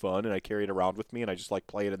 remember fun, and I carry it around with me, and I just, like,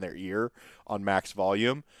 play it in their ear on max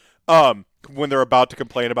volume when they're about to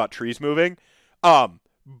complain about trees moving.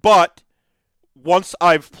 But once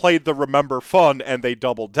I've played the remember fun and they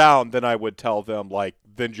double down, then I would tell them, like,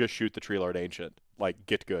 then just shoot the Tree Lord Ancient. Like,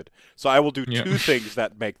 get good. So I will do two things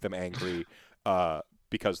that make them angry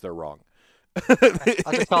because they're wrong.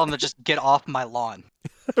 I'll just tell them to just get off my lawn.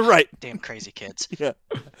 Right. Damn crazy kids.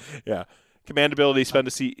 Yeah. Command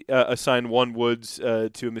ability, assign 1 woods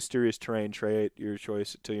to a mysterious terrain trait, your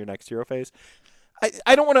choice, to your next hero phase.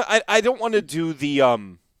 I don't want to do the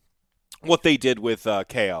what they did with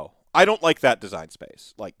KO. I don't like that design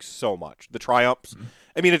space like so much. The triumphs.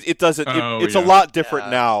 I mean, it doesn't. It's a lot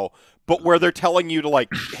different now. But where they're telling you to, like,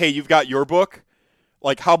 hey, you've got your book.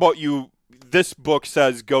 Like, how about this book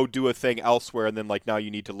says go do a thing elsewhere, and then, like, now you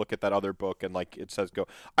need to look at that other book, and, like, it says go.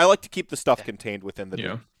 I like to keep the stuff contained within the...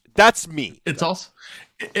 Yeah. That's me. It's also...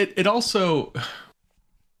 It also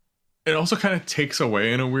kind of takes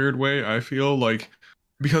away in a weird way, I feel, like...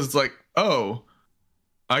 Because it's like, oh,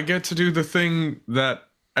 I get to do the thing that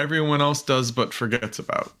everyone else does but forgets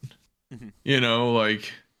about.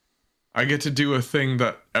 Like... I get to do a thing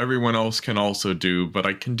that everyone else can also do, but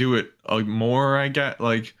I can do it more, I get.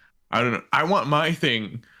 Like, I don't know. I want my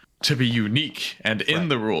thing to be unique and in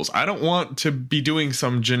the rules. I don't want to be doing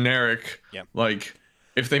some generic, like,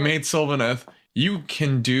 if they made Sylvaneth, you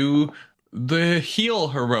can do the heal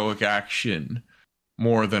heroic action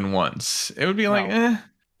more than once. It would be like,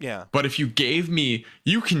 Yeah. But if you gave me,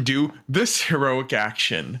 you can do this heroic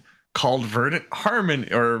action called Verdant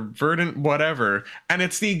Harmony or Verdant whatever, and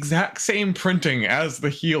it's the exact same printing as the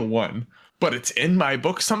heal one, but it's in my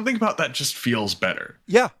book. Something about that just feels better.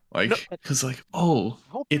 Yeah. Like, because like, oh,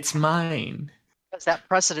 it's mine. Because that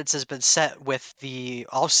precedence has been set with the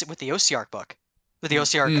OCR book, with the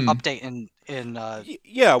OCR Mm. update in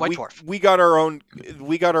Yeah, White Dwarf. we got our own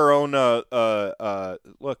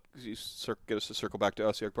look, get us to circle back to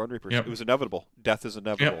Ossiarch Bone Reapers. Yep. It was inevitable. Death is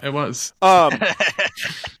inevitable. Yep, it was.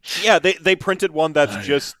 Yeah, they printed one that's Oh,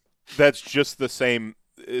 just the same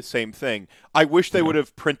thing. I wish they Yeah. would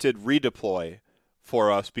have printed redeploy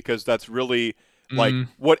for us, because that's really like Mm.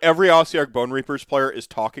 what every Ossiarch Bone Reapers player is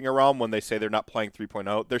talking around when they say they're not playing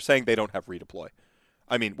 3.0. They're saying they don't have redeploy.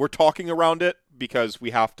 I mean, we're talking around it because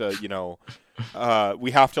we have to,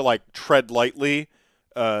 we have to like tread lightly,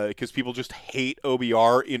 because people just hate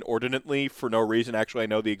OBR inordinately for no reason. Actually, I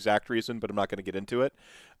know the exact reason, but I'm not going to get into it.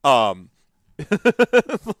 I'll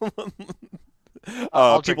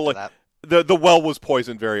drink People to like that. the well was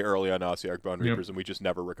poisoned very early on Ossiarch Bone Yep. Reapers, and we just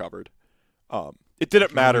never recovered. It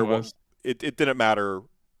didn't matter really what was. it didn't matter.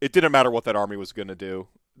 It didn't matter what that army was going to do.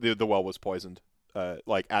 The well was poisoned,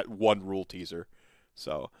 like at one rule teaser.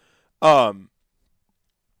 So,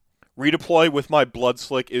 redeploy with my Blood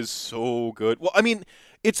Slick is so good. Well, I mean,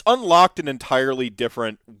 it's unlocked an entirely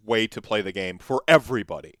different way to play the game for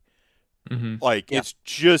everybody. Mhm. Like, Yeah. it's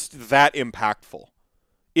just that impactful.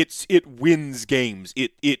 It wins games.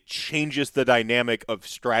 It changes the dynamic of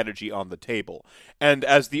strategy on the table. And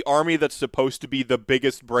as the army that's supposed to be the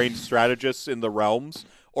biggest brain strategists in the realms,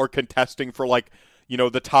 or contesting for like,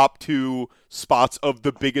 the top 2 spots of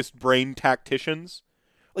the biggest brain tacticians,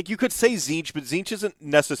 like you could say Tzeentch, but Tzeentch isn't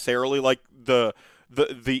necessarily like the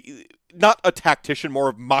not a tactician, more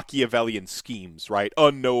of Machiavellian schemes, right?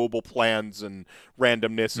 Unknowable plans and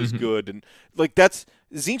randomness is Mhm. good, and like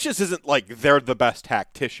Tzeentch isn't like they're the best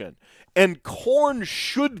tactician. And Khorne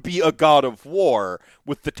should be a god of war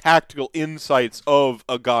with the tactical insights of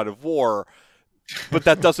a god of war, but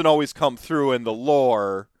that doesn't always come through in the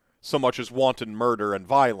lore so much as wanton murder and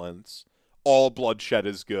violence. All bloodshed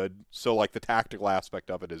is good, so like the tactical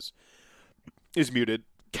aspect of it is muted.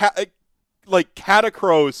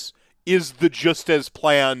 Catacross is the just as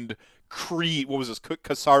planned Creed. What was this?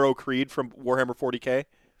 Kasaro Creed from Warhammer 40k.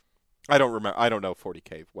 I don't remember. I don't know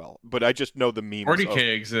 40k well, but I just know the memes.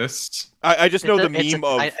 40k exists. I just know the meme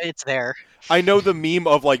of. It's there. I know the meme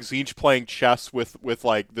of like Tzeentch playing chess with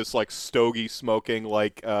like this like stogie smoking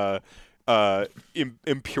like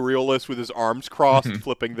imperialist with his arms crossed, Mhm.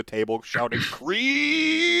 flipping the table, shouting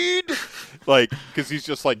 "Creed!" like because he's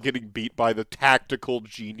just like getting beat by the tactical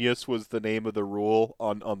genius was the name of the rule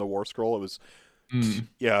on the War Scroll. It was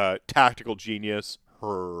tactical genius.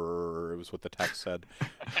 It was what the text said.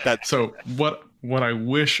 That's So what I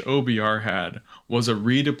wish OBR had was a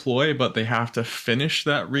redeploy, but they have to finish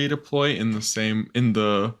that redeploy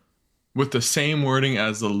with the same wording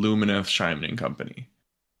as the Lumineth Shining Company.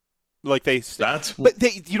 like they. That's But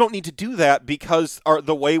you don't need to do that because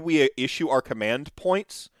the way we issue our command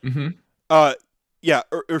points. Mhm.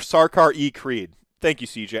 Sarkar E. Creed. Thank you,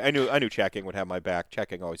 CJ. I knew Checking would have my back.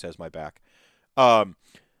 Checking always has my back.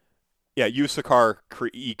 Yusakar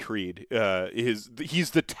E. Creed. He's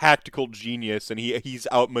the tactical genius, and he's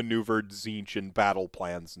outmaneuvered Tzeentch in battle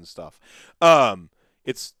plans and stuff.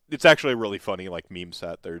 It's actually a really funny like meme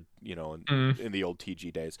set. They're in the old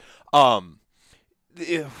TG days.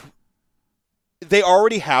 They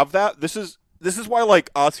already have that. This is why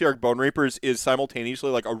like Ossiarch Bone Reapers is simultaneously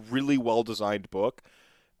like a really well designed book,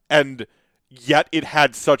 and yet it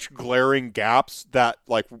had such glaring gaps that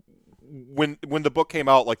like when the book came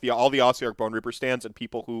out, like all the Ossiarch Bone Reaper stands and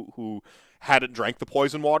people who hadn't drank the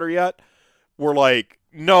poison water yet were like,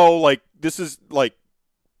 no, like this is like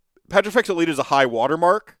Petrifex Elite is a high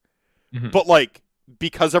watermark, Mhm. but like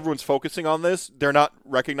because everyone's focusing on this, they're not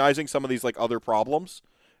recognizing some of these like other problems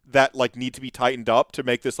that like need to be tightened up to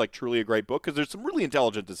make this like truly a great book, because there's some really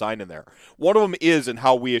intelligent design in there. One of them is in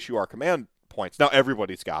how we issue our command points. Now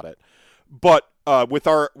everybody's got it, but with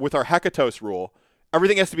our Hekatos rule,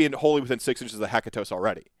 everything has to be wholly within 6 inches of the Hekatos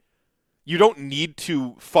already. You don't need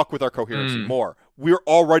to fuck with our coherency more. We're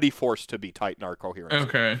already forced to be tight in our coherency.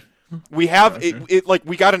 Okay. We have Okay. it like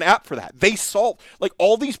we got an app for that. They solved like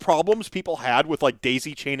all these problems people had with like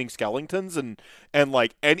daisy chaining skeletons and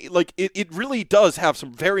like any like it really does have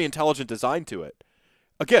some very intelligent design to it.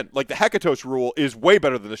 Again, like the Hekatos rule is way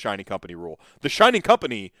better than the Shining Company rule. The Shining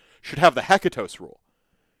Company should have the Hekatos rule.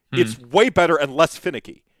 It's way better and less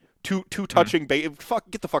finicky. Two touching fuck,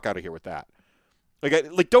 get the fuck out of here with that.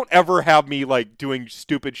 Like don't ever have me like doing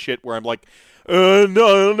stupid shit where I'm like,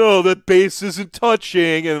 no, that base isn't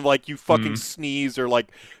touching, and like you fucking sneeze or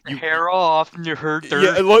like you Hair off and you hurt their...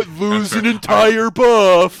 yeah, like, lose That's an fair. entire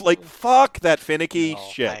buff. Like fuck that finicky No,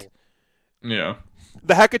 shit. Yeah.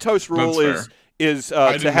 The Hekatos rule That's is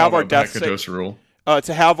I to didn't have know our about the death Hekatos rule.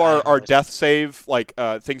 To have I our, haven't our really- death save, like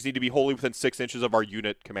things need to be wholly within 6 inches of our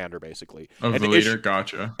unit commander, basically. Of And the to leader, issue-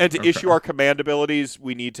 gotcha. And to Okay. issue our command abilities,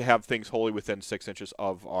 we need to have things wholly within 6 inches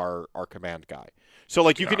of our command guy. So,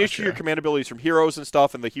 like, you can issue your Gotcha. command abilities from heroes and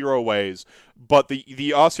stuff in the hero ways, but the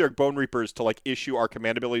Ossiarch Bone Reapers to, like, issue our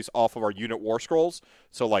command abilities off of our unit war scrolls.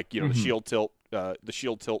 So, like, you know, Mhm. the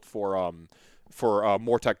shield tilt for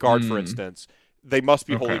Mortek Guard, for Mm. instance, they must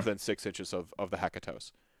be wholly Okay. within 6 inches of the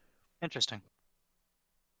Hekatos. Interesting.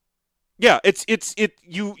 Yeah,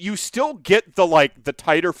 you still get the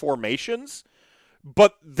tighter formations,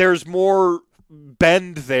 but there's more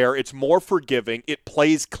bend there. It's more forgiving. It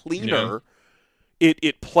plays cleaner.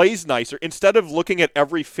 It plays nicer. Instead of looking at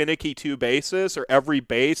every finicky 2 basis or every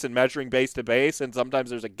base and measuring base to base, and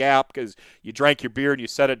sometimes there's a gap because you drank your beer and you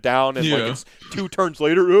set it down, and like Yeah. it's 2 turns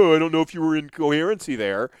later. Oh, I don't know if you were in coherency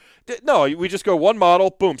there. No, we just go one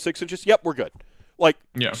model, boom, 6 inches. Yep, we're good. Like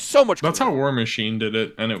Yeah. so much. That's cleaner. how War Machine did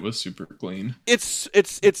it, and it was super clean. It's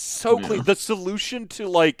so Yeah. clean. The solution to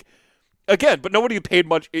like again, but nobody paid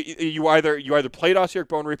much. You either played Ossiarch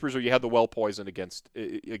Bone Reapers or you had the well poison against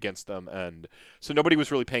them, and so nobody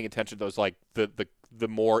was really paying attention to those like the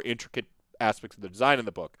more intricate aspects of the design in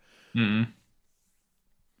the book. Mm.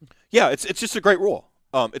 Yeah, it's just a great rule.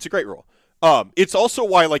 It's a great rule. It's also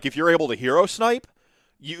why like if you're able to hero snipe,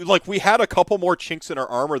 we had a couple more chinks in our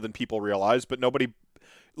armor than people realized, but nobody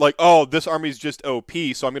like, oh, this army's just OP,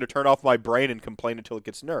 so I'm going to turn off my brain and complain until it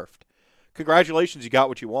gets nerfed. Congratulations, you got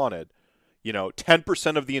what you wanted.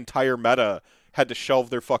 10% of the entire meta had to shelve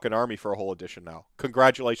their fucking army for a whole edition now.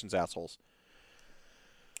 Congratulations, assholes.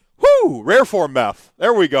 Whoo! Rare form meth.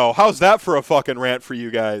 There we go. How's that for a fucking rant for you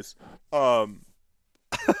guys?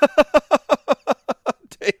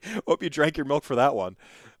 Hope you drank your milk for that one.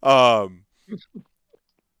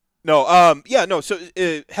 No, so,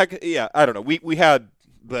 heck, yeah, I don't know. We had,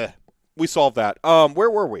 we solved that. Where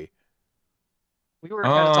were we? We were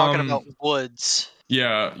kind of talking Um, about woods.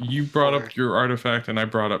 Yeah, you brought Or- up your artifact, and I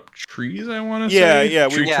brought up trees. I want to Yeah, say, yeah,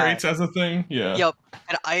 we- tree Yeah. traits as a thing. Yeah. Yep.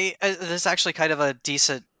 And this is actually kind of a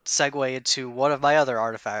decent segue into one of my other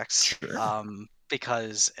artifacts. Sure.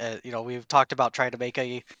 Because we've talked about trying to make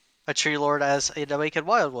a tree lord as in Awakened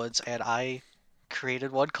Wildwoods, and I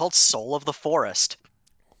created one called Soul of the Forest.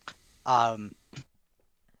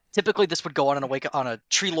 Typically this would go on a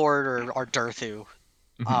tree lord or Durthu.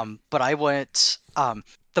 Mhm. But I went.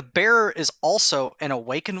 The bearer is also an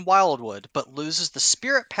Awakened Wildwood, but loses the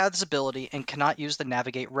Spirit Paths ability and cannot use the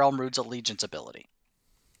Navigate Realm Roots Allegiance ability.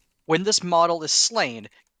 When this model is slain,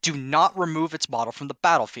 do not remove its model from the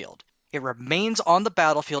battlefield. It remains on the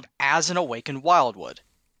battlefield as an Awakened Wildwood.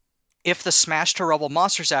 If the Smash to Rubble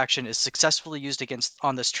Monsters action is successfully used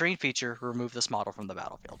on this terrain feature, remove this model from the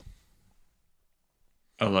battlefield.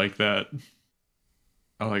 I like that.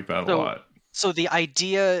 I like that a So- lot. So the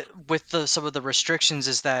idea with some of the restrictions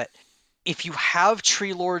is that if you have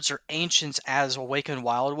Tree Lords or Ancients as Awakened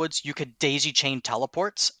Wildwoods, you could daisy chain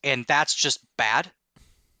teleports, and that's just bad.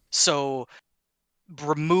 So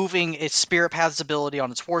removing its Spirit Paths ability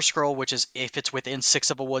on its War Scroll, which is if it's within 6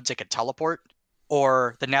 of a woods, it can teleport,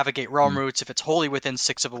 or the Navigate Realm Roots, if it's wholly within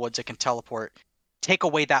 6 of a woods, it can teleport. Take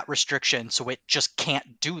away that restriction so it just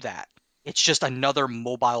can't do that. It's just another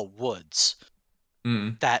mobile woods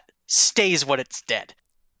Mm. that stays when it's dead.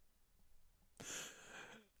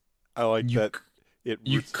 I like You that.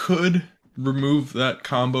 You could remove that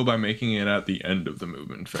combo by making it at the end of the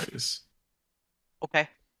movement phase. Okay.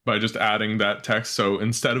 By just adding that text. So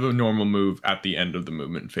instead of a normal move at the end of the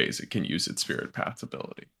movement phase, it can use its Spirit Paths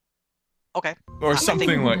ability. Okay. Or I something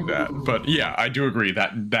think- like that. But yeah, I do agree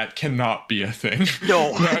that cannot be a thing.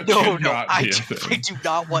 No, That no. cannot I be a do, thing. I do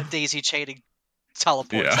not want daisy chaining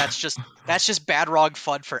teleports. Yeah. That's just bad wrong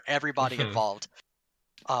fun for everybody involved.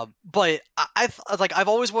 But I've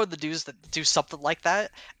always wanted to do something like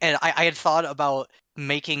that, and I had thought about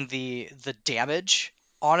making the damage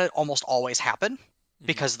on it almost always happen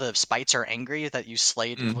because the spites are angry that you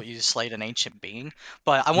slayed an ancient being.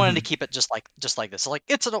 But I wanted to keep it just like this. Like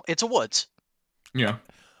it's a woods. Yeah.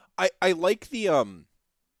 I like the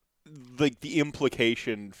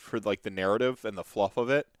implication for like the narrative and the fluff of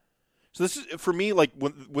it. So this is for me like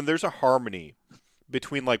when there's a harmony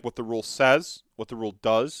between like what the rule says, what the rule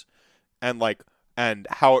does, and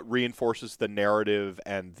how it reinforces the narrative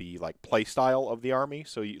and the like play style of the army.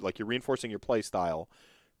 So you're reinforcing your play style,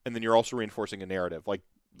 and then you're also reinforcing a narrative. Like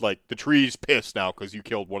the tree's pissed now because you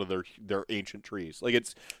killed one of their ancient trees. Like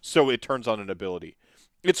it turns on an ability.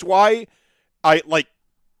 It's why I like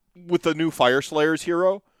with the new Fire Slayers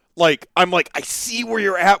hero. Like I'm like I see where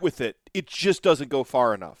you're at with it. It just doesn't go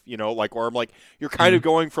far enough, or I'm like you're kind of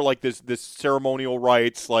going for like this ceremonial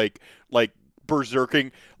rites, like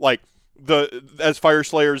berserking, like as Fire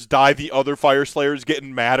Slayers die, the other Fire Slayers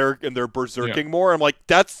getting madder and they're berserking more. I'm like,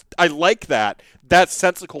 I like that. That's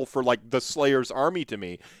sensical for like the Slayer's army to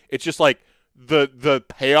me. It's just like the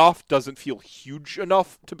payoff doesn't feel huge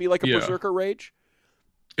enough to be like a berserker rage.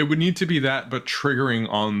 It would need to be that, but triggering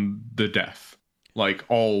on the death, like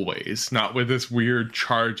always, not with this weird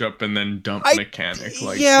charge up and then dump mechanic.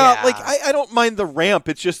 Like I don't mind the ramp.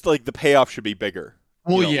 It's just like the payoff should be bigger.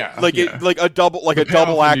 Well, like a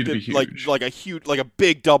double active, like a huge, like a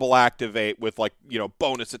big double activate with like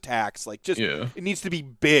bonus attacks. Like just it needs to be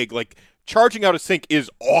big. Like charging out of sync is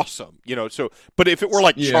awesome, So, but if it were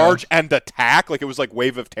like charge and attack, like it was like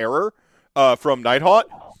Wave of Terror, from Nighthawk.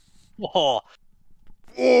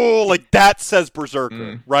 Oh, like that says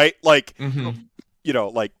berserker, right? Like,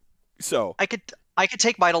 like so. I could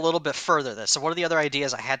take mine a little bit further. So one of the other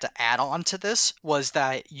ideas I had to add on to this was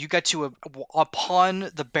that you get to,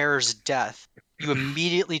 upon the bearer's death, you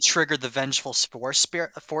immediately trigger the Vengeful Forest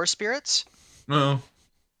Spirits. No.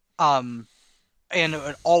 And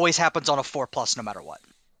it always happens on a 4+ no matter what.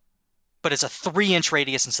 But it's a 3-inch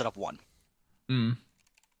radius instead of 1.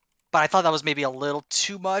 But I thought that was maybe a little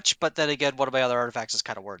too much. But then again, one of my other artifacts is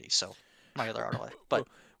kind of wordy, so my other artifact. But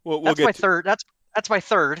that's my third. That's my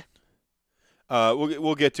third.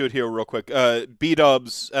 We'll get to it here real quick.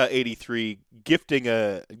 B-Dubs 83 gifting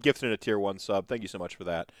a tier 1 sub. Thank you so much for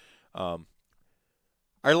that.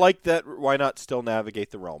 I like that. Why not still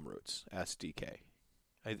navigate the realm routes? Asked DK.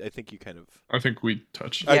 I think you kind of. I think we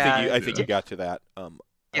touched. I think you got to that.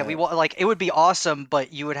 We want, like, it would be awesome,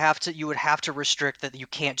 but you would have to restrict that you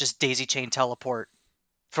can't just daisy chain teleport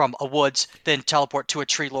from a woods, then teleport to a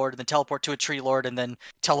tree lord, and then teleport to a tree lord, and then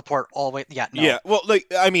teleport all the way. Yeah, no. Yeah. Well, like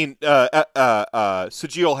I mean,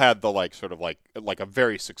 Sigil had the like sort of like a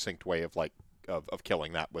very succinct way of like of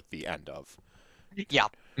killing that with the end of. Yeah.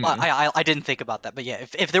 I didn't think about that, but yeah,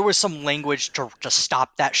 if there was some language to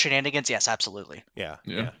stop that shenanigans, yes, absolutely. Yeah.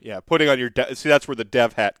 Putting on your see, that's where the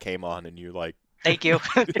dev hat came on, and you like. Thank you.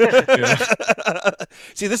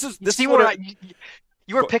 See, this is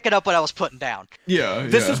you were picking up what I was putting down. Yeah.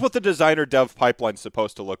 This is what the designer dev pipeline is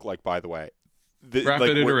supposed to look like. By the way,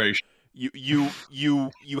 rapid iteration. You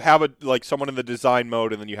have someone in the design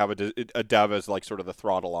mode, and then you have a dev as like sort of the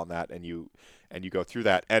throttle on that, and you go through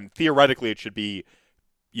that. And theoretically, it should be,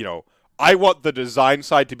 I want the design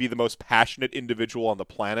side to be the most passionate individual on the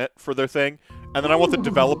planet for their thing, and then I want the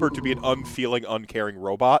developer to be an unfeeling, uncaring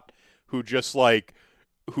robot who just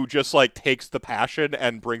takes the passion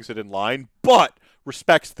and brings it in line, but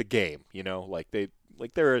respects the game.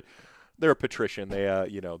 They're a patrician. They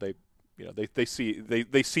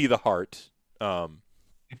see the heart. I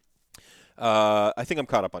think I'm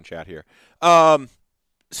caught up on chat here.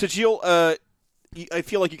 Sigil, I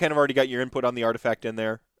feel like you kind of already got your input on the artifact in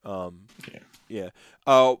there. Yeah.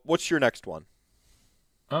 What's your next one?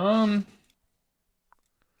 Okay,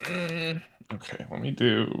 let me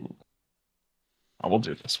do. I will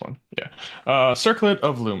do this one. Yeah. Circlet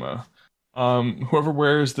of Luma. Whoever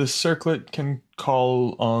wears this circlet can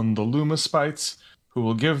call on the Luma Spites, who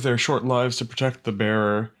will give their short lives to protect the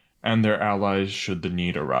bearer and their allies should the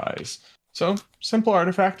need arise. So, simple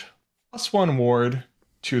artifact. +1 ward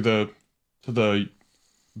to the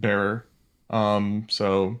bearer.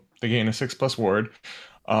 So they gain a 6+ ward.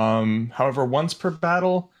 However, once per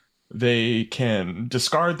battle, they can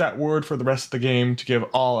discard that ward for the rest of the game to give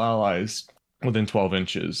all allies within 12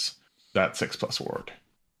 inches that 6+ ward.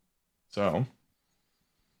 So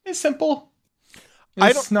it's simple.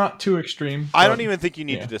 It's not too extreme. I don't even think you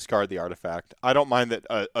need to discard the artifact. I don't mind that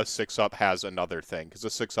a 6+ has another thing, because a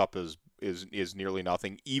 6+ is nearly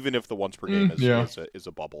nothing, even if the once per game is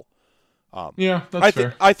a bubble. That's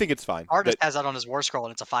fair. I think it's fine. Artist has that on his war scroll,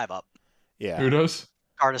 and it's a 5+. Yeah. Who does?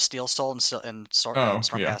 Artist Steel Soul and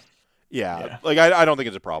Stormcast. Yeah. Like I don't think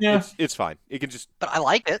it's a problem. Yeah. It's fine. It can just. But I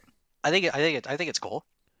like it. I think it's cool.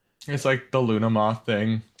 It's like the Luna Moth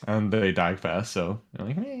thing, and they die fast, so you're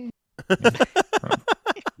like, hey.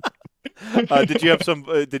 Did you have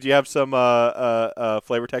some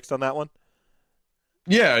flavor text on that one?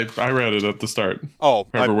 Yeah, I read it at the start. Oh,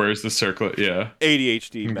 whoever wears the circlet,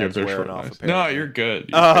 ADHD meds wearing off. Apparently. No, you're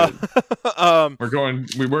good. Good.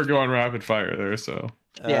 We were going rapid fire there, so.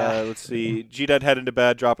 Let's see. GDED heading to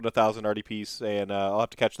bed, dropping 1,000 RDPs, saying I'll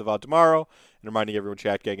have to catch the VOD tomorrow, and reminding everyone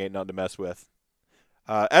chat gang ain't nothing to mess with.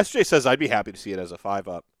 SJ says I'd be happy to see it as a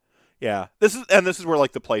 5+. Yeah, this is where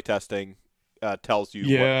like the playtesting tells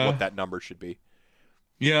you what that number should be.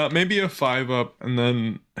 Yeah, maybe a 5+,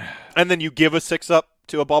 and then you give a 6+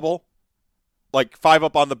 to a bubble, like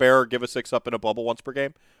 5+ on the bearer, give a 6+ in a bubble once per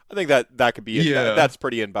game. I think that could be it. That's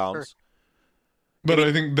pretty inbounds. But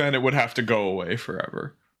I think then it would have to go away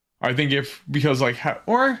forever. I think because like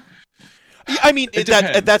or I mean It that's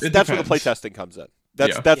depends. It that's where the depends. playtesting comes in.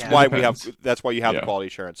 That's Yeah, that's it why depends. that's why you have the Yeah. quality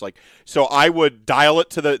assurance. Like, so I would dial it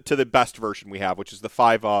to the best version we have, which is the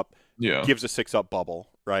 5-up, yeah, gives a 6-up bubble,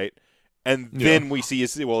 right? And Yeah. then we see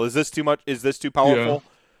is this too much? Is this too powerful?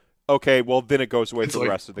 Okay, well then it goes away It's for the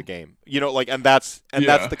like- rest of the game. Like, and that's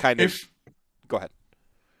yeah. the kind of. If Go ahead.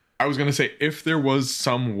 I was gonna say, if there was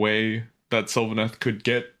some way that Sylvaneth could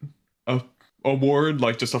get a ward,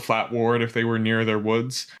 like just a flat ward, if they were near their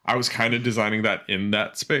woods, I was kind of designing that in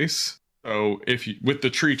that space. So if you, with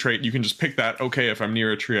the tree trait, you can just pick that. Okay, if I'm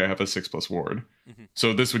near a tree, I have a 6+ ward. Mhm.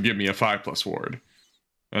 So this would give me a 5+ ward,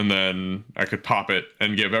 and then I could pop it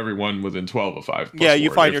and give everyone within 12 a 5+. Yeah, you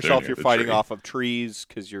ward find if they're yourself near you're the fighting tree. off of trees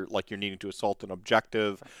because you're needing to assault an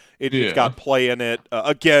objective. It's Yeah. got play in it.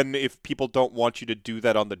 Again, if people don't want you to do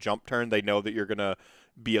that on the jump turn, they know that you're gonna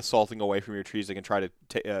be assaulting away from your trees. They can try to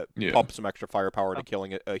Yeah. pump some extra firepower into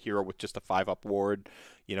killing a hero with just a 5-up ward.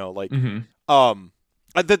 Mhm.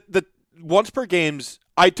 The once per games.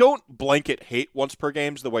 I don't blanket hate once per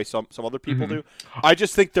games the way some other people Mhm. do. I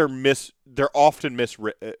just think they're often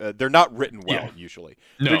miswritten. They're not written well Yeah. usually.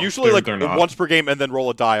 No, They're usually like they're not. once per game and then roll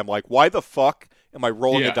a die. I'm like, why the fuck am I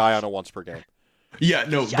rolling Yeah. a die on a once per game? Yeah,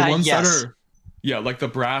 no, the Yeah, ones yes. that are, like the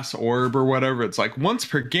brass orb or whatever, it's like once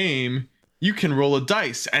per game, you can roll a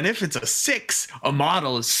dice, and if it's a 6, a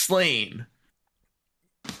model is slain.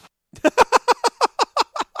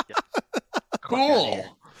 Cool.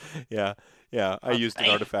 Yeah, I used an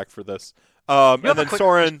Dang. artifact for this. You And have a then quick-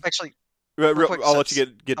 Soren, Actually, quick I'll let you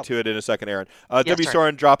sense. get Oh. to it in a second, Aaron. Yeah, W. sorry.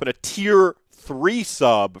 Soren dropping a tier 3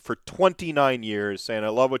 sub for 29 years, saying, "I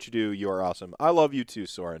love what you do. You are awesome." I love you too,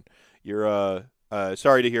 Soren. You're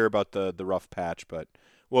sorry to hear about the rough patch, but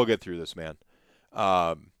we'll get through this, man.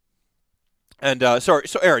 Sorry,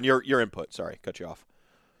 so Aaron, your input. Sorry, cut you off.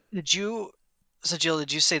 So Jill,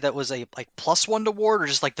 did you say that was a like +1 to ward, or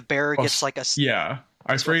just like the bearer Plus- gets like a? Yeah,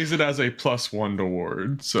 I phrase it as a +1 to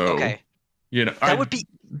ward. So Okay, that would be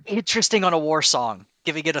interesting on a war song,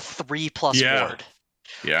 giving it a 3+ Yeah. ward.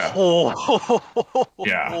 yeah, Oh,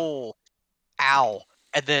 Yeah. Ow!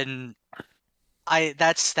 And then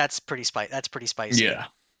that's pretty spicy. That's pretty spicy. yeah.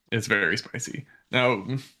 It's very spicy. Now,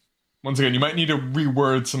 once again, you might need to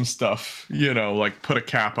reword some stuff. Like put a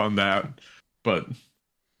cap on that, but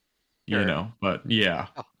Sure. but yeah,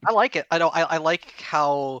 Oh, I like it. I like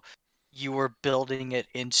how you were building it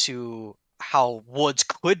into how woods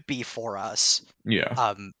could be for us.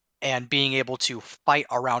 yeah, And being able to fight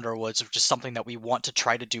around our woods, which is something that we want to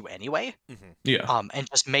try to do anyway. yeah. And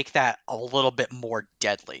just make that a little bit more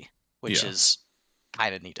deadly, which Yeah. is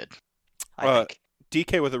kind of needed. I Uh, think.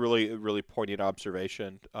 DK with a really poignant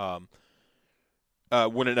observation.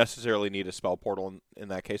 Wouldn't necessarily need a spell portal in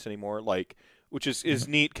that case anymore. Like, which is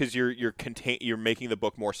neat because you're making the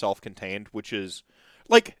book more self-contained, which is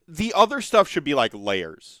like the other stuff should be like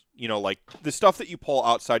layers. Like the stuff that you pull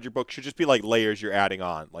outside your book should just be like layers you're adding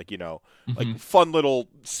on. Like like Mhm. fun little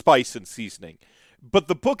spice and seasoning. But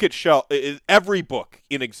the book itself, every book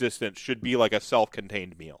in existence should be like a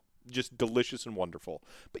self-contained meal. Just delicious and wonderful.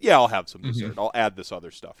 But yeah, I'll have some dessert. I'll add this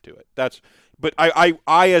other stuff to it. But I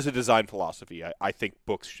as a design philosophy, I think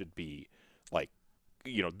books should be like,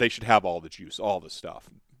 they should have all the juice, all the stuff.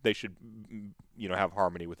 They should, have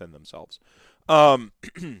harmony within themselves.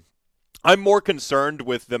 I'm more concerned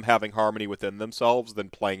with them having harmony within themselves than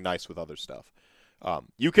playing nice with other stuff.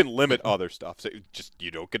 You can limit other stuff. So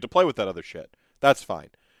you don't get to play with that other shit. That's fine.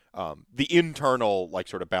 The internal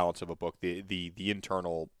sort of balance of a book, the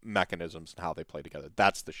internal mechanisms and how they play together.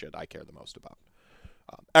 That's the shit I care the most about.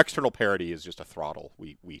 External parity is just a throttle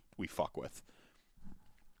we fuck with.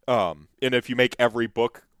 And if you make every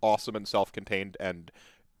book awesome and self-contained and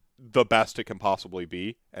the best it can possibly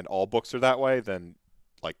be, and all books are that way, then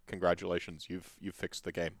congratulations, you've fixed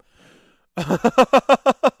the game.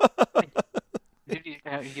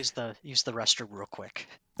 Use the restroom real quick.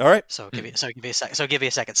 All right. So give me a sec. So give me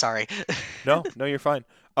a second. Sorry. No, you're fine.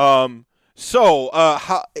 How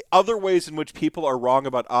other ways in which people are wrong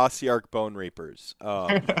about Ossiarch Bone Reapers.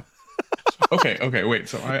 Okay, wait.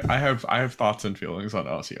 So I have thoughts and feelings on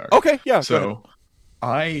Ossiarch. Okay, yeah. go ahead. So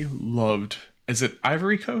I loved. Is it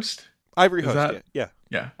Ivory Coast? Ivory is Host. that- Yeah.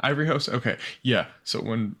 Yeah, Ivory Coast. Okay, yeah. So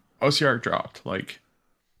when Ossiarch dropped,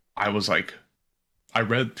 I was like, I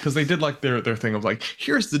read because they did their thing of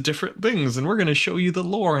here's the different things, and we're gonna show you the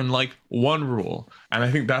lore and one rule. And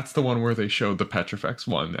I think that's the one where they showed the Petrifex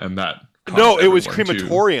one, and that. No, caused it was everyone to-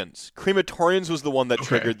 crematorians. Crematorians was the one that Okay.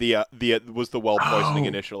 triggered the well poisoning Oh.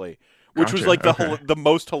 initially, which was Gotcha, the okay. the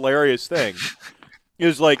most hilarious thing.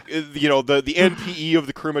 is like the NPE of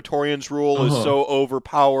the crematorians rule is so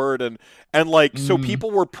overpowered and like so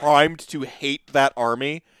people were primed to hate that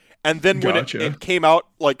army. And then when it came out,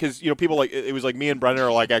 like, because people like it was like me and Brennan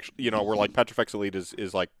are like actually we're like Petrifex Elite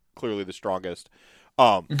is like clearly the strongest.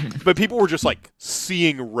 But people were just like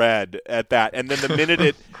seeing red at that. And then the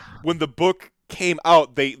minute when the book came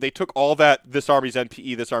out, they took all that this army's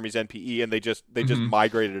NPE, and they just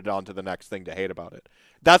migrated it on to the next thing to hate about it.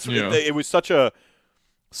 That's it was such a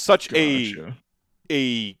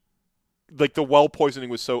like the well poisoning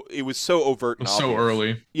was so overt and so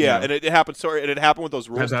early. Yeah, and it happened it happened with those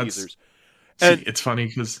rules teasers. And it's funny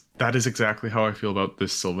because that is exactly how I feel about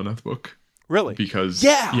this Sylvaneth book. Really? Because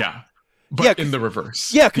But in the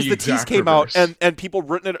reverse. Yeah, because the tease came out and people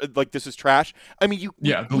written it like this is trash. I mean,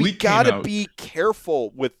 we gotta be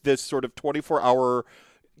careful with this sort of 24-hour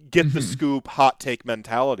get the scoop hot take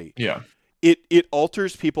mentality. Yeah, it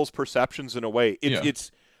alters people's perceptions in a way.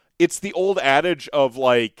 It's the old adage of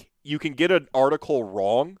like you can get an article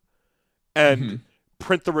wrong and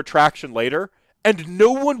print the retraction later, and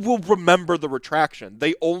no one will remember the retraction.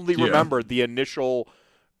 They only remember the initial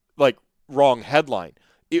like wrong headline.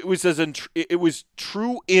 It was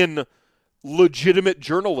true in legitimate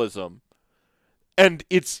journalism, and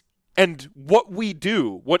what we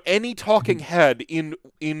do, what any talking head in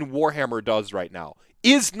Warhammer does right now,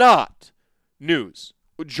 is not news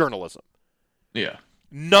journalism. Yeah,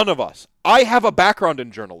 none of us. I have a background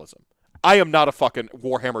in journalism. I am not a fucking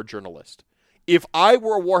Warhammer journalist. If I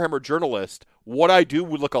were a Warhammer journalist, what I do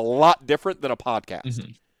would look a lot different than a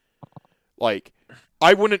podcast. Like.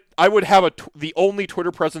 I would have the only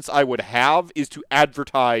Twitter presence I would have is to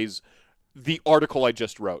advertise the article I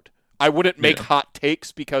just wrote. I wouldn't make hot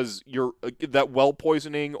takes because you're that well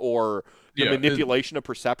poisoning or the manipulation of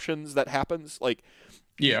perceptions that happens. Like,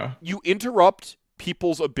 you interrupt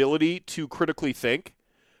people's ability to critically think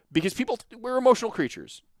because we're emotional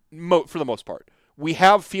creatures for the most part. We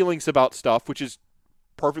have feelings about stuff, which is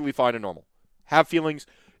perfectly fine and normal. Have feelings.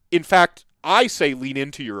 In fact, I say lean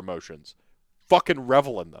into your emotions. Fucking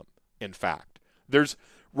revel in them. In fact, there's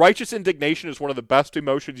righteous indignation is one of the best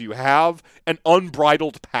emotions you have, and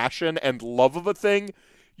unbridled passion and love of a thing.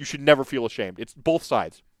 You should never feel ashamed. It's both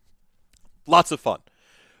sides. Lots of fun,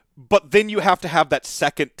 but then you have to have that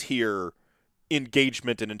second tier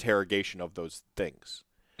engagement and interrogation of those things.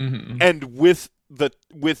 And with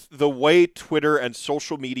the way Twitter and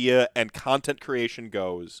social media and content creation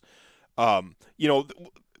goes,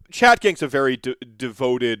 Chat Gang's a very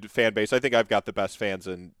devoted fan base. I think I've got the best fans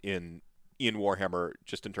in Warhammer,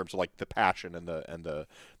 just in terms of like the passion and the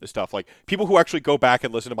stuff. Like people who actually go back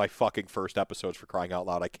and listen to my fucking first episodes, for crying out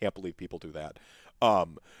loud. I can't believe people do that.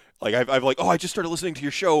 Like I've like, oh, I just started listening to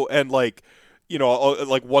your show, and like,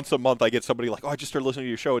 like once a month I get somebody like, oh, I just started listening to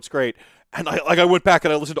your show. It's great. And I went back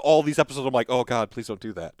and I listened to all these episodes. I'm like, oh God, please don't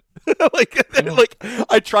do that. like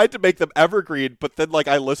I tried to make them evergreen, but then like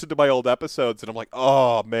I listened to my old episodes and I'm like,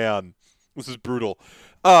 oh man, this is brutal.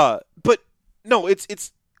 But no,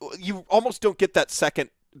 it's you almost don't get that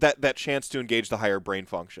second that chance to engage the higher brain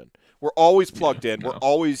function. We're always plugged in. We're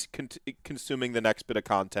always consuming the next bit of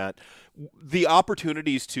content. The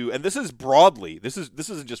opportunities to, and this is broadly, this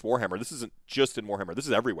isn't just Warhammer. This isn't just in Warhammer. This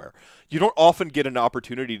is everywhere. You don't often get an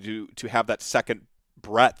opportunity to have that second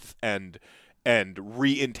breadth and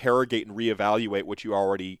reinterrogate and reevaluate what you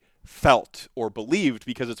already felt or believed,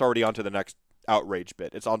 because it's already onto the next outrage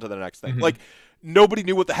bit. It's onto the next thing. Like nobody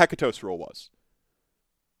knew what the Hekatos rule was.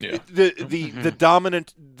 Yeah. The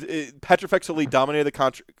dominant Petrifex Elite dominated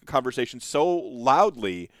the conversation so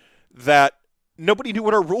loudly that nobody knew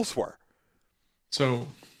what our rules were. So,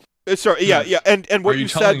 sorry, yeah, and what you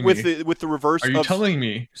said with the reverse. Are you telling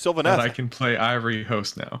me Sylvaneth that I can play Ivory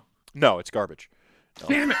Host now? No, it's garbage. No.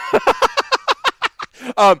 Damn it.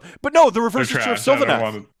 But no, the reverse is true of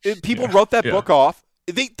Sylvaneth. People wrote that book off.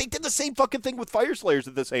 They did the same fucking thing with Fire Slayers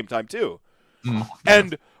at the same time too,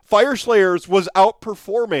 and Fire Slayers was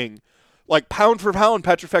outperforming, like, pound for pound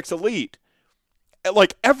Petrifex Elite.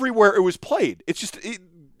 Like, everywhere it was played. It's just,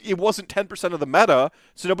 it wasn't 10% of the meta,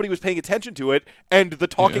 so nobody was paying attention to it, and the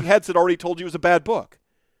talking heads had already told you it was a bad book.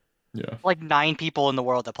 Yeah. Like 9 people in the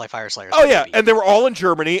world that play Fire Slayers. Oh, yeah, and they were all in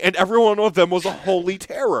Germany, and every one of them was a holy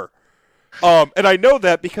terror. And I know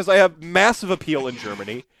that because I have massive appeal in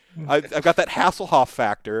Germany. I've got that Hasselhoff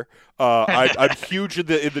factor. I'm huge in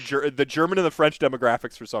the German and the French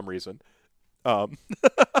demographics for some reason. Yeah.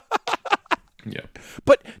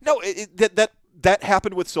 But no, that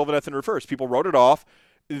happened with Sylvaneth in reverse. People wrote it off.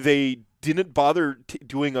 They didn't bother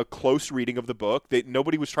doing a close reading of the book.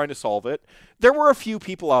 Nobody was trying to solve it. There were a few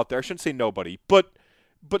people out there. I shouldn't say nobody, but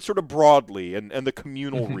but sort of broadly, and the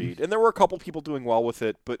communal read. And there were a couple people doing well with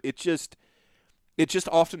it, but it just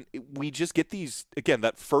often, we just get these, again,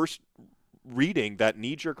 that first reading, that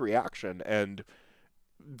knee-jerk reaction, and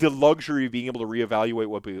the luxury of being able to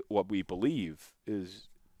reevaluate what we believe is,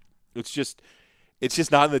 it's just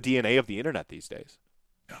not in the DNA of the internet these days.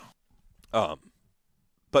 No.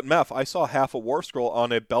 But Meph, I saw half a War Scroll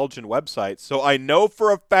on a Belgian website, so I know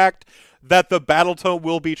for a fact that the Battletome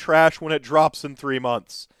will be trash when it drops in 3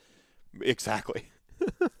 months. Exactly.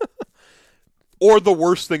 Or the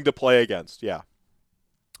worst thing to play against, yeah.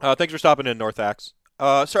 Thanks for stopping in, Northax.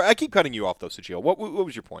 Sorry, I keep cutting you off, though, Sajil. What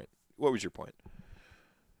was your point? What was your point?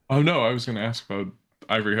 Oh, no, I was going to ask about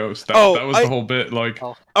Ivory Host. That was the whole bit. Like,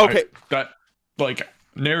 okay.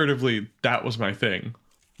 Narratively, that was my thing.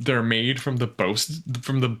 They're made from the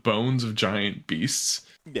bones of giant beasts.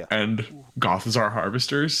 Yeah. And Gothazar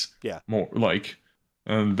harvesters. Yeah. More like,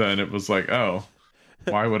 and then it was like, oh,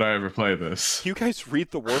 why would I ever play this? You guys read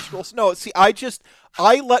the War Scrolls? No, see, I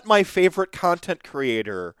let my favorite content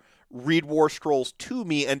creator read War Scrolls to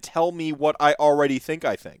me and tell me what I already think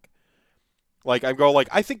I think. Like, I go, like,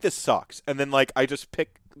 I think this sucks. And then, like, I just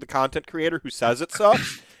pick the content creator who says it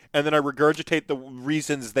sucks, and then I regurgitate the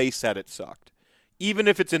reasons they said it sucked. Even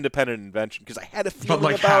if it's independent invention, because I had a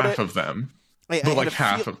feeling about it. But, like, half of them.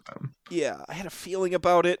 Half of them. Yeah, I had a feeling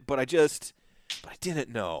about it, but I didn't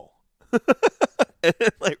know.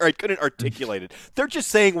 Like, or I couldn't articulate it. They're just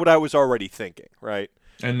saying what I was already thinking, right?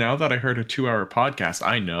 And now that I heard a 2-hour podcast,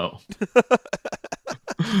 I know.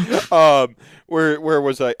 Where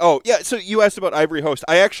was I? Oh, yeah, so you asked about Ivory Host.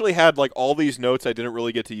 I actually had, like, all these notes I didn't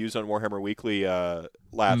really get to use on Warhammer Weekly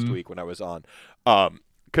last week when I was on.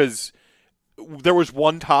 Because there was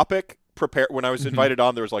one topic when I was invited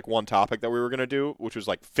on, there was, like, one topic that we were going to do, which was,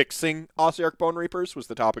 like, fixing Ossiarch Bone Reapers was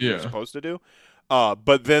the topic we were supposed to do.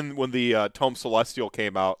 But then when the Tome Celestial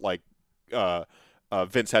came out, like,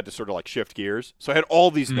 Vince had to sort of, like, shift gears. So I had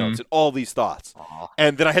all these notes and all these thoughts. Aww.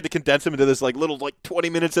 And then I had to condense them into this, like, little, like,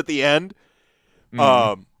 20 minutes at the end.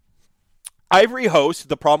 Ivory Host,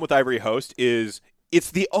 the problem with Ivory Host is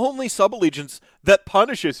it's the only sub-allegiance that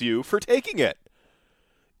punishes you for taking it.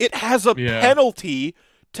 It has a penalty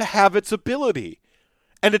to have its ability.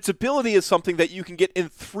 And its ability is something that you can get in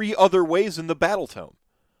 3 other ways in the Battletome.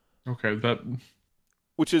 Okay,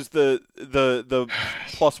 which is the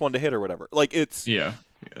 +1 to hit or whatever. Like, it's... Yeah.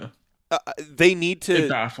 They need to... It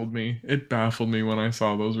baffled me. It baffled me when I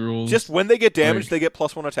saw those rules. Just when they get damaged, they get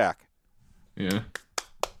 +1 attack. Yeah.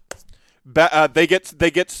 They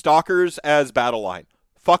get Stalkers as battle line.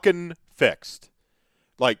 Fucking fixed.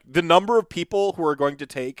 Like, the number of people who are going to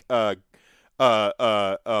take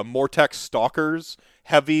Mortex Stalkers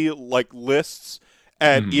heavy, like, lists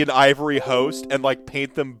and in Ivory Host and, like,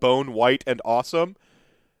 paint them bone white and awesome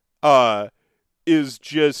is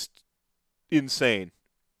just insane.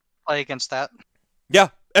 Play against that. Yeah,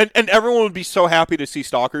 and everyone would be so happy to see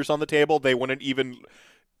Stalkers on the table, they wouldn't even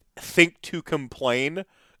think to complain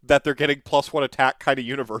that they're getting +1 attack kind of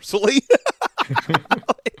universally. If you're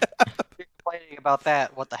complaining about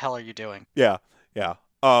that, what the hell are you doing? Yeah.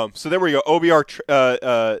 So there we go.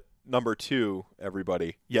 OBR number 2,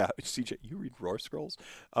 everybody. Yeah, CJ, you read War Scrolls?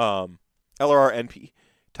 LRR NP.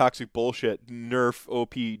 Toxic bullshit. Nerf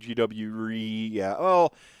OP GW re. Yeah.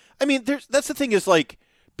 Well, I mean, that's the thing is, like,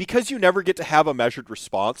 because you never get to have a measured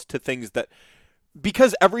response to things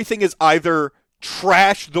because everything is either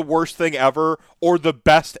trash, the worst thing ever, or the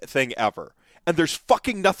best thing ever. And there's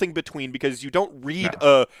fucking nothing between, because you don't read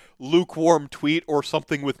a lukewarm tweet or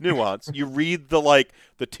something with nuance. You read the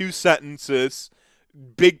 2 sentences,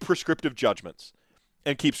 big prescriptive judgments,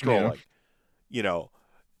 and keep scrolling. Yeah.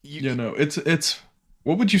 It's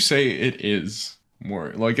what would you say it is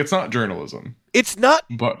more? Like, it's not journalism. It's not.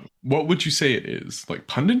 But what would you say it is? Like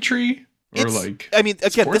punditry? Or I mean,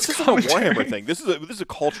 again, this isn't a commentary? Warhammer thing. This is a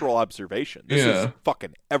cultural observation. This is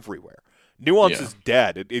fucking everywhere. Nuance is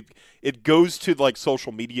dead. It goes to, like,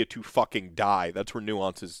 social media to fucking die. That's where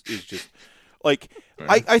nuance is just, like,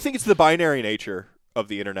 I think it's the binary nature of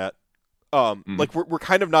the internet. Like, we're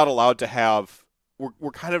kind of not allowed to have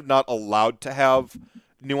we're kind of not allowed to have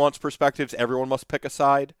nuanced perspectives. Everyone must pick a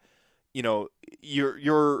side. You know,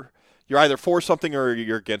 you're either for something or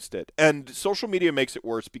you're against it. And social media makes it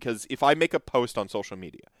worse, because if I make a post on social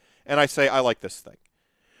media and I say I like this thing,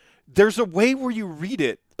 there's a way where you read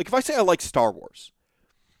it. Like, if I say I like Star Wars,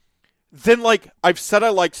 then, like, I've said I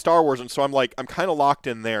like Star Wars, and so I'm kind of locked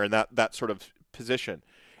in there in that sort of position.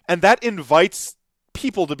 And that invites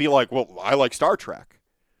people to be like, well, I like Star Trek.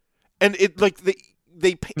 And it, like,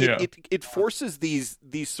 it forces these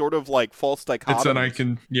sort of, like, false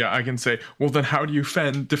dichotomies. I can say, well, then how do you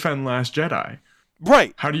defend Last Jedi?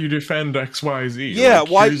 Right. How do you defend XYZ? Yeah,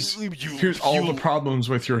 why here's all the problems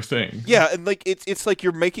with your thing. Yeah, and like it's like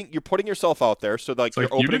you're putting yourself out there, so like you're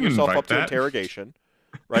like, you opening didn't yourself invite up to that. interrogation,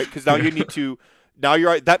 right? Because now you need to. Now you're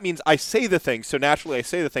right. That means I say the thing, so naturally I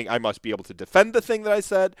say the thing. I must be able to defend the thing that I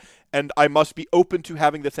said, and I must be open to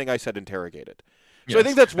having the thing I said interrogated. So I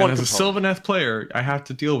think that's one. And as component. a Sylvaneth player, I have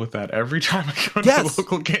to deal with that every time I go to Yes. the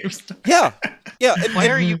local games. Yeah, yeah. And, Why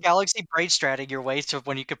are you Galaxy Braid stratting your way to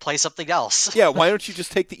when you could play something else? Yeah, why don't you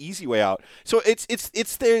just take the easy way out? So it's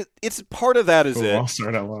part of that is Ooh, it. I'll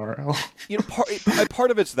start LRL. You know,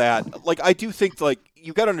 part of it's that. Like I do think like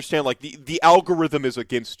you got to understand like the algorithm is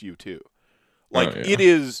against you too. Like it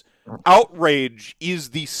is outrage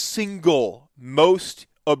is the single most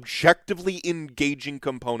objectively engaging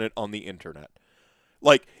component on the internet.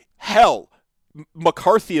 Like hell,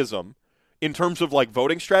 McCarthyism in terms of like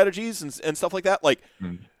voting strategies and stuff like that, like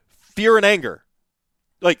fear and anger.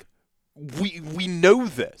 Like we know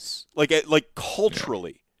this. Like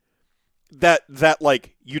culturally that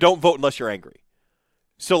like you don't vote unless you're angry.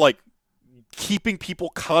 So like keeping people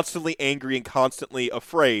constantly angry and constantly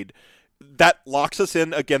afraid, that locks us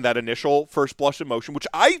in again that initial first blush emotion, which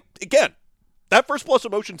that first blush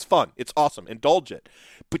emotion's fun. It's awesome. Indulge it.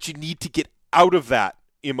 But you need to get out of that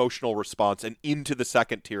emotional response and into the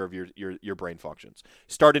second tier of your brain functions.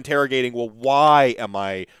 Start interrogating, well, why am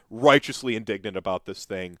I righteously indignant about this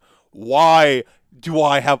thing? Why do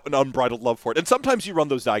I have an unbridled love for it? And sometimes you run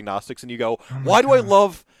those diagnostics and you go, why do I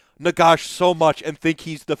love Nagash so much and think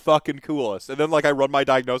he's the fucking coolest? And then like I run my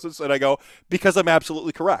diagnosis and I go, because I'm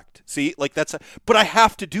absolutely correct. See, like but I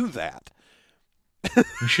have to do that.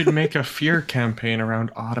 We should make a fear campaign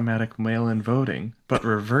around automatic mail-in voting, but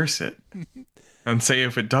reverse it. And say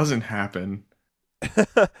if it doesn't happen,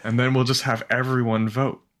 and then we'll just have everyone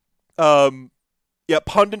vote. Yeah,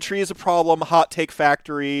 punditry is a problem. Hot take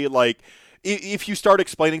factory. Like, if you start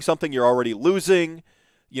explaining something, you're already losing.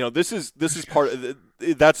 You know, this is part of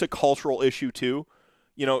that's a cultural issue too.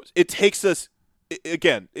 You know, it takes us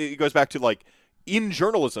again. It goes back to like in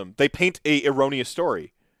journalism, they paint a erroneous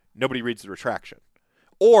story. Nobody reads the retraction.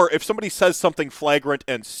 Or if somebody says something flagrant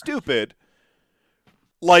and stupid,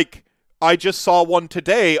 like I just saw one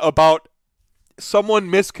today about someone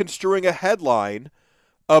misconstruing a headline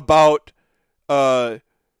about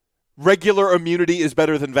regular immunity is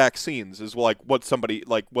better than vaccines is like what somebody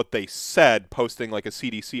like what they said posting like a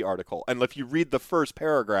CDC article. And if you read the first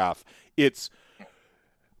paragraph, it's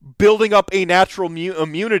building up a natural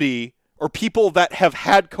immunity, or people that have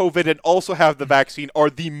had COVID and also have the vaccine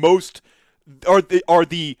are the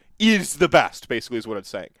best, basically is what it's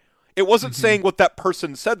saying. It wasn't saying what that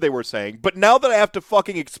person said they were saying, but now that I have to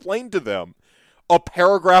fucking explain to them a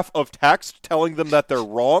paragraph of text telling them that they're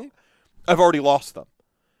wrong, I've already lost them.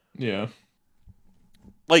 Yeah.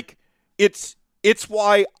 Like, it's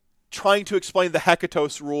why trying to explain the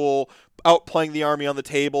Hecatos rule, outplaying the army on the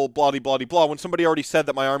table, blah, blah, blah, blah, when somebody already said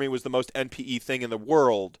that my army was the most NPE thing in the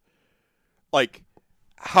world, like,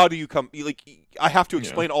 how do you come, like, I have to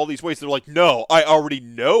explain all these ways. They're like, no, I already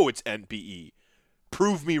know it's NPE.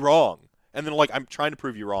 Prove me wrong. And then, like, I'm trying to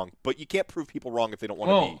prove you wrong, but you can't prove people wrong if they don't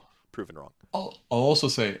want to be proven wrong. I'll also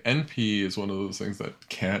say NP is one of those things that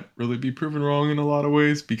can't really be proven wrong in a lot of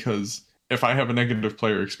ways, because if I have a negative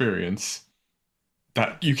player experience,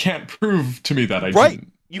 that you can't prove to me that I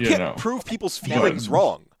didn't. You can't prove people's feelings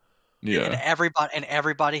wrong. Yeah. And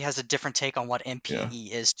everybody has a different take on what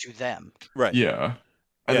NPE is to them. Right. Yeah.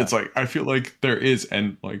 And it's like, I feel like there is,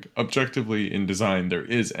 and like objectively in design, there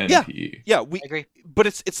is NPE. Yeah, I agree. But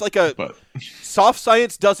it's like soft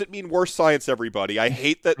science doesn't mean worse science, everybody. I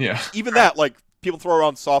hate that. Yeah. Even that, like, people throw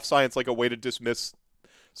around soft science like a way to dismiss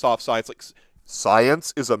soft science. Like,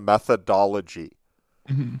 science is a methodology.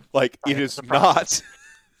 Mm-hmm. Like, it is not.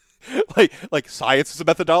 like science is a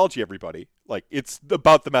methodology, everybody. Like, it's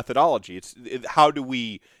about the methodology. How do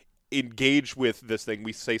we engage with this thing?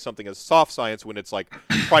 We say something as soft science when it's like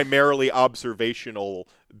primarily observational,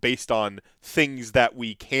 based on things that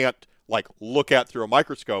we can't like look at through a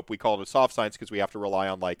microscope. We call it a soft science because we have to rely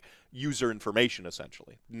on like user information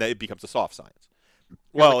essentially. And it becomes a soft science.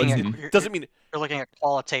 It doesn't mean you're looking at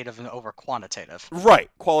qualitative and over quantitative. Right,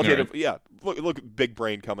 qualitative. Yeah, look, big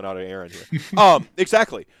brain coming out of Aaron here.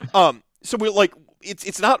 Exactly. So we like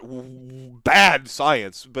it's not bad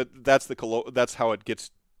science, but that's how it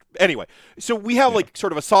gets. Anyway, so we have like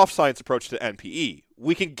sort of a soft science approach to NPE.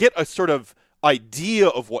 We can get a sort of idea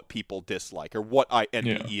of what people dislike or what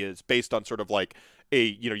NPE is based on sort of like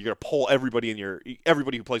you're gonna poll everybody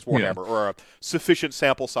who plays Warhammer or a sufficient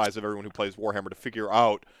sample size of everyone who plays Warhammer to figure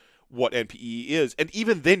out what NPE is. And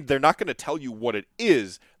even then, they're not going to tell you what it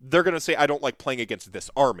is. They're going to say, I don't like playing against this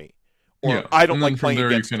army, or Yeah, I don't and then like from playing there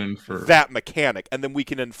against you can infer. that mechanic, and then we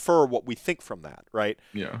can infer what we think from that, right?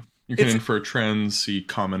 Yeah, you can It's- infer trends, see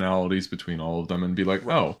commonalities between all of them, and be like,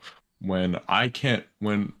 Right. oh, when I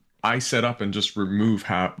set up and just remove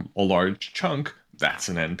a large chunk, that's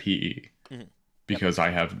an NPE. Mhm. Because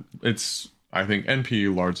I think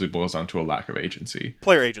NPE largely boils down to a lack of agency.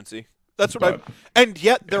 Player agency. That's what But and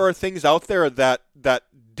yet there are things out there that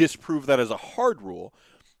disprove that as a hard rule,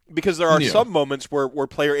 because there are Yeah. some moments where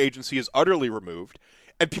player agency is utterly removed,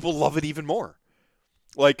 and people love it even more.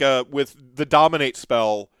 Like with the dominate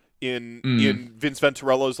spell in Vince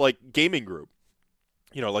Venturella's like gaming group.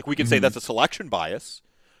 You know, like we can say that's a selection bias,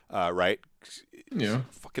 right? yeah,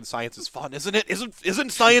 Fucking science is fun, isn't it?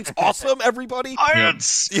 Isn't science awesome, everybody?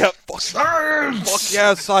 Science! Yeah, fuck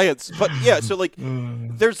yeah, science. But yeah, so like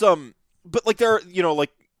there's but like there are, you know,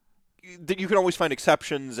 like you can always find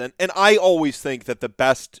exceptions, and I always think that the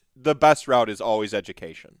best route is always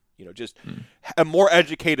education. You know, just a more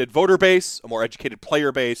educated voter base, a more educated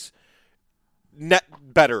player base, net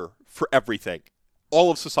better for everything.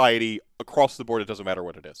 All of society across the board, it doesn't matter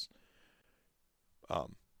what it is.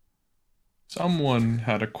 Someone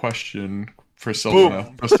had a question for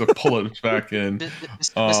Sylvana, just to pull it back in.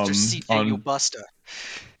 Mr. CPU Busta.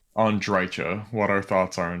 On Drycha, what our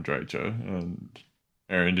thoughts are on Drycha. And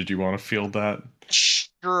Aaron, did you want to field that?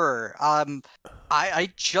 Sure. I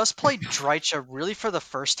just played Drycha really for the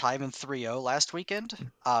first time in 3.0 last weekend.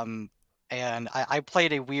 And I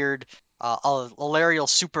played a weird Alarial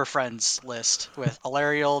Super Friends list with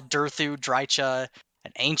Alarial, Durthu, Drycha,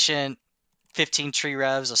 an Ancient, 15 Tree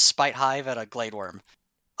Revs, a Spite Hive, and a Glade Worm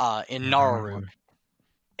in Naru.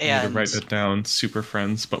 I need to write that down. Super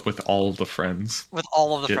Friends, but with all the friends. With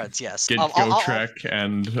all of the friends, yes. Get Gotrek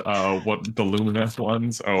and what the Lumineth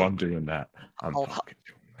ones. Oh, I'm doing that. I'm fucking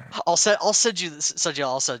doing that. I'll send you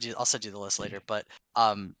the list later. But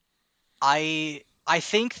I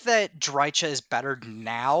think that Drycha is better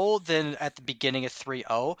now than at the beginning of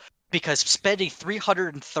 3.0 because spending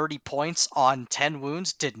 330 points on 10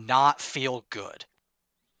 wounds did not feel good.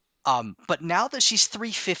 But now that she's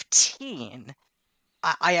 315.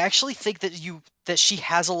 I actually think that she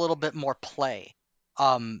has a little bit more play.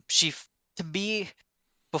 To me,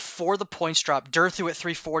 before the points drop, Durthu at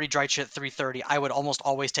 340, Drycha at 330, I would almost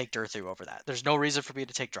always take Durthu over that. There's no reason for me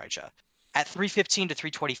to take Drycha. At 315 to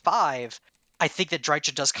 325, I think that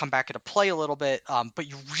Drycha does come back into play a little bit, but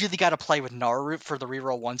you really got to play with Naru for the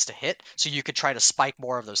reroll ones to hit, so you could try to spike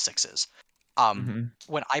more of those sixes.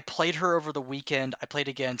 When I played her over the weekend, I played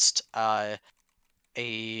against a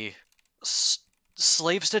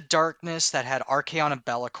Slaves to Darkness that had Archaon and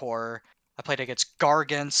Be'lakor. I played against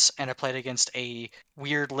Gargants, and I played against a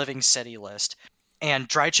weird Living City list. And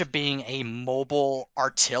Drycha being a mobile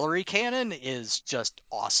artillery cannon is just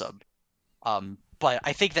awesome. But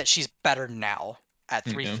I think that she's better now at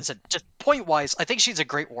 3. So just point wise, I think she's a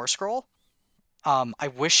great War Scroll.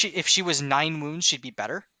 I wish if she was 9 wounds, she'd be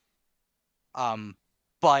better.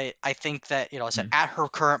 But I think that, I said at her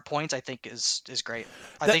current points, I think is great.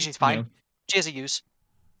 I think she's fine. She has a use.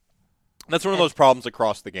 That's one of those problems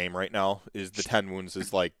across the game right now. Is the 10 wounds is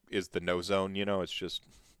the no zone? It's just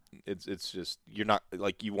you're not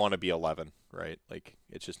like you want to be 11, right? Like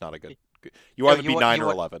it's just not a good. You want to be 9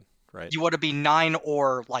 or 11, right? You want to be 9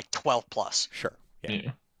 or like 12 plus. Sure.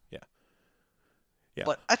 Yeah.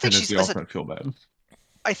 But I think she's. Feel bad.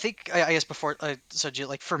 I think I guess before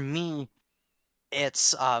like for me,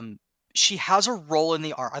 it's she has a role in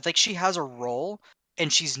the art. I think she has a role,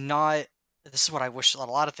 and she's not. This is what I wish a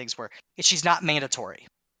lot of things were. She's not mandatory,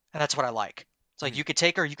 and that's what I like. It's like you could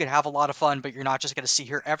take her, you could have a lot of fun, but you're not just going to see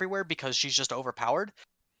her everywhere because she's just overpowered.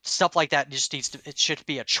 Stuff like that just needs to. It should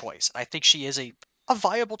be a choice. I think she is a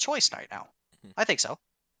viable choice right now. I think so.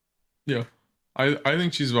 Yeah, I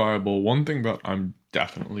think she's viable. One thing that I'm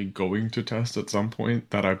definitely going to test at some point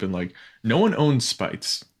that I've been like, no one owns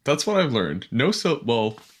spites. That's what I've learned. I own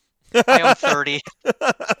 30.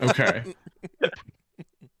 Okay.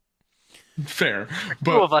 Fair,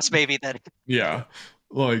 but 2 of us maybe then. Yeah,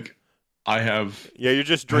 like I have. Yeah, you're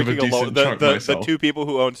just drinking alone. The 2 people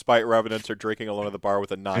who own Spite Revenants are drinking alone at the bar with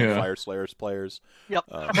the 9 Fire Slayers players. Yep.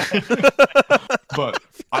 But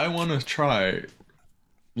I want to try,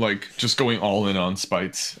 like, just going all in on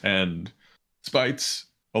spites and spites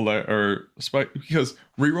because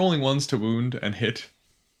rerolling ones to wound and hit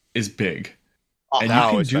is big, and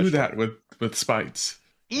you can do that with spites.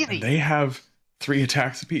 Easy. And they have 3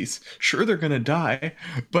 attacks apiece. Sure, they're gonna die,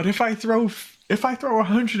 but if I throw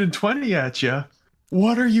 120 at you,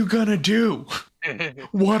 what are you gonna do?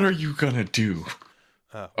 What are you gonna do?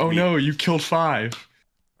 No, you killed 5.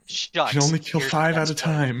 Shucks. You can only kill 5 at a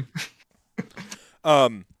time.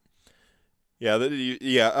 Yeah,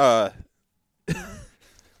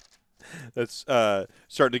 that's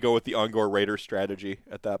starting to go with the Ungor Raider strategy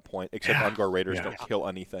at that point. Except Yeah, Ungor Raiders yeah. don't kill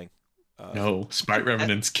anything. No, Spite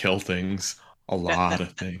Revenants kill things. A lot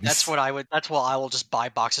of things. That's what I would. That's what I will just buy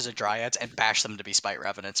boxes of Dryads and bash them to be Spite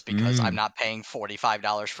Revenants because I'm not paying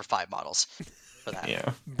 $45 for 5 models for that.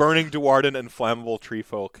 Yeah. Burning Duarden and Flammable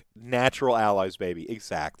Treefolk, natural allies, baby.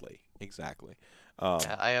 Exactly.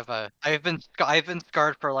 Yeah, I've been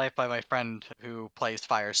scarred for life by my friend who plays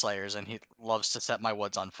Fire Slayers, and he loves to set my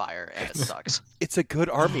woods on fire, and it sucks. It's a good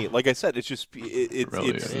army. Like I said, it's just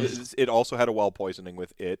Really is. it also had a well poisoning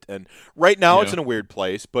with it, and right now it's Yeah. in a weird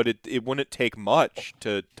place, but it wouldn't take much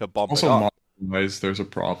to bump Also, it up. model-wise, there's a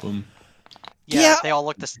problem. Yeah, they all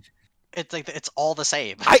look the. It's like it's all the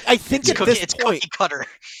same. I think at this It's point, cookie cutter.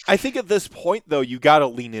 I think at this point though, you got to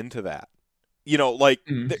lean into that. You know, like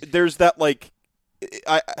there's that like.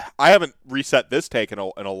 I haven't reset this take in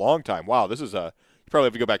a long time. Wow, this is you probably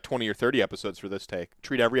have to go back 20 or 30 episodes for this take.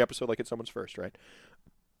 Treat every episode like it's someone's first, right?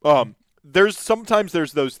 There's sometimes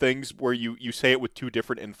those things where you say it with two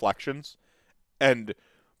different inflections, and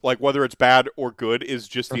like whether it's bad or good is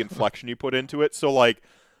just the inflection you put into it. So like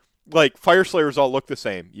Fire Slayers all look the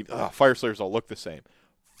same. Fire Slayers all look the same.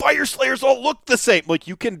 Fire Slayers all look the same. Like,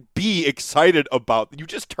 you can be excited about. You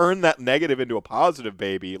just turn that negative into a positive,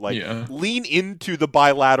 baby. Like, lean into the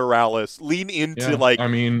bilateralis. Lean into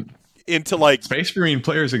Space Marine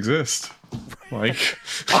players exist. Like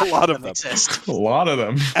a lot of them. A lot of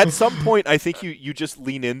them. At some point, I think you just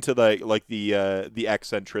lean into the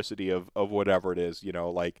eccentricity of whatever it is. You know,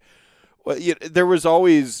 like there was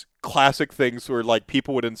always classic things where like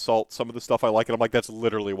people would insult some of the stuff I like, and I'm like, that's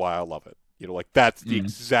literally why I love it. You know, like that's the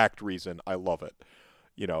exact reason I love it.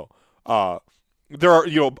 You know, there are,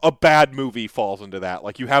 a bad movie falls into that.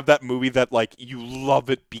 Like, you have that movie that like you love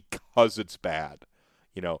it because it's bad.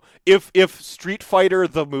 You know, if Street Fighter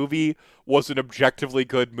the movie was an objectively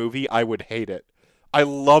good movie, I would hate it. I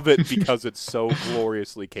love it because it's so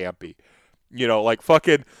gloriously campy. You know, like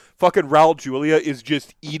fucking Raul Julia is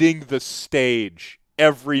just eating the stage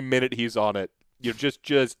every minute he's on it. You know,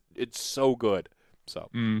 just it's so good. So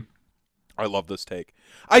I love this take.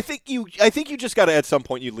 I think you just got to, at some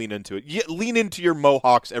point, you lean into it. You lean into your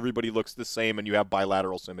mohawks. Everybody looks the same, and you have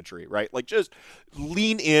bilateral symmetry, right? Like, just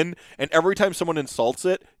lean in, and every time someone insults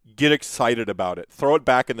it, get excited about it. Throw it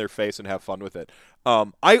back in their face and have fun with it.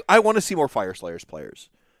 I want to see more Fire Slayers players.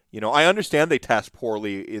 You know, I understand they test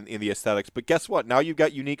poorly in the aesthetics, but guess what? Now you've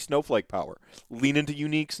got unique snowflake power. Lean into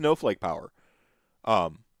unique snowflake power.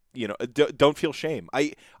 You know, don't feel shame.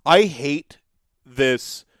 I hate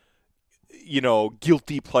this,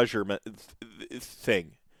 guilty pleasure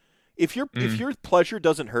thing. If your pleasure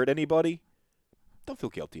doesn't hurt anybody, don't feel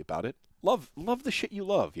guilty about it. Love the shit you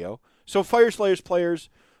love, yo. So Fire Slayers players,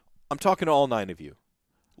 I'm talking to all 9 of you.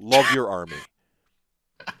 Love your army.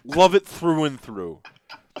 Love it through and through.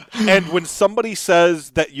 And when somebody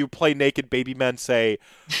says that you play Naked Baby Men, say,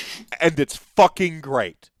 and it's fucking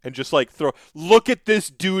great. And just like look at this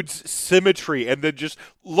dude's symmetry, and then just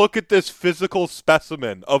look at this physical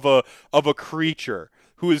specimen of a creature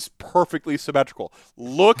who is perfectly symmetrical.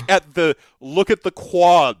 Look at the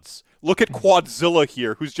quads. Look at Quadzilla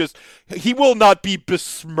here, he will not be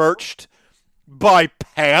besmirched by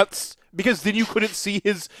pants, because then you couldn't see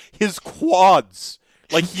his quads.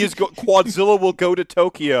 Like, Quadzilla will go to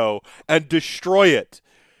Tokyo and destroy it.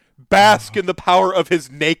 Bask in the power of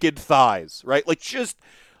his naked thighs, right? Like, just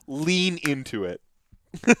lean into it.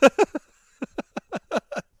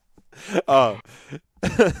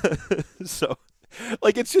 So,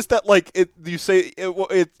 like, it's just that, like,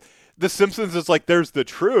 The Simpsons is like, there's the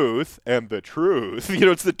truth and the truth. You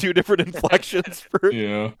know, it's the two different inflections for.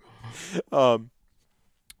 Yeah.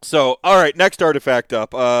 So, all right, next artifact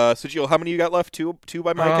up. Sigil, how many you got left? Two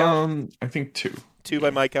by my count? I think 2. 2 by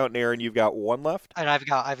my count, and Aaron, you've got 1 left? And I've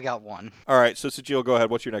got 1. All right, so Sigil, go ahead.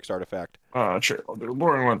 What's your next artifact? Sure, I'll do a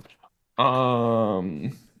boring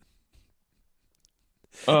one.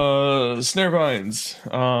 Snare vines.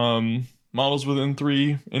 Models within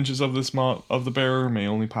 3 inches of of the bearer may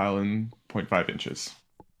only pile in 0.5 inches.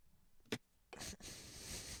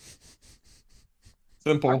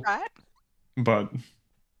 Simple. All right. But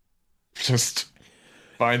just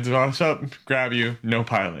vines wash up, grab you, no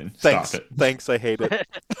piling. Thanks. Stop it. Thanks, I hate it.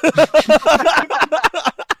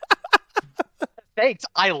 Thanks,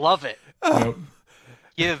 I love it. Nope.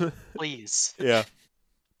 Give, please. Yeah.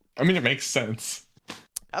 I mean, it makes sense.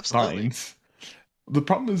 Absolutely. Vines. The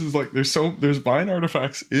problem is like there's vine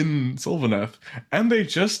artifacts in Sylvaneth, and they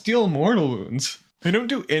just deal mortal wounds. They don't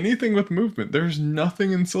do anything with movement. There's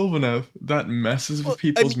nothing in Sylvaneth that messes with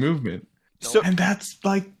people's movement. So, and that's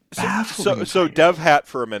like So baffling tiny. dev hat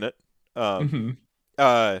for a minute. Mhm.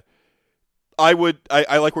 I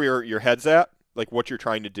like where your head's at, like what you're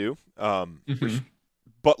trying to do. Mhm.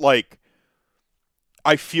 But like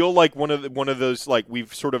I feel like one of those like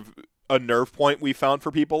we've sort of a nerve point we found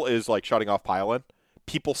for people is like shutting off pylon.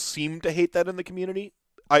 People seem to hate that in the community.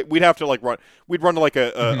 We'd have to like we'd run like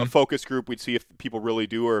a Mhm. focus group. We'd see if people really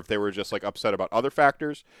do or if they were just like upset about other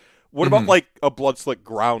factors. What about Mhm. like a blood slick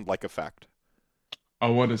ground like effect?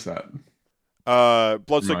 Oh, what is that?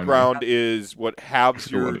 Blood slick Remind me. ground is what halves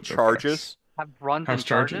forget what your it affects. charges. Have runs House and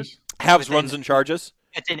charges. Halves Within- runs and charges.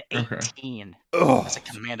 It's an Okay. 18 Ugh. as a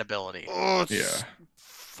command ability. Oh, it's Yeah.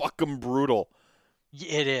 fucking brutal.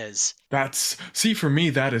 It is. See, for me,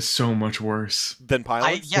 that is so much worse. Than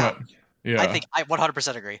pylons? Yeah. But, yeah. I think I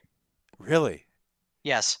 100% agree. Really?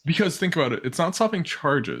 Yes. Because think about it, it's not stopping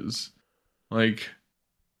charges. Like,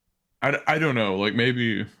 I don't know. Like,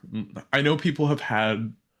 maybe I know people have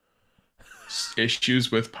had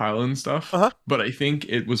issues with pylon stuff, Uh-huh. but I think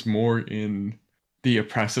it was more in the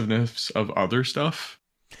oppressiveness of other stuff.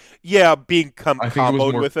 Yeah, being I think it was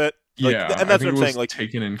comboed more- with it. Like, Yeah, and that's I what I'm think it saying. was Like,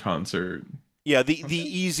 taken in concert. yeah, the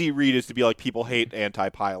easy read is to be like people hate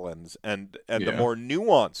anti-pylons, and the Yeah. more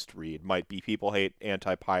nuanced read might be people hate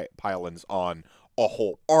anti-pylons on a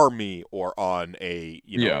whole army or on a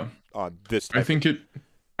Yeah. on this. I Type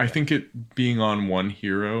think it being on one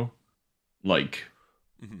hero, like,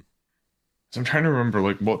 Mhm. so I'm trying to remember,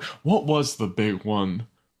 like, what was the big one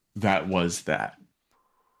that was that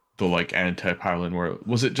the like anti-pylon where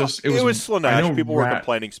was it just it was I Slaanesh. know People were Rat-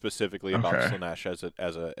 complaining specifically about Okay. Slaanesh as an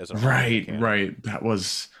army right mechanic. that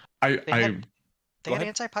was They I had Go ahead.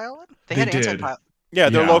 anti-pilot? They had did. anti-pilot. Yeah,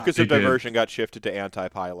 their Yeah, locus of they did. diversion got shifted to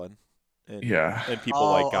anti-pylon, and yeah and people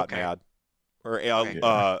Oh, got okay. mad, or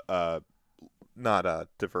Yeah. not a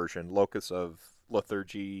diversion, locus of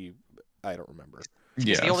lethargy. I don't remember.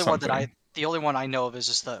 yeah The only one that something. the only one I know of is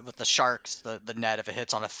just with the sharks, the net. If it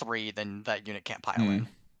hits on a 3, then that unit can't pile in.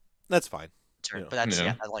 That's fine. Turn. Yeah. But that's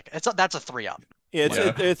Yeah. I like that's a 3-up. Yeah, it's Yeah, a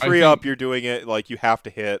I 3-up. think- You're doing it like you have to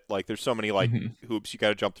hit. Like there's so many like Mhm. hoops you got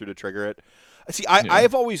to jump through to trigger it. See, Yeah.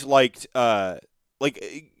 I've always liked Death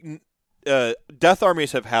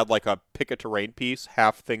armies have had like a pick a terrain piece,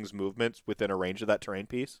 half things movements within a range of that terrain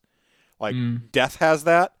piece. Like Death has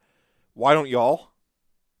that. Why don't y'all?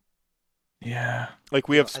 Yeah. Like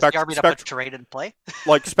we have Has the army not put terrain in play?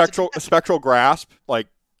 like spectral grasp. Like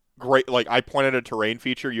great. Like I pointed a terrain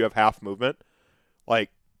feature. You have half movement. Like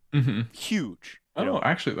Mm-hmm. huge. Oh,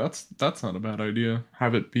 actually, that's not a bad idea.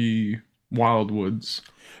 Have it be Wildwoods.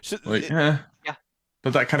 So, Like, Yeah.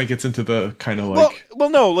 But that kind of gets into the kind of well,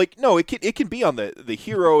 like. no, it can be on the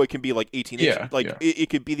hero. It can be like 18 inch. Yeah, Like yeah. it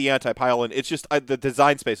could be the anti-pylon. It's just the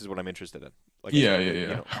design space is what I'm interested in. Like I Yeah. said, you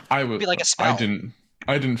know. I would. Be like a spell.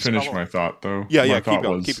 I didn't finish Spell. my thought though. Yeah, My yeah. Keep thought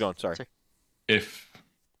going. was Keep going. Sorry. if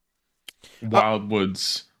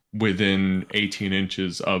Wildwoods within 18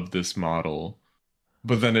 inches of this model,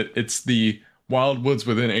 but then it's the Wildwoods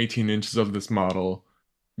within 18 inches of this model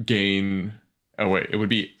gain. Oh wait, it would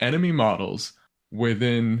be enemy models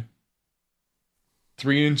within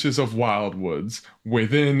 3 inches of Wildwoods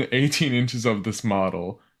within 18 inches of this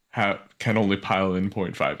model can only pile in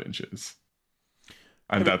 0.5 inches.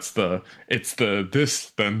 And that's it's the this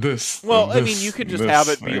then this. Well, then I mean, this, you could then just this have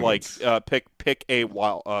it be thing. like pick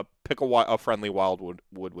a friendly wildwood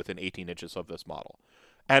within 18 inches of this model.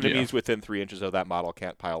 Enemies within 3 inches of that model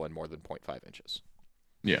can't pile in more than 0.5 inches.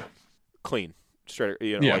 Yeah. Clean, straight.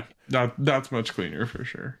 You know, Yeah, like that's much cleaner for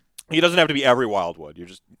sure. it doesn't have to be every wildwood. You're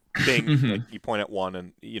just being Mhm. like you point at one,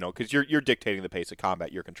 and because you're dictating the pace of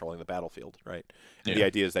combat. You're controlling the battlefield, right? And the Yeah.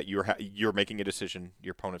 idea is that you're making a decision.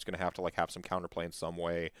 Your opponent's going to have to like have some counterplay in some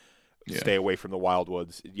way. Yeah. Stay away from the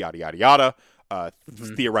wildwoods, yada yada yada.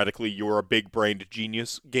 Mhm. Theoretically, you're a big-brained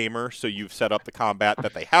genius gamer, so you've set up the combat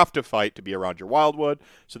that they have to fight to be around your wildwood.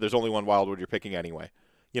 So there's only one wildwood you're picking anyway.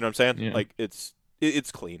 You know what I'm saying? Yeah. Like it's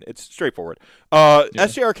clean, it's straightforward. Yeah.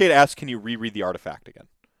 SJ Arcade asks, can you reread the artifact again?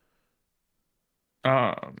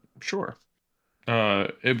 Sure.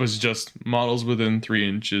 It was just models within 3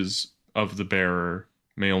 inches of the bearer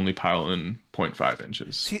may only pile in 0.5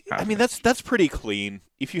 inches. See, I mean that's pretty clean.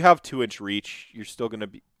 If you have 2-inch reach, you're still gonna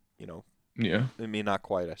be, Yeah. I mean not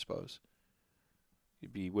quite, I suppose.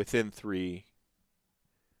 You'd be within 3.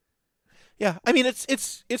 Yeah, I mean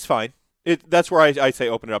it's fine. That's where I say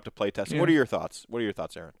open it up to playtesting. Yeah. What are your thoughts? What are your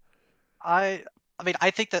thoughts, Aaron? I mean,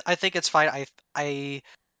 I think it's fine.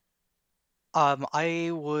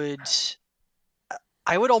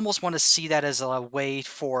 I would almost want to see that as a way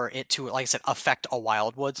for it to, like I said, affect a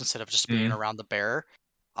Wildwoods instead of just being around the bearer.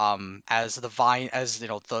 as the vine, as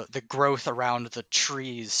the growth around the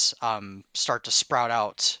trees start to sprout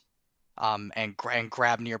out, and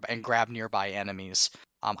grab nearby enemies,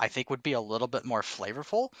 I think would be a little bit more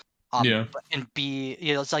flavorful. Yeah. And be,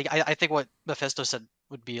 it's like I think what Mephisto said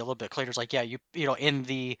would be a little bit clearer. It's like, yeah, in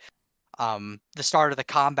the start of the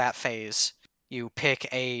combat phase, you pick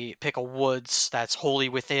a woods that's wholly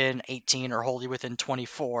within 18 or wholly within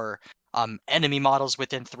 24. Enemy models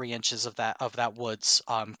within 3 inches of that woods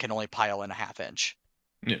can only pile in a half inch.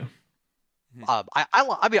 Yeah.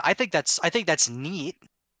 I mean, I think that's neat.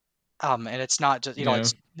 And it's not just Yeah.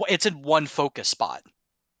 it's in one focus spot.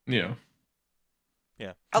 Yeah.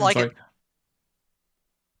 Yeah. I like it.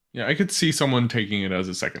 Yeah, I could see someone taking it as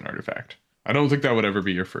a second artifact. I don't think that would ever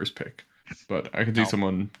be your first pick, but I could see No.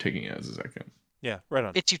 someone taking it as a second. Yeah, right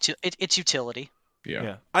on. It's utility. Yeah.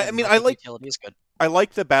 Yeah. I mean, think utility is good. I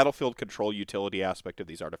like the battlefield control utility aspect of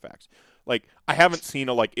these artifacts. Like, I haven't seen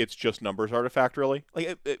a it's just numbers artifact really.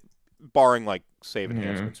 Like, barring like save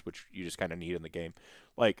enhancements, which you just kind of need in the game.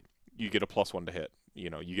 Like, you get a +1 to hit. You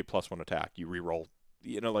get +1 attack. You reroll.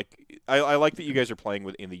 I like that you guys are playing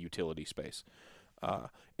within the utility space.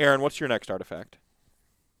 Aaron, what's your next artifact?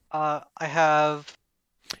 I have.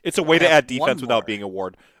 It's a way to have add one defense without more. being a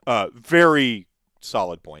ward. Very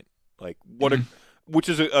solid point. Like which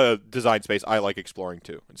is a design space I like exploring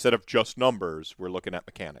too. Instead of just numbers, we're looking at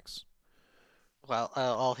mechanics.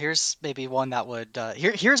 Well, here's maybe one that would.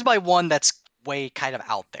 Here's my one that's way kind of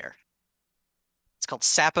out there. It's called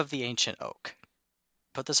Sap of the Ancient Oak.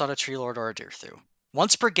 Put this on a Tree Lord or a Dirthu.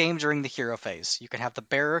 Once per game during the hero phase, you can have the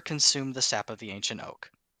bearer consume the sap of the Ancient Oak.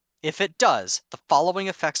 If it does, the following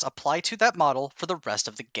effects apply to that model for the rest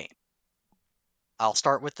of the game. I'll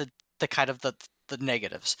start with the kind of the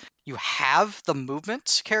negatives. You have the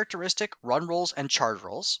movement characteristic, run rolls, and charge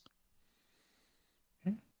rolls.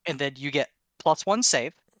 And then you get +1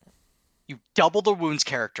 save. You double the wounds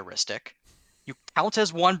characteristic. You count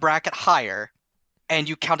as 1 bracket higher. And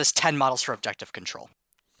you count as 10 models for objective control.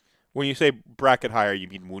 When you say bracket higher, you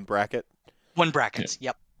mean wound bracket? 1 brackets,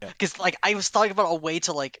 yep. Yeah. Because I was talking about a way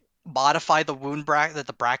to modify the wound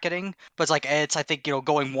the bracketing, but it's I think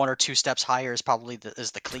going 1 or 2 steps higher is probably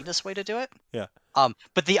the cleanest way to do it. Yeah.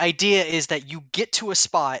 But the idea is that you get to a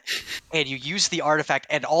spot and you use the artifact,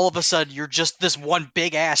 and all of a sudden you're just this one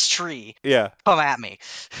big ass tree. Yeah. Come at me.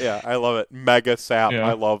 Yeah, I love it. Mega sap. Yeah.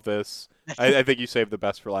 I love this. I think you saved the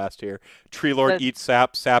best for last here. Tree Lord eats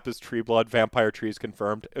sap. Sap is tree blood. Vampire trees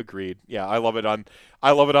confirmed. Agreed. Yeah, I love it on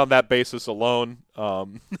that basis alone.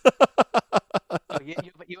 You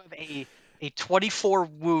have a 24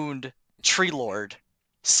 wound Tree Lord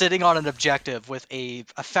sitting on an objective with a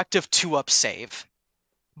effective 2-up save,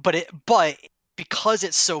 but because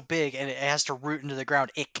it's so big and it has to root into the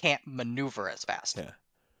ground, it can't maneuver as fast.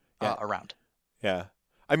 Yeah. Around. Yeah.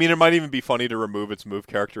 I mean, it might even be funny to remove its move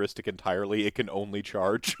characteristic entirely. It can only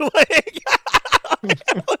charge. That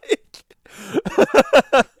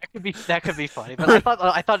could be funny. But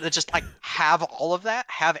I thought that just have all of that,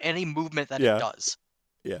 have any movement that it does.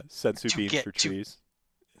 Yeah, sensu To beams get for to- trees.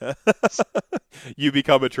 You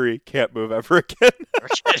become a tree, can't move ever again.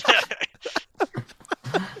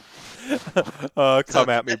 Come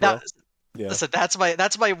at me, bro. Yeah, Listen, that's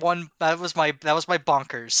my one. That was my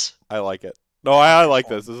bonkers. I like it. No, I like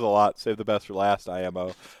this. This is a lot. Save the best for last, IMO.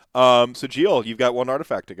 So, Gio, you've got one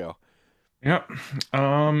artifact to go. Yep.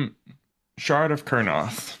 Shard of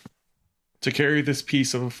Kurnoth. To carry this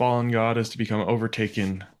piece of a fallen god is to become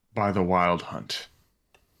overtaken by the wild hunt.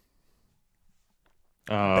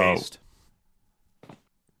 Based.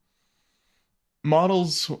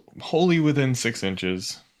 Models wholly within 6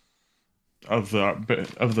 inches of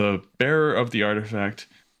the bearer of the artifact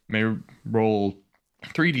may roll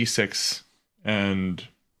 3d6 and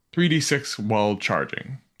 3d6 while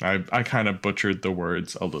charging. I kind of butchered the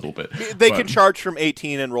words a little bit. They but- can charge from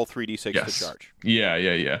 18 and roll 3d6 Yes. to charge.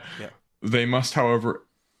 Yeah. They must, however,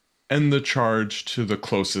 end the charge to the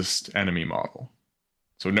closest enemy model.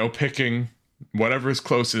 So no picking. Whatever is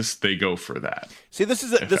closest, they go for that. See, this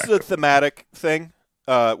is a thematic thing,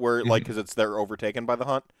 where because they're overtaken by the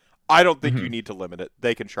hunt. I don't think you need to limit it.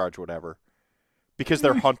 They can charge whatever, because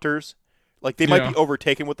they're hunters. Like they might be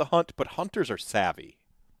overtaken with the hunt, but hunters are savvy.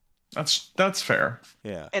 That's fair.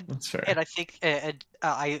 Yeah, That's fair. And I think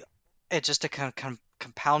just to kind of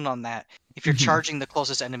compound on that, if you're charging the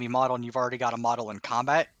closest enemy model and you've already got a model in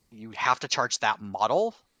combat, you have to charge that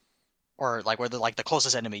model, or where the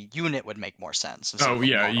closest enemy unit would make more sense. instead Oh of a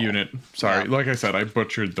yeah, model. unit. Sorry, Yeah. like I said, I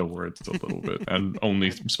butchered the words a little bit and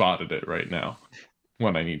only spotted it right now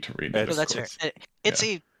when I need to read it. So of that's course. fair. It's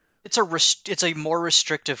a more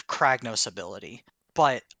restrictive Kragnos ability.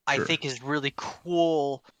 but I Sure. think is really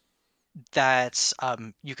cool that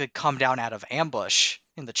you could come down out of ambush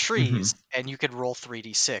in the trees and you could roll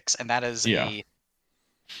 3d6, and that is Yeah.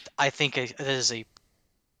 I think it is a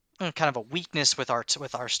kind of a weakness with our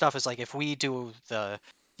stuff, is like if we do the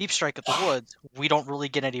deep strike at the woods, we don't really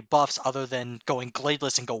get any buffs other than going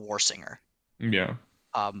Gladeless and go Warsinger. Yeah.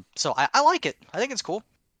 So I like it. I think it's cool.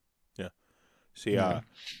 See, Yeah.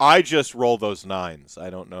 I just roll those 9s. I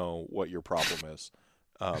don't know what your problem is.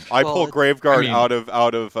 I Well, pull Graveguard I mean-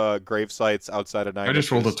 out of grave sites outside of 9. I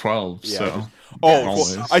just rolled a inches. 12, Yeah, so just- Oh, Yeah, well,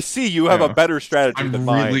 always. I see you have a Yeah. better strategy I'm than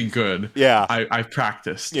mine. really good. Yeah. I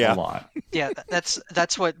practiced Yeah. a lot. Yeah,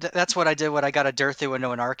 that's what I did when I got a Durthu into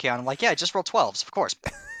an Archeon. I'm like, yeah, just roll 12s, of course.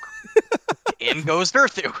 In goes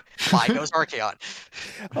Durthu. By goes Archeon.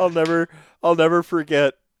 I'll never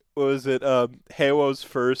forget. What was it? Hawo's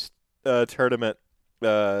first tournament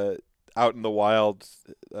out in the wild,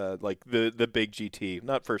 like the big GT.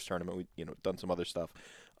 Not first tournament. We done some other stuff.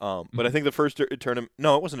 But I think the first tournament.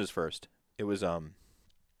 No, it wasn't his first. It was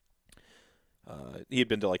he had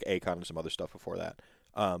been to like Akon and some other stuff before that.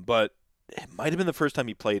 But it might have been the first time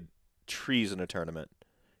he played trees in a tournament,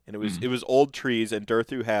 and it was old trees. And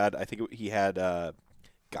Durthu had, I think he had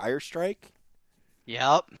Gyre Strike.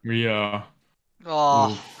 Yep. Yeah.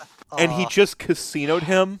 Oh. And he just casinoed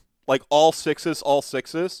him like all sixes,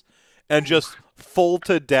 and just full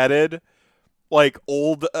to deaded like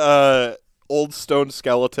old stone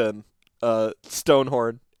skeleton,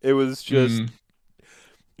 Stonehorn. It was just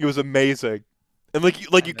it was amazing. And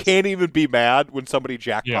like you can't even be mad when somebody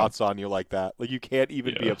jackpots on you like that. Like you can't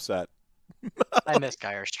even be upset. I miss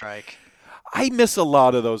Gyre Strike. I miss a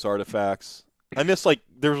lot of those artifacts. I miss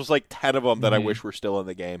there was like 10 of them that I wish were still in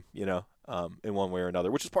the game, in one way or another,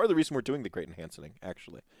 which is part of the reason we're doing the Great Enhancing,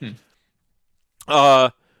 actually.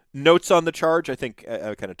 Notes on the charge. I think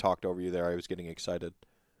I kind of talked over you there. I was getting excited.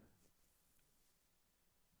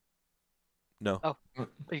 No. Oh,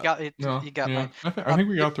 you got it. No. You got yeah. mine. I think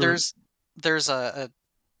we got through. There's a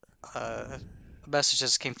message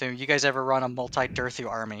that came through. You guys ever run a multi-Durthu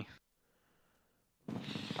army?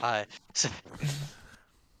 So,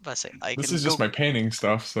 let's say This is just my painting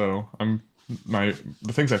stuff, so the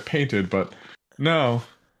things I've painted, but no,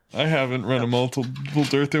 I haven't run a multiple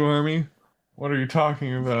Durthu army. What are you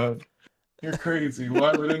talking about? You're crazy.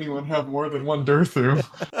 Why would anyone have more than one Durthu?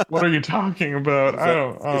 What are you talking about?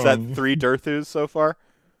 Is that 3 Durthus so far?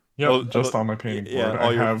 Yep, Well, just on my painting board. yeah, all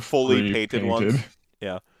I your have fully 3 painted ones?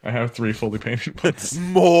 Yeah. I have 3 fully painted ones.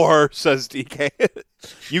 More, says DK.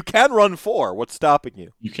 You can run 4. What's stopping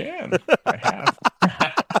you? You can. I have.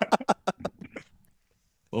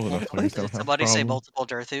 Well, enough players don't have somebody say problem. multiple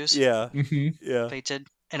Durthus Yeah. Mhm. Yeah. painted,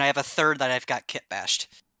 and I have a third that I've got kit bashed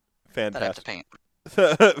that I have to Fantastic. paint.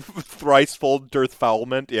 Thrice fold Dearth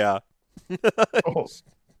Foulment. Yeah. Oh,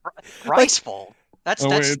 Riceful. That's Oh,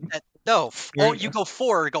 that's wait. that, no. You go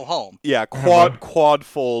 4 or go home. Yeah. I have Quad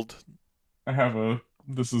fold. I have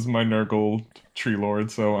this is my Nurgle Tree Lord,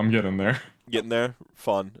 so I'm getting there. Getting there.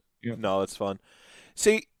 Fun. Yep. No, that's fun.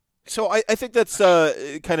 See, so I think that's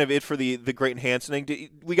kind of it for the Great Enhancing.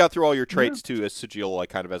 We got through all your traits too as Sigil, like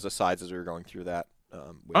kind of as asides as we were going through that.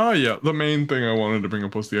 Oh yeah, the main thing I wanted to bring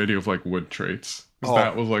up was the idea of like wood traits. 'Cause Oh.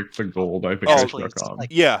 that was like the gold I think Oh, I please, stuck on. like-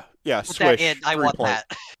 Yeah. Put Swish. that in. I 3 want point. that.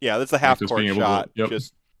 Yeah, that's the half just court being able to- shot. yep.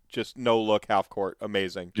 Just no look half court.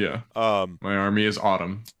 Amazing. Yeah, Um. my army is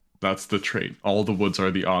autumn. That's the trait. All the woods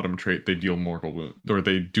are the autumn trait. They deal mortal wounds, or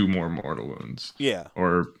they do more mortal wounds. Yeah.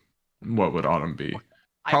 Or what would autumn be? I could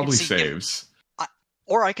Probably see saves.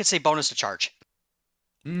 or I could say bonus to charge.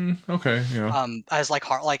 Okay, yeah. As like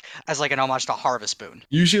an homage to Harvest Boon.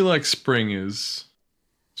 Usually, like spring is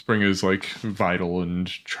like vital and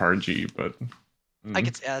chargy, but I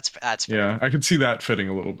could. That's fair. yeah, I could see that fitting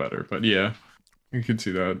a little better. But yeah, you could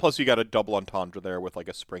see that. Plus, you got a double entendre there with like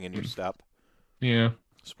a spring in your step. Yeah,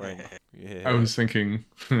 Spring. Yeah. I was thinking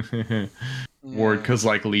ward because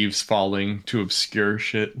like leaves falling to obscure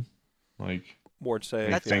shit, like Ward save.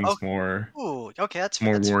 make That's- things oh, more Ooh, okay, that's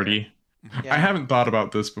more fair. wardy. Yeah. I haven't thought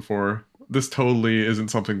about this before. This totally isn't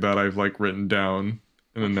something that I've like written down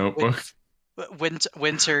in a notebook.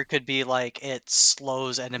 Winter could be like it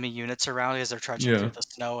slows enemy units around as they're trudging Yeah. through the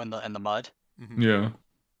snow and the mud. Mhm. Yeah.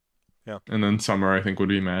 Yeah. And then summer I think would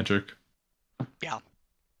be magic.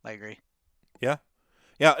 I agree.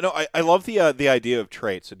 Yeah, no, I love the idea of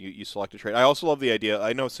traits, and you select a trait. I also love the idea.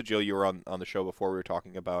 I know Sigil, you were on the show before. We were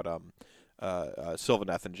talking about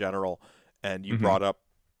Sylvaneth in general, and you Mhm. brought up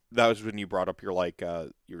that was when you brought up your like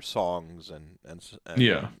your songs and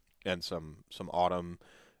Yeah. and some autumn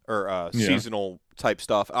or Yeah. seasonal type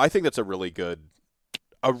stuff. I think that's a really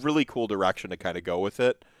cool direction to kind of go with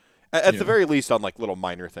it. At the Yeah. very least, on like little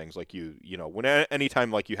minor things, like when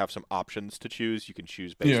anytime like you have some options to choose, you can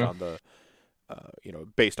choose based Yeah. on the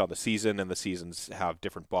based on the season, and the seasons have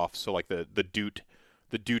different buffs. So like the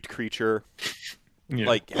Doot creature Yeah.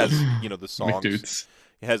 like has the songs. McDudes.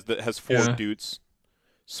 It has 4 Yeah. Doots.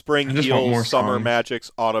 Spring I just want more heals, summer songs.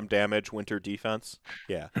 magics, autumn damage, winter defense.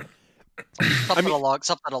 Yeah. Something mean-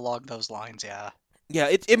 along those lines, yeah. Yeah,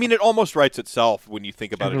 it almost writes itself when you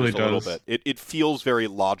think about It it, really just a little does. bit. It feels very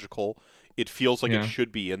logical. It feels like Yeah. it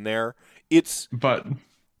should be in there. It's But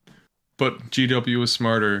GW was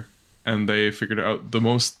smarter, and they figured out the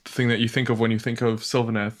most thing that you think of when you think of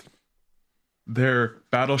Sylvaneth. They're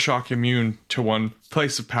Battle Shock immune to 1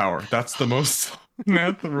 place of power. That's the most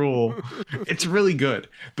Sylvaneth rule. It's really good.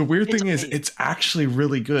 The weird It's thing is, amazing. it's actually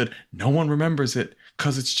really good. No one remembers it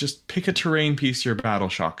because it's just pick a terrain piece you're Battle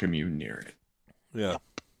Shock immune near it. yeah.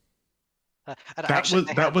 And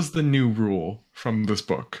That was the new rule from this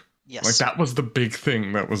book. yes. Like that was the big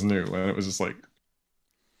thing that was new, and it was just like,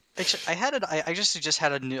 Actually, I just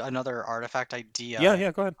had another artifact idea.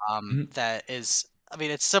 Yeah, go ahead. That is, I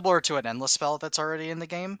mean, it's similar to an endless spell that's already in the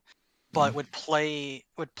game, but would play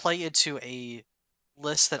into a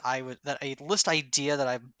list a list idea that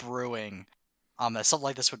I'm brewing. That something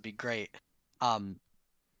like this would be great.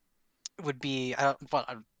 Would be, I don't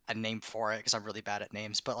want a name for it because I'm really bad at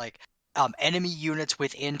names, but like enemy units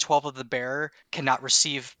within 12 of the bearer cannot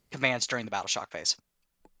receive commands during the battle shock phase.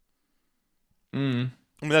 I mean,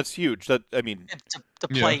 that's huge. To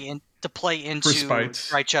play into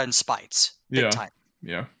spites. Drycha and Spites, big Yeah. time.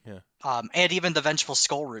 yeah, And even the Vengeful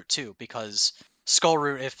Skull Root too, because Skull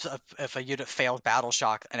Root, if a unit fails Battle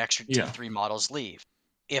Shock, an extra Yeah. D3 models leave.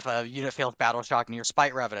 If a unit fails Battle Shock near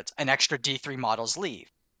Spite Revenants, an extra D3 models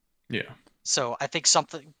leave. yeah. So I think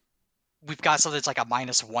we've got something that's like a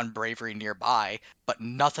 -1 bravery nearby, but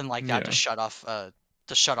nothing like that to shut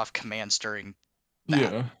off commands during that.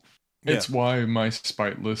 Yeah. It's why my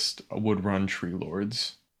spite list would run Tree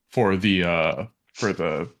Lords for the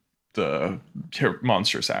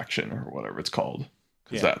monstrous action or whatever it's called.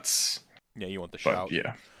 Because Yeah. that's Yeah, you want the but shout.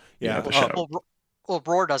 yeah. Yeah, the well, shout. Well,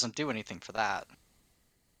 Roar doesn't do anything for that.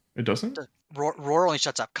 It doesn't? Roar only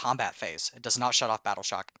shuts up combat phase. It does not shut off Battle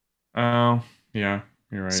Shock. Oh, yeah,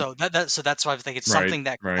 you're right. So that's why I think it's Right, something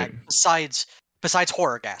that right. besides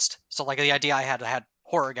Horrorghast. So like the idea I had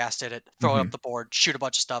Horrorghast in it, throw it up the board, shoot a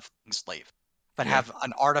bunch of stuff, things leave. But Yeah. have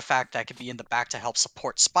an artifact that could be in the back to help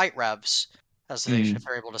support Spite Revs as if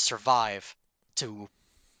they're able to survive to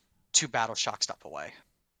Battle Shock stuff away.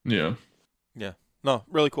 Yeah. No,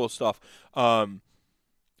 really cool stuff.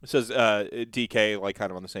 It says DK, like kind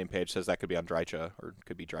of on the same page, says that could be on Drycha, or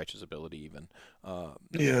could be Drycha's ability even.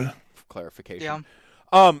 Yeah. For clarification.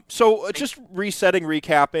 Yeah. So just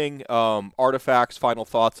recapping, artifacts, final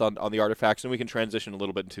thoughts on the artifacts, and we can transition a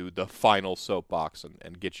little bit into the final soapbox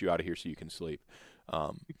and get you out of here so you can sleep.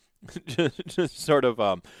 Just sort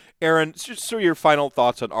of, Aaron, just sort of your final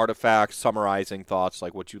thoughts on artifacts, summarizing thoughts,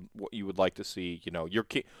 like what you would like to see.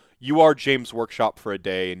 You are James Workshop for a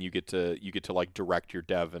day, and you get to like direct your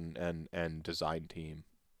dev and design team.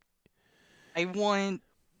 I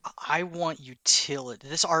want utility.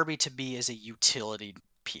 This army to me is a utility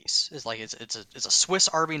piece. It's like it's a Swiss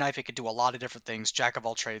Army knife. It could do a lot of different things. Jack of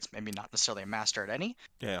all trades, maybe not necessarily a master at any.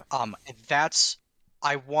 Yeah.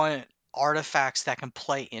 I want artifacts that can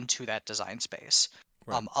play into that design space.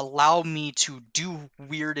 Right. Allow me to do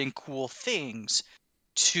weird and cool things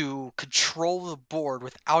to control the board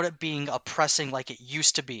without it being oppressing like it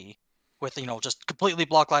used to be, with just completely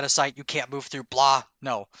block line of sight. You can't move through. Blah.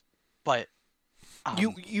 No, but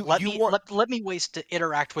let me ways to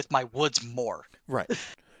interact with my woods more. Right.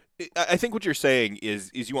 I think what you're saying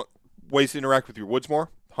is you want ways to interact with your woods more,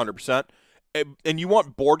 100%, and you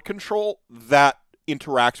want board control that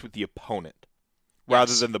interacts with the opponent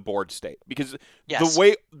rather than the board state. Because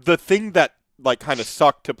the thing that like kind of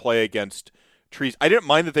sucked to play against trees, I didn't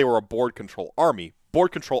mind that they were a board control army.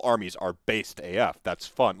 Board control armies are based AF. That's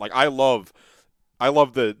fun. Like I love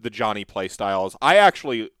the Johnny play styles. I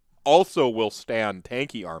actually also will stand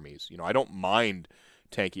tanky armies. I don't mind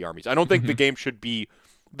tanky armies. I don't think the game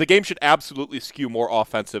should absolutely skew more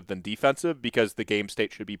offensive than defensive because the game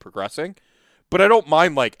state should be progressing. But I don't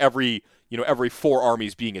mind like every 4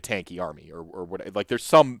 armies being a tanky army or what. Like there's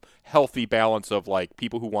some healthy balance of like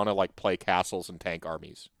people who want to like play castles and tank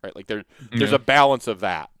armies, right? Like there's a balance of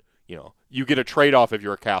that. You get a trade-off if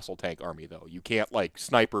you're a castle tank army though. You can't like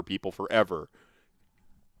sniper people forever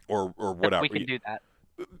or whatever. We can do that.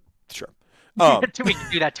 Sure. We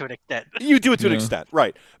can do that to an extent. You do it to an extent,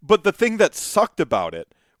 right? But the thing that sucked about it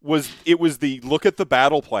was the look at the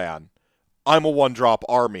battle plan. I'm a 1-drop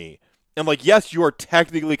army. And like, yes, you are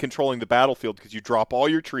technically controlling the battlefield because you drop all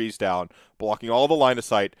your trees down, blocking all the line of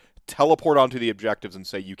sight, teleport onto the objectives, and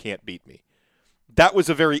say you can't beat me. That was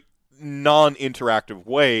a very non-interactive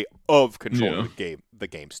way of controlling the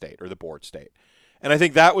game state or the board state. And I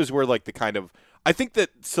think that was where like the kind of I think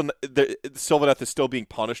that Sylvaneth is still being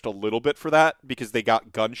punished a little bit for that because they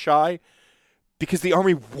got gun shy. Because the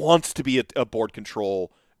army wants to be a board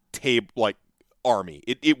control army.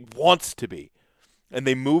 It wants to be. And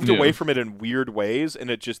they moved away from it in weird ways, and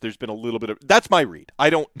there's been a little bit of that's my read. I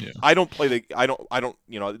don't play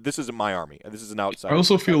this isn't my army, and this is an outsider. I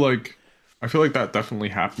also feel like that definitely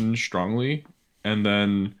happened strongly, and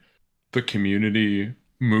then the community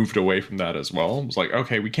moved away from that as well. It was like,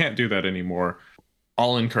 okay, we can't do that anymore.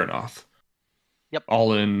 All in Kurnoth. Yep.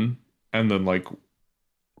 All in, and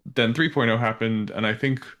then 3.0 happened, and I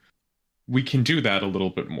think we can do that a little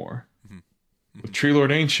bit more. Mm-hmm. With Tree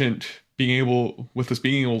Lord Ancient being able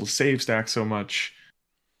to save stack so much,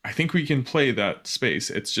 I think we can play that space.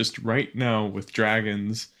 It's just right now with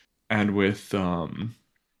dragons and with Tzeentch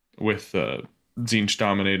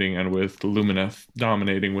dominating and with Lumineth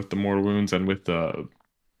dominating with the Mortal Wounds and with the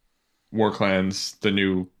War Clans, the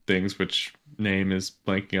new things, which name is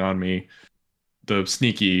blanking on me, the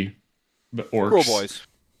sneaky orcs. Cruel Boys.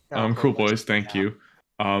 Cruel Boys, thank you.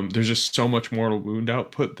 There's just so much Mortal Wound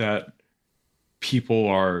output that people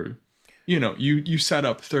are, you set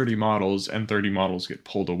up 30 models and 30 models get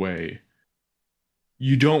pulled away.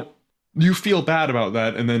 You feel bad about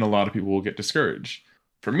that, and then a lot of people will get discouraged.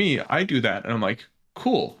 For me, I do that, and I'm like,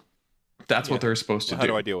 cool. That's what they're supposed to do. How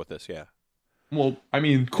do I deal with this? Yeah. Well, I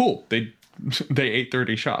mean, cool. They ate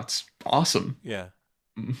 30 shots. Awesome. Yeah.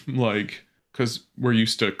 Because we're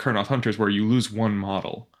used to Kurnoth Hunters where you lose one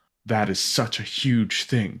model. That is such a huge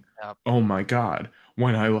thing. Yep. Oh my god.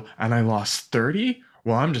 I lost 30?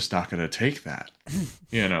 Well, I'm just not going to take that.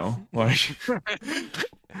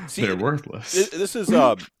 See, they're worthless. This is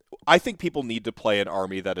I think people need to play an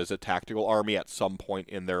army that is a tactical army at some point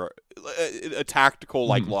in their a tactical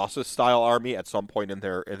Losses style army at some point in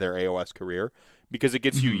their AOS career, because it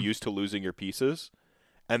gets you used to losing your pieces,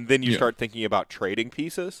 and then you start thinking about trading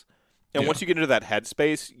pieces. And once you get into that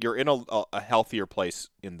headspace, you're in a healthier place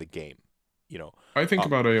in the game. I think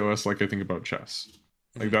about AOS like I think about chess.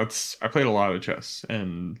 I played a lot of chess,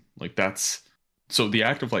 and so the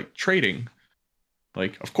act of trading,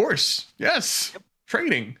 of course, yes,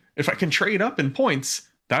 trading. If I can trade up in points,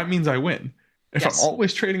 that means I win. If I'm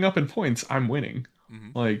always trading up in points, I'm winning.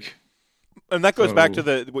 Mm-hmm. And that goes back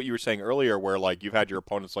to what you were saying earlier, where you've had your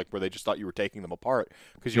opponents where they just thought you were taking them apart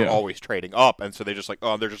because you're always trading up, and so they just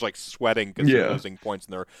they're just sweating because they're losing points,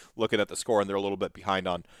 and they're looking at the score and they're a little bit behind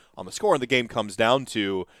on the score, and the game comes down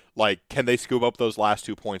to can they scoop up those last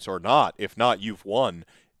 2 points or not? If not, you've won,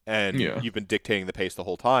 and you've been dictating the pace the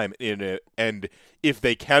whole time. And if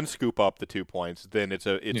they can scoop up the 2 points, then it's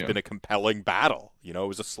been a compelling battle. It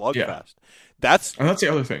was a slugfest. Yeah. That's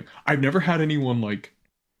the other thing. I've never had anyone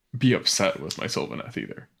be upset with my Sylvaneth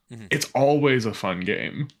either. Mm-hmm. It's always a fun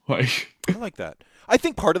game. I like that. I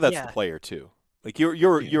think part of that's the player too.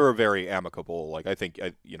 You're a very amicable. I think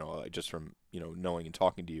just from knowing and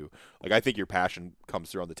talking to you, I think your passion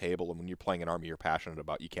comes through on the table, and when you're playing an army you're passionate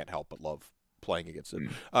about, you can't help but love playing against it.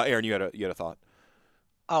 Aaron, you had a thought.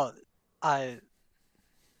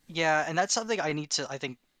 Yeah, and that's something I need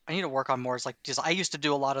to work on more. Is because I used to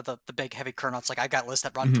do a lot of the big heavy Kurnoths. I got lists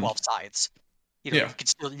that run 12 sides. You could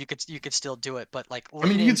still do it, but I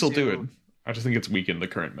mean, you can still do it. I just think it's weak in the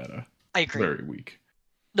current meta. I agree. Very weak.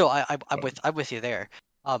 No, I'm with you there.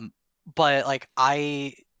 But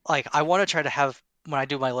I want to try to have, when I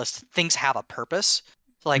do my list, things have a purpose.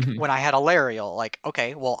 So when I had Alarielle,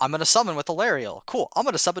 okay, well, I'm gonna summon with Alarielle. Cool, I'm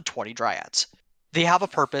gonna summon 20 Dryads. They have a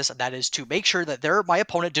purpose, and that is to make sure that my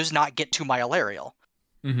opponent does not get to my Alarielle.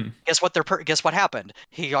 Mm-hmm. Guess what happened?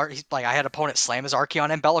 I had opponent slam his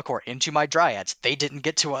Archaon and Be'lakor into my Dryads. They didn't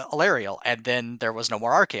get to Alarielle, and then there was no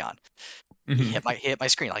more Archaon. Mm-hmm. He hit my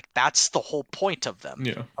screen. That's the whole point of them.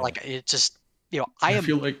 Yeah. It just I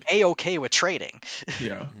am A-okay with trading.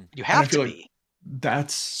 Yeah. You have to be.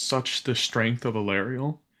 That's such the strength of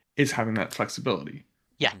Alarielle, is having that flexibility.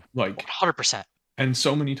 Yeah. 100%. And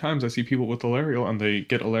so many times I see people with Alarielle, and they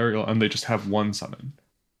get Alarielle and they just have one summon.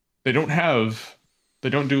 They don't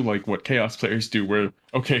do what Chaos players do, where,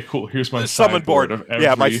 okay, cool, here's my summon board of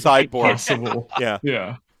every my sideboard possible.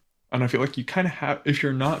 Yeah. And I feel like you kind of have, if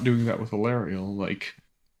you're not doing that with Alarielle,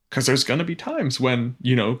 because there's gonna be times when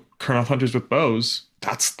Kurnoth Hunters with bows,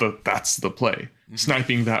 that's the play. Mm-hmm.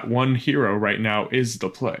 Sniping that one hero right now is the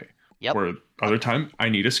play. Yep. Where other time I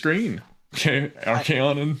need a screen. Okay,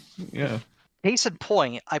 Archaon and case in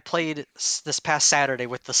point, I played this past Saturday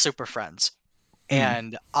with the Super Friends,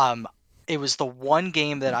 and it was the one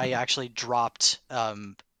game that I actually dropped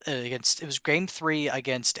against. It was game 3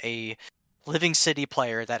 against a Living City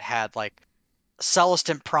player that had like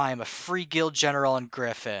Celestin Prime, a Free Guild General and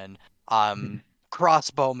Griffin,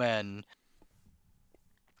 Crossbowman,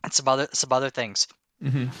 and some other things.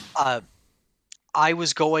 I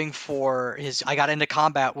was going for his. I got into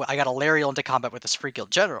combat. I got Alariel into combat with his Free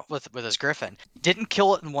Guild General with his Griffin. Didn't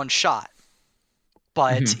kill it in one shot,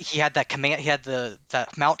 but he had that command. He had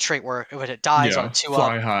that mount trait where when it dies on 2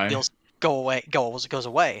 fly up, high. he'll go away. Goes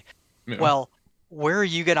away. Yeah. Well, where are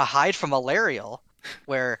you gonna hide from Alariel?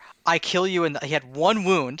 Where I kill you and he had 1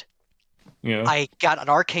 wound. Yeah. I got an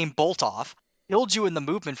arcane bolt off. Killed you in the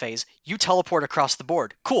movement phase. You teleport across the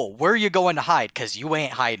board. Cool. Where are you going to hide? Because you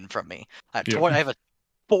ain't hiding from me. I have a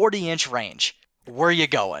 40-inch range. Where are you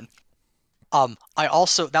going? I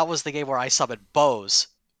also that was the game where I summoned bows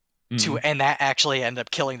and that actually ended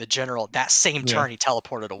up killing the general. That same turn he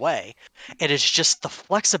teleported away. It is just the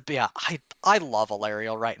flexibility. I love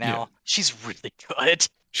Alariel right now. Yeah. She's really good.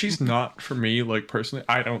 She's not for me, like personally.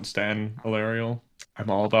 I don't stand Alariel. I'm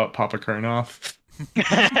all about Papa Kurnoth.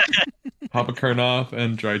 Papa Kurnoth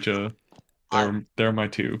and Dryja, they're my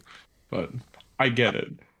 2, but I get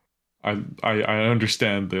it. I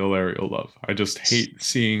understand the Alariel love. I just hate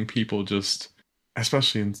seeing people just,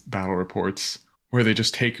 especially in battle reports, where they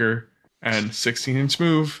just take her and 16-inch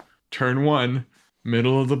move, turn 1,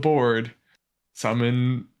 middle of the board,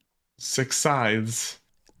 summon 6 scythes,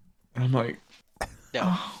 and I'm like,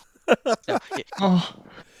 No.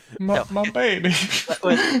 My baby.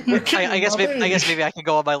 I guess maybe I can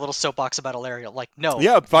go on my little soapbox about Alariel. Like, no.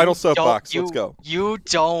 Yeah, final soapbox. Let's go. You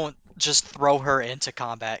don't just throw her into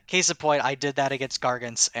combat. Case in point, I did that against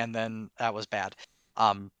Gargants, and then that was bad.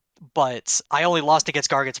 But I only lost against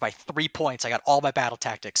Gargants by 3 points. I got all my battle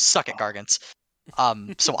tactics. Suck it, Gargants.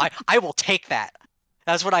 So I will take that.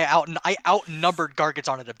 That's what I outnumbered Gargants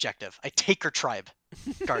on an objective. I take her tribe.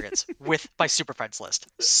 Gargants with my Super Friends list.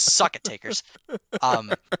 Suck it, takers.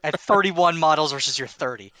 At 31 models versus your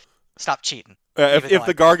 30. Stop cheating. If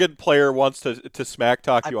the Gargant player wants to smack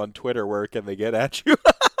talk you on Twitter, where can they get at you?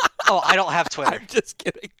 Oh, I don't have Twitter. I'm just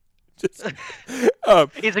kidding.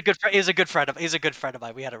 He's a good friend of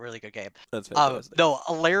mine. We had a really good game. That's fantastic. No,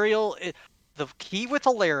 Alariel. The key with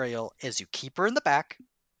Alariel is you keep her in the back.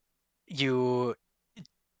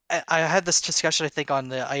 I had this discussion, I think, on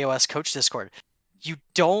the iOS Coach Discord.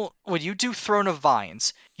 When you do Throne of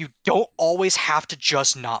Vines, you don't always have to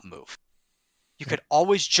just not move. You could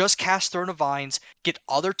always just cast Throne of Vines, get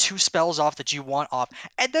other 2 spells off that you want off,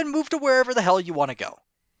 and then move to wherever the hell you want to go.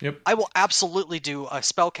 Yep. I will absolutely do a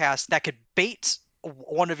spell cast that could bait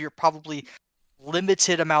one of your probably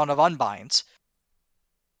limited amount of unbinds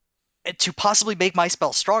to possibly make my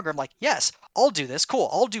spell stronger. I'm like, yes, I'll do this. Cool.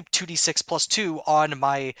 I'll do 2d6 plus 2 on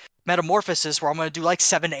my Metamorphosis where I'm going to do like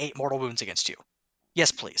 7 to 8 mortal wounds against you.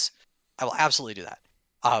 Yes, please. I will absolutely do that.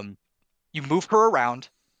 You move her around,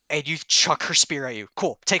 and you chuck her spear at you.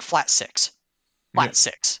 Cool. Take flat 6. Flat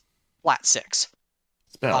 6. Flat 6.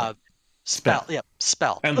 Spell. Spell. Yep.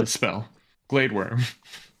 Spell. Endless spell. Glade Worm.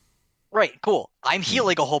 Right. Cool. I'm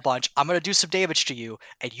healing a whole bunch. I'm going to do some damage to you,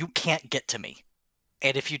 and you can't get to me.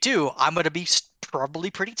 And if you do, I'm going to be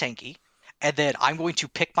probably pretty tanky. And then I'm going to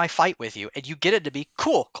pick my fight with you, and you get into me.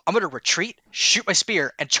 Cool. I'm going to retreat, shoot my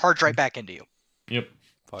spear, and charge right back into you. Yep.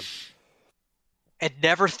 Fun. And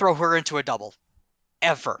never throw her into a double.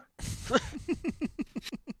 Ever.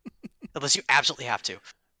 Unless you absolutely have to.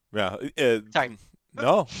 Yeah. Sorry.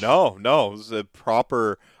 No. It was a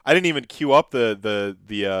proper. I didn't even queue up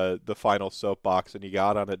the final soapbox, and you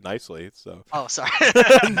got on it nicely. So. Oh, sorry.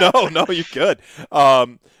 No, you're good.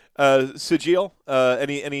 Sigil,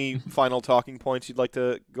 any final talking points you'd like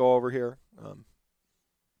to go over here?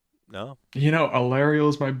 No. Alariel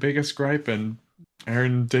is my biggest gripe, and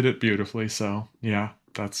Aaron did it beautifully. So yeah,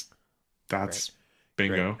 that's Great.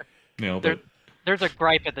 bingo. Great. Nailed it. There's a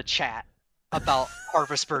gripe in the chat about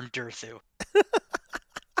Harvestburn Durthu.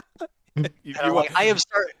 I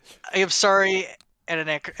am sorry,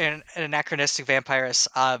 an anachronistic vampirist.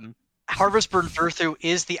 Harvestburn Durthu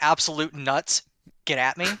is the absolute nuts. Get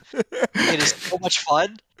at me. It is so much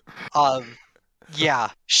fun. Yeah,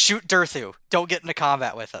 shoot Durthu. Don't get into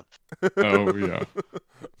combat with him. Oh yeah.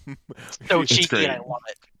 So It's cheeky, great. and I love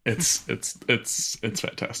it. It's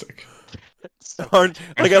fantastic. So, I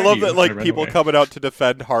love that I read people away. coming out to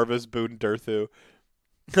defend Harvest Boon Durthu.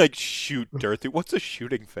 Like, shoot Durthu. What's a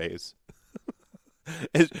shooting phase?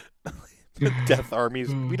 Death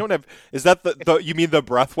armies. We don't have. Is that the you mean the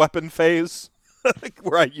breath weapon phase?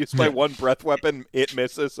 where I use my Yeah. one breath weapon, it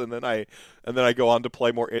misses, and then I go on to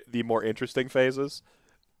play the more interesting phases.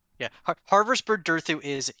 Yeah, Harvest Bird Durthu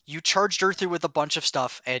is you charge Durthu with a bunch of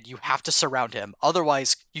stuff and you have to surround him.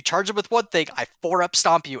 Otherwise, you charge him with one thing, I 4-up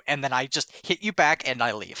stomp you, and then I just hit you back and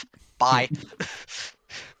I leave. Bye.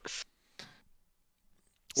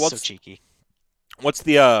 So What's- cheeky. What's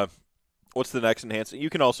the next enhancement?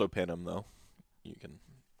 You can also pin him though. You can.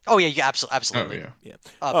 Oh yeah, you Oh absolutely.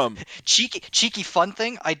 yeah. Cheeky fun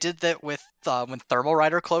thing. I did that with when Thermal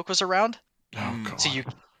Rider Cloak was around. Oh god. So you,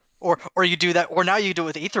 or you do that, or now you do it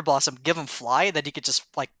with Aether Blossom. Give him fly, then you could just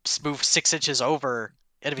like move 6 inches over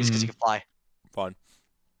enemies because you can fly. Fun.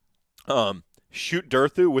 Shoot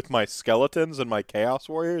Durthu with my skeletons and my Chaos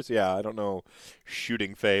Warriors. Yeah, I don't know.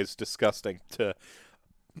 Shooting phase, disgusting.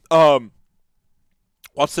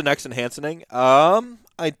 What's the next enhancing?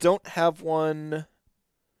 I don't have one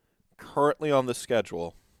currently on the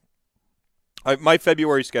schedule. My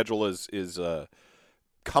February schedule is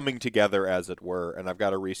coming together, as it were, and I've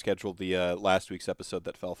got to reschedule the last week's episode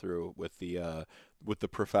that fell through with the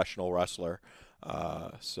professional wrestler.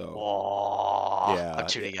 So Oh, yeah, I'm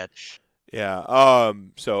tuning in. yeah.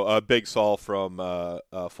 So Big Saul from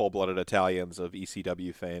Full Blooded Italians of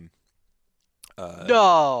ECW fame.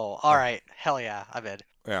 No, all right, hell yeah, I'm in.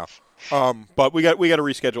 Yeah. But we got to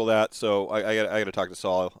reschedule that. So I got to talk to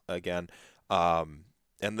Saul again.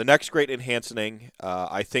 And the next great enhancing,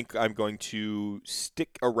 I think I'm going to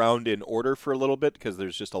stick around in Order for a little bit because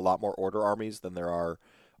there's just a lot more Order armies than there are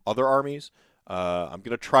other armies. I'm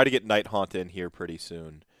going to try to get Night Haunt in here pretty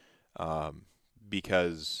soon,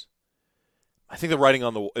 because I think the writing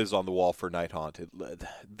is on the wall for Night Haunt.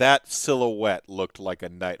 That silhouette looked like a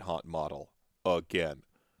Night Haunt model again.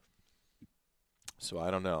 So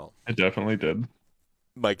I don't know. It definitely did.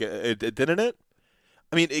 Like, it didn't it?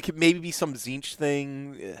 I mean, it could maybe be some Tzeentch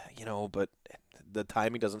thing, but the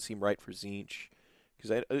timing doesn't seem right for Tzeentch.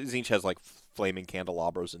 Because Tzeentch has, like, flaming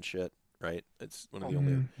candelabras and shit, right? It's one of the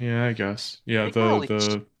only... Yeah, I guess. Yeah, They probably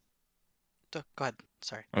the Go ahead.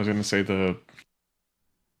 Sorry. I was gonna say the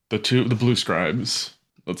blue scribes.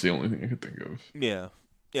 That's the only thing I could think of. Yeah.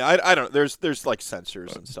 Yeah, I don't know. There's like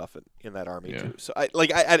sensors and stuff in that army, Yeah. too. So,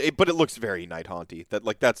 but it looks very Night Haunty.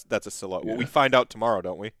 That's a silhouette. Well, we Yeah. find out tomorrow,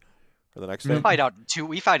 don't we? For the next day? We find out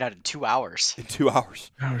in 2 hours. In 2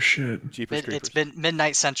 hours. Oh shit. Jeepers It's Creepers. been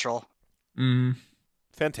midnight central.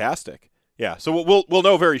 Fantastic. Yeah, so we'll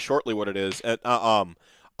know very shortly what it is. And,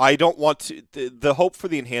 I don't want to. The hope for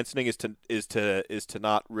the enhancing is to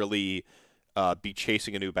not really be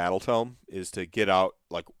chasing a new battle tome. Is to get out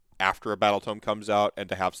like after a battle tome comes out and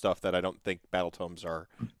to have stuff that I don't think battle tomes are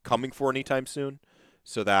coming for anytime soon.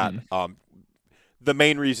 So that the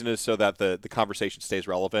main reason is so that the conversation stays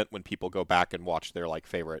relevant when people go back and watch their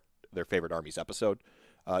favorite armies episode.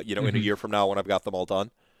 In a year from now when I've got them all done.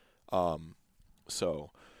 Yeah,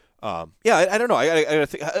 I don't know. I gotta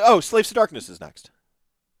think. Oh, Slaves to Darkness is next.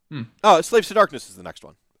 Oh, Slaves to Darkness is the next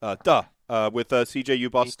one. With CJ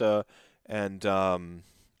Ubusta and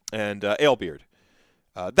Alebeard.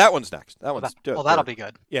 That one's next. That one's. That'll be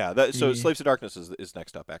good. Yeah. So Slaves to Darkness is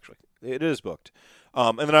next up. Actually, it is booked.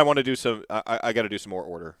 And then I want to do some. I got to do some more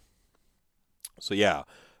Order. So yeah,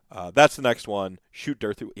 that's the next one. Shoot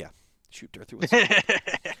Durthu. Yeah, shoot Durthu with.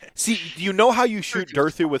 See, do you know how you shoot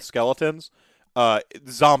Durthu with skeletons?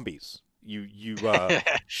 Zombies. You You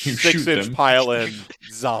 6-inch them. pile in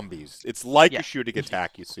zombies. It's like Yeah. a shooting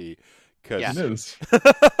attack, you see. Cause Yeah. It is.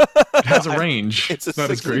 It has a range It's a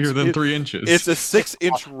that is 6 greater inch- than it- 3 inches. It's a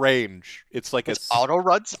 6-inch range. It's like It's auto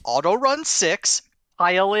run 6,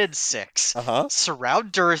 pile in 6, uh-huh.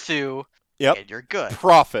 surround Durthu, Yep. and you're good.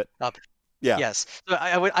 Profit. Up. Yeah. Yes, so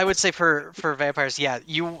I would say for vampires, yeah,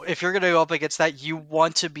 if you're gonna go up against that, you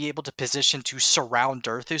want to be able to position to surround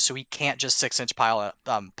Durthu, so he can't just 6-inch pile out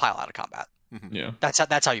of combat. Yeah.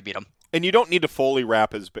 That's how you beat him. And you don't need to fully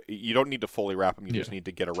wrap him. You don't need to fully wrap him. You just Yeah. need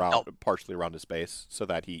to get around partially around his base so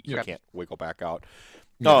that he Yep. can't wiggle back out.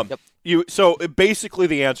 Yeah. Yep. Basically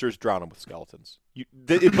the answer is drown him with skeletons.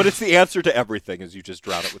 But it's the answer to everything is you just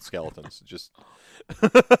drown it with skeletons. Just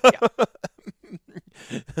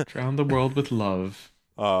Drown the world with love.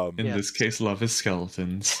 In Yeah. this case, love is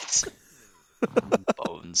skeletons.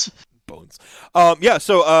 Bones. bones. Yeah.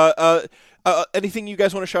 So anything you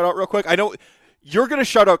guys want to shout out real quick? I know. You're going to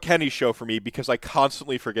shout out Kenny's show for me because I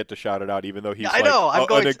constantly forget to shout it out, even though he's I know, I'm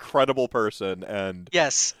going an to- incredible person. And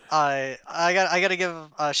Yes, I got to give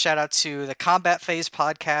a shout out to the Combat Phase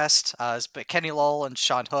podcast. It's been Kenny Lowell and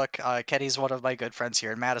Sean Hook. Kenny's one of my good friends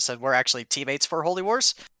here in Madison. We're actually teammates for Holy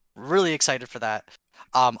Wars. Really excited for that.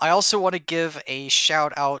 I also want to give a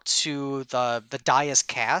shout out to the Dias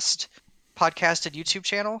Cast podcast and YouTube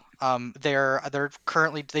channel. They're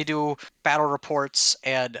currently they do battle reports,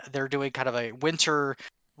 and they're doing kind of a winter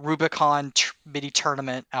Rubicon mini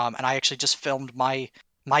tournament. And I actually just filmed my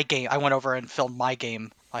game. I went over and filmed my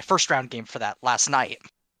game, my first round game for that last night.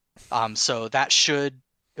 So that should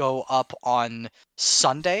go up on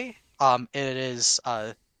Sunday. It is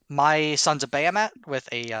my Sons of Bahamut with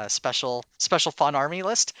a special fun army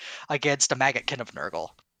list against a Maggotkin of Nurgle.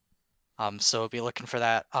 So be looking for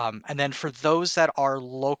that. And then for those that are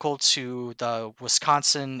local to the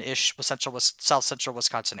Wisconsin-ish, South Central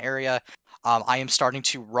Wisconsin area, I am starting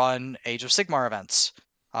to run Age of Sigmar events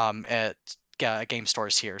at game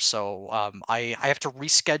stores here. So I have to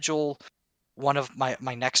reschedule one of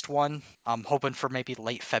my next one. I'm hoping for maybe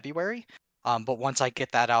late February. But once I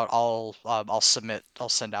get that out, I'll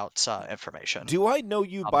send out information. Do I know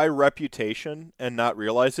you by reputation and not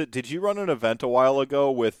realize it? Did you run an event a while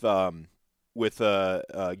ago with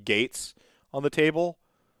gates on the table,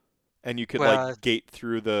 and you could like gate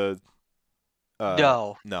through the?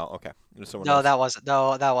 No. Okay. That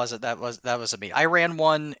wasn't me. I ran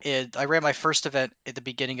my first event at the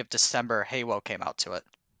beginning of December. Haywo came out to it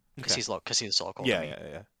because he's local.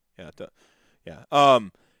 Yeah.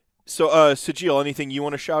 So, Sigil, anything you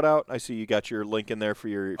want to shout out? I see you got your link in there for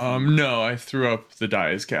your. No, I threw up the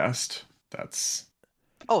Dice Cast. That's.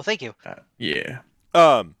 Oh, thank you. Yeah.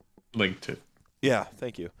 Linked to. Yeah,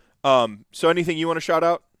 thank you. So anything you want to shout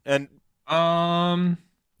out? And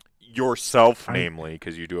yourself, namely,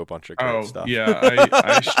 because you do a bunch of great stuff. Yeah,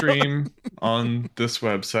 I stream on this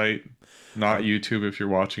website, not YouTube. If you're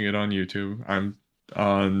watching it on YouTube, I'm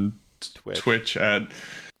on Twitch at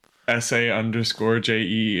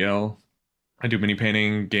SA_JEEL. I do mini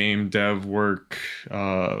painting, game dev work,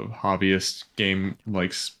 hobbyist game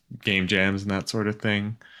jams and that sort of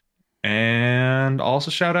thing. And also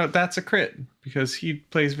shout out That's a Crit, because he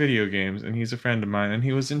plays video games and he's a friend of mine, and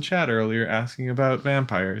he was in chat earlier asking about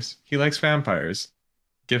vampires. He likes vampires.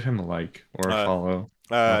 Give him a like or a follow.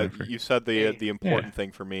 You said the important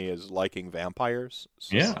thing for me is liking vampires.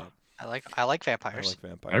 So, yeah. I like vampires.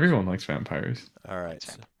 Everyone likes vampires. All right.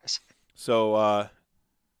 So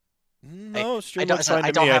no, stream looks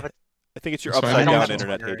fine to me. I think it's your It's upside fine. down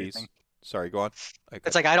internet, Hades. Sorry, go on. Okay.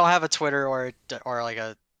 It's like I don't have a Twitter or like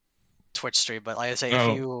a Twitch stream, but like I say,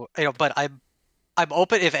 if you know, but I'm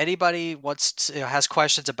open if anybody has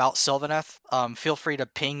questions about Sylvaneth. Feel free to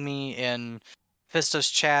ping me in Fisto's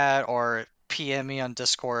chat or PM me on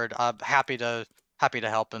Discord. I'm happy to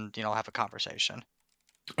help and have a conversation.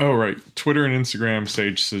 Oh right, Twitter and Instagram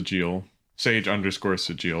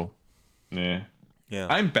Sage_Sigil. Nah. Yeah.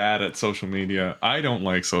 I'm bad at social media. I don't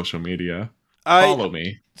like social media. Follow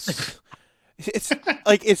me. It's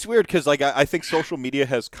like it's weird because like I think social media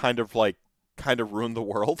has kind of ruined the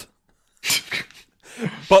world.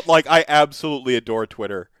 But like I absolutely adore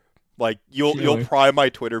Twitter. Like you'll pry my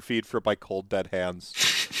Twitter feed for my cold dead hands.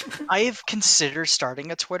 I've considered starting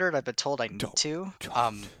a Twitter, and I've been told I need to.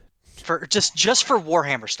 For just for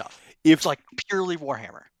Warhammer stuff. It's like purely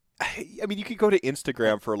Warhammer. I mean, you could go to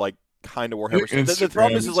Instagram for like kind of Warhammer stuff. The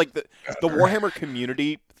problem is like the Warhammer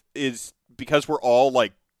community is because we're all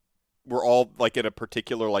like in a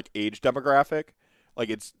particular like age demographic. Like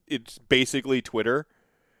it's basically Twitter.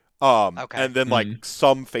 And then like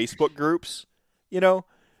some Facebook groups,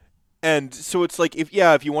 And so it's like if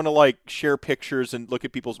you want to like share pictures and look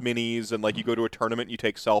at people's minis and like you go to a tournament and you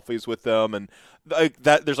take selfies with them and like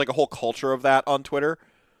that there's like a whole culture of that on Twitter.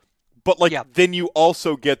 But like then you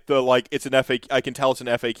also get the like it's an FAQ. I can tell it's an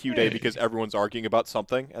FAQ day because everyone's arguing about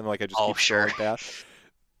something and like I just keep sure like that.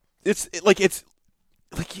 It's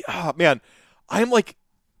like oh man, I'm like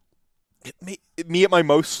me at my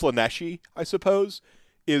most Slaaneshi, I suppose,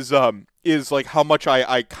 is like how much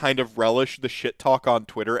I kind of relish the shit talk on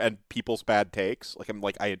Twitter and people's bad takes. Like I'm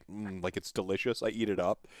like like it's delicious. I eat it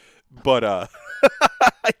up, but I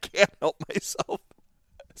can't help myself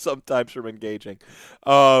sometimes from engaging.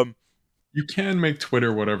 You can make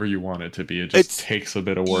Twitter whatever you want it to be. It just takes a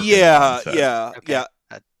bit of work. Yeah. Okay.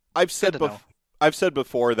 I've said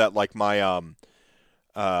before that like my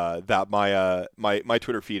my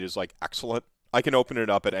Twitter feed is like excellent. I can open it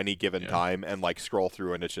up at any given time and like scroll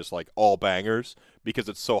through and it's just like all bangers because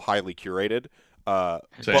it's so highly curated. But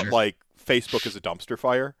like Facebook is a dumpster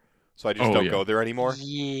fire, so I just don't go there anymore.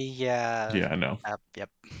 Yeah. Yeah, I know. Yep.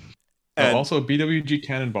 And also BWG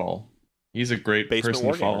Cannonball. He's a great person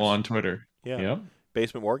to follow on Twitter. Yeah. Yep.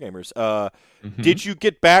 Basement Wargamers. Did you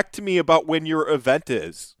get back to me about when your event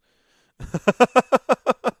is?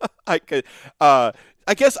 I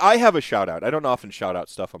guess I have a shout out. I don't often shout out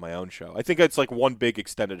stuff on my own show. I think it's like one big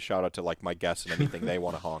extended shout out to like my guests and anything they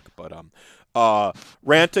want to honk. But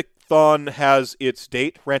Rantic Rantathon has its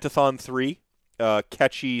date, Rantathon 3,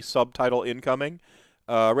 catchy subtitle incoming.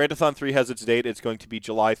 Rantathon 3 has its date. It's going to be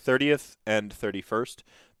July 30th and 31st.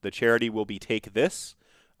 The charity will be Take This.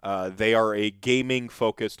 They are a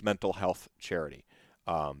gaming-focused mental health charity.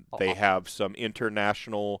 They have some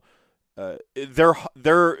international.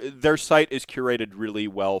 Their site is curated really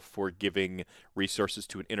well for giving resources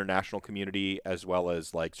to an international community as well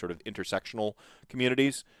as like sort of intersectional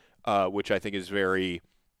communities, which I think is very.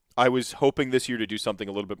 I was hoping this year to do something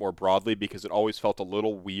a little bit more broadly because it always felt a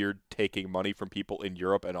little weird taking money from people in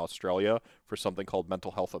Europe and Australia for something called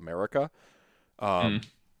Mental Health America. For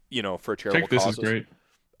charitable Take This causes. is great.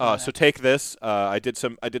 So Take This. I did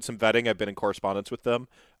some vetting. I've been in correspondence with them.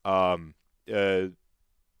 So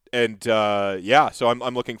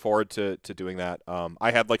I'm looking forward to doing that.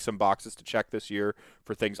 I had like some boxes to check this year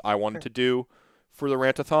for things I wanted to do for the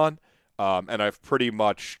Rantathon, and I've pretty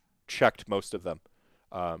much checked most of them.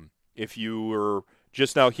 If you were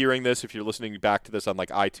just now hearing this, if you're listening back to this on like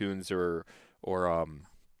iTunes or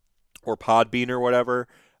Podbean or whatever,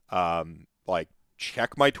 like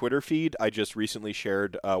check my Twitter feed. I just recently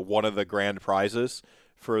shared one of the grand prizes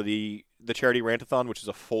for the charity Rantathon, which is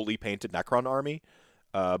a fully painted Necron army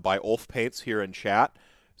by Ulf Paints here in chat.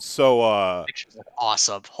 So Pictures look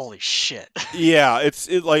awesome. Holy shit. yeah,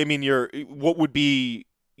 you're what would be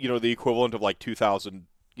the equivalent of like 2,000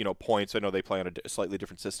 points. I know they play on a slightly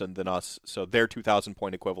different system than us, so their 2,000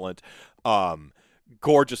 point equivalent.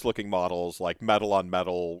 Gorgeous looking models, like metal on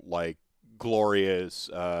metal, like glorious,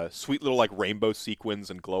 sweet little like rainbow sequins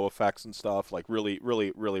and glow effects and stuff. Like really,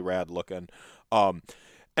 really, really rad looking.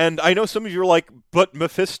 And I know some of you are like, but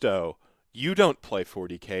Mephisto, you don't play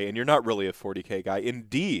 40k, and you're not really a 40k guy.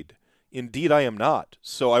 Indeed, I am not.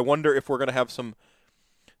 So I wonder if we're gonna have some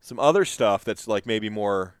other stuff that's like maybe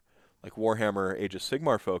more like Warhammer Age of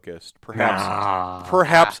Sigmar focused,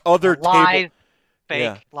 perhaps other lies, fake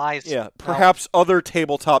yeah. lies. Yeah, No. perhaps other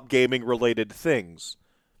tabletop gaming related things.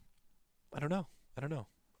 I don't know.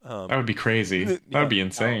 That would be crazy. That would be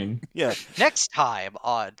insane. Yeah, Next time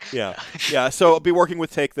on. yeah. So I'll be working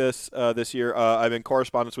with Take This this year. I'm in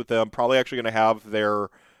correspondence with them. Probably actually going to have their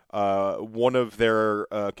one of their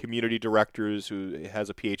community directors who has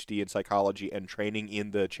a PhD in psychology and training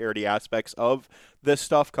in the charity aspects of this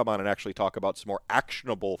stuff come on and actually talk about some more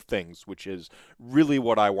actionable things, which is really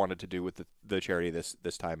what I wanted to do with the charity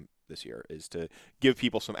this time this year, is to give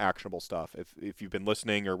people some actionable stuff. If you've been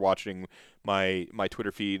listening or watching my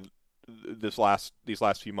Twitter feed these last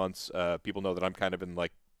few months, people know that I'm kind of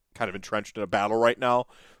entrenched in a battle right now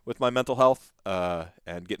with my mental health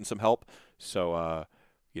and getting some help. So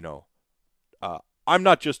I'm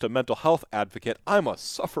not just a mental health advocate. I'm a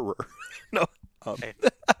sufferer. No.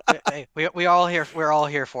 Hey, we're all here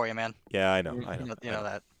for you, man. Yeah, I know. You know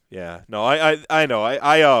that. Yeah. No, I know.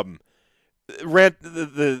 I rant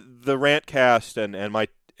the Rantcast and my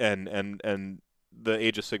and the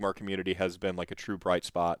Age of Sigmar community has been like a true bright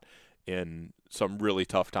spot in some really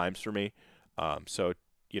tough times for me. So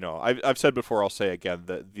I've said before, I'll say again,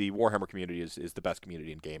 the Warhammer community is the best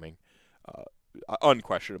community in gaming.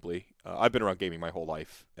 Unquestionably. I've been around gaming my whole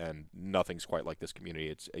life, and nothing's quite like this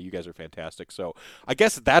community. You guys are fantastic. So I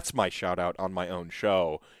guess that's my shout out on my own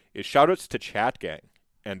show, is shout outs to Chat Gang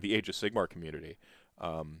and the Age of Sigmar community.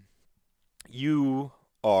 You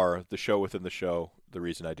are the show within the show, the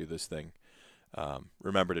reason I do this thing.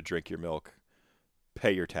 Remember to drink your milk,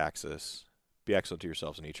 pay your taxes, be excellent to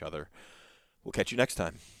yourselves and each other. We'll catch you next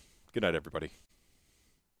time. Good night, everybody.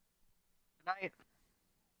 Good night.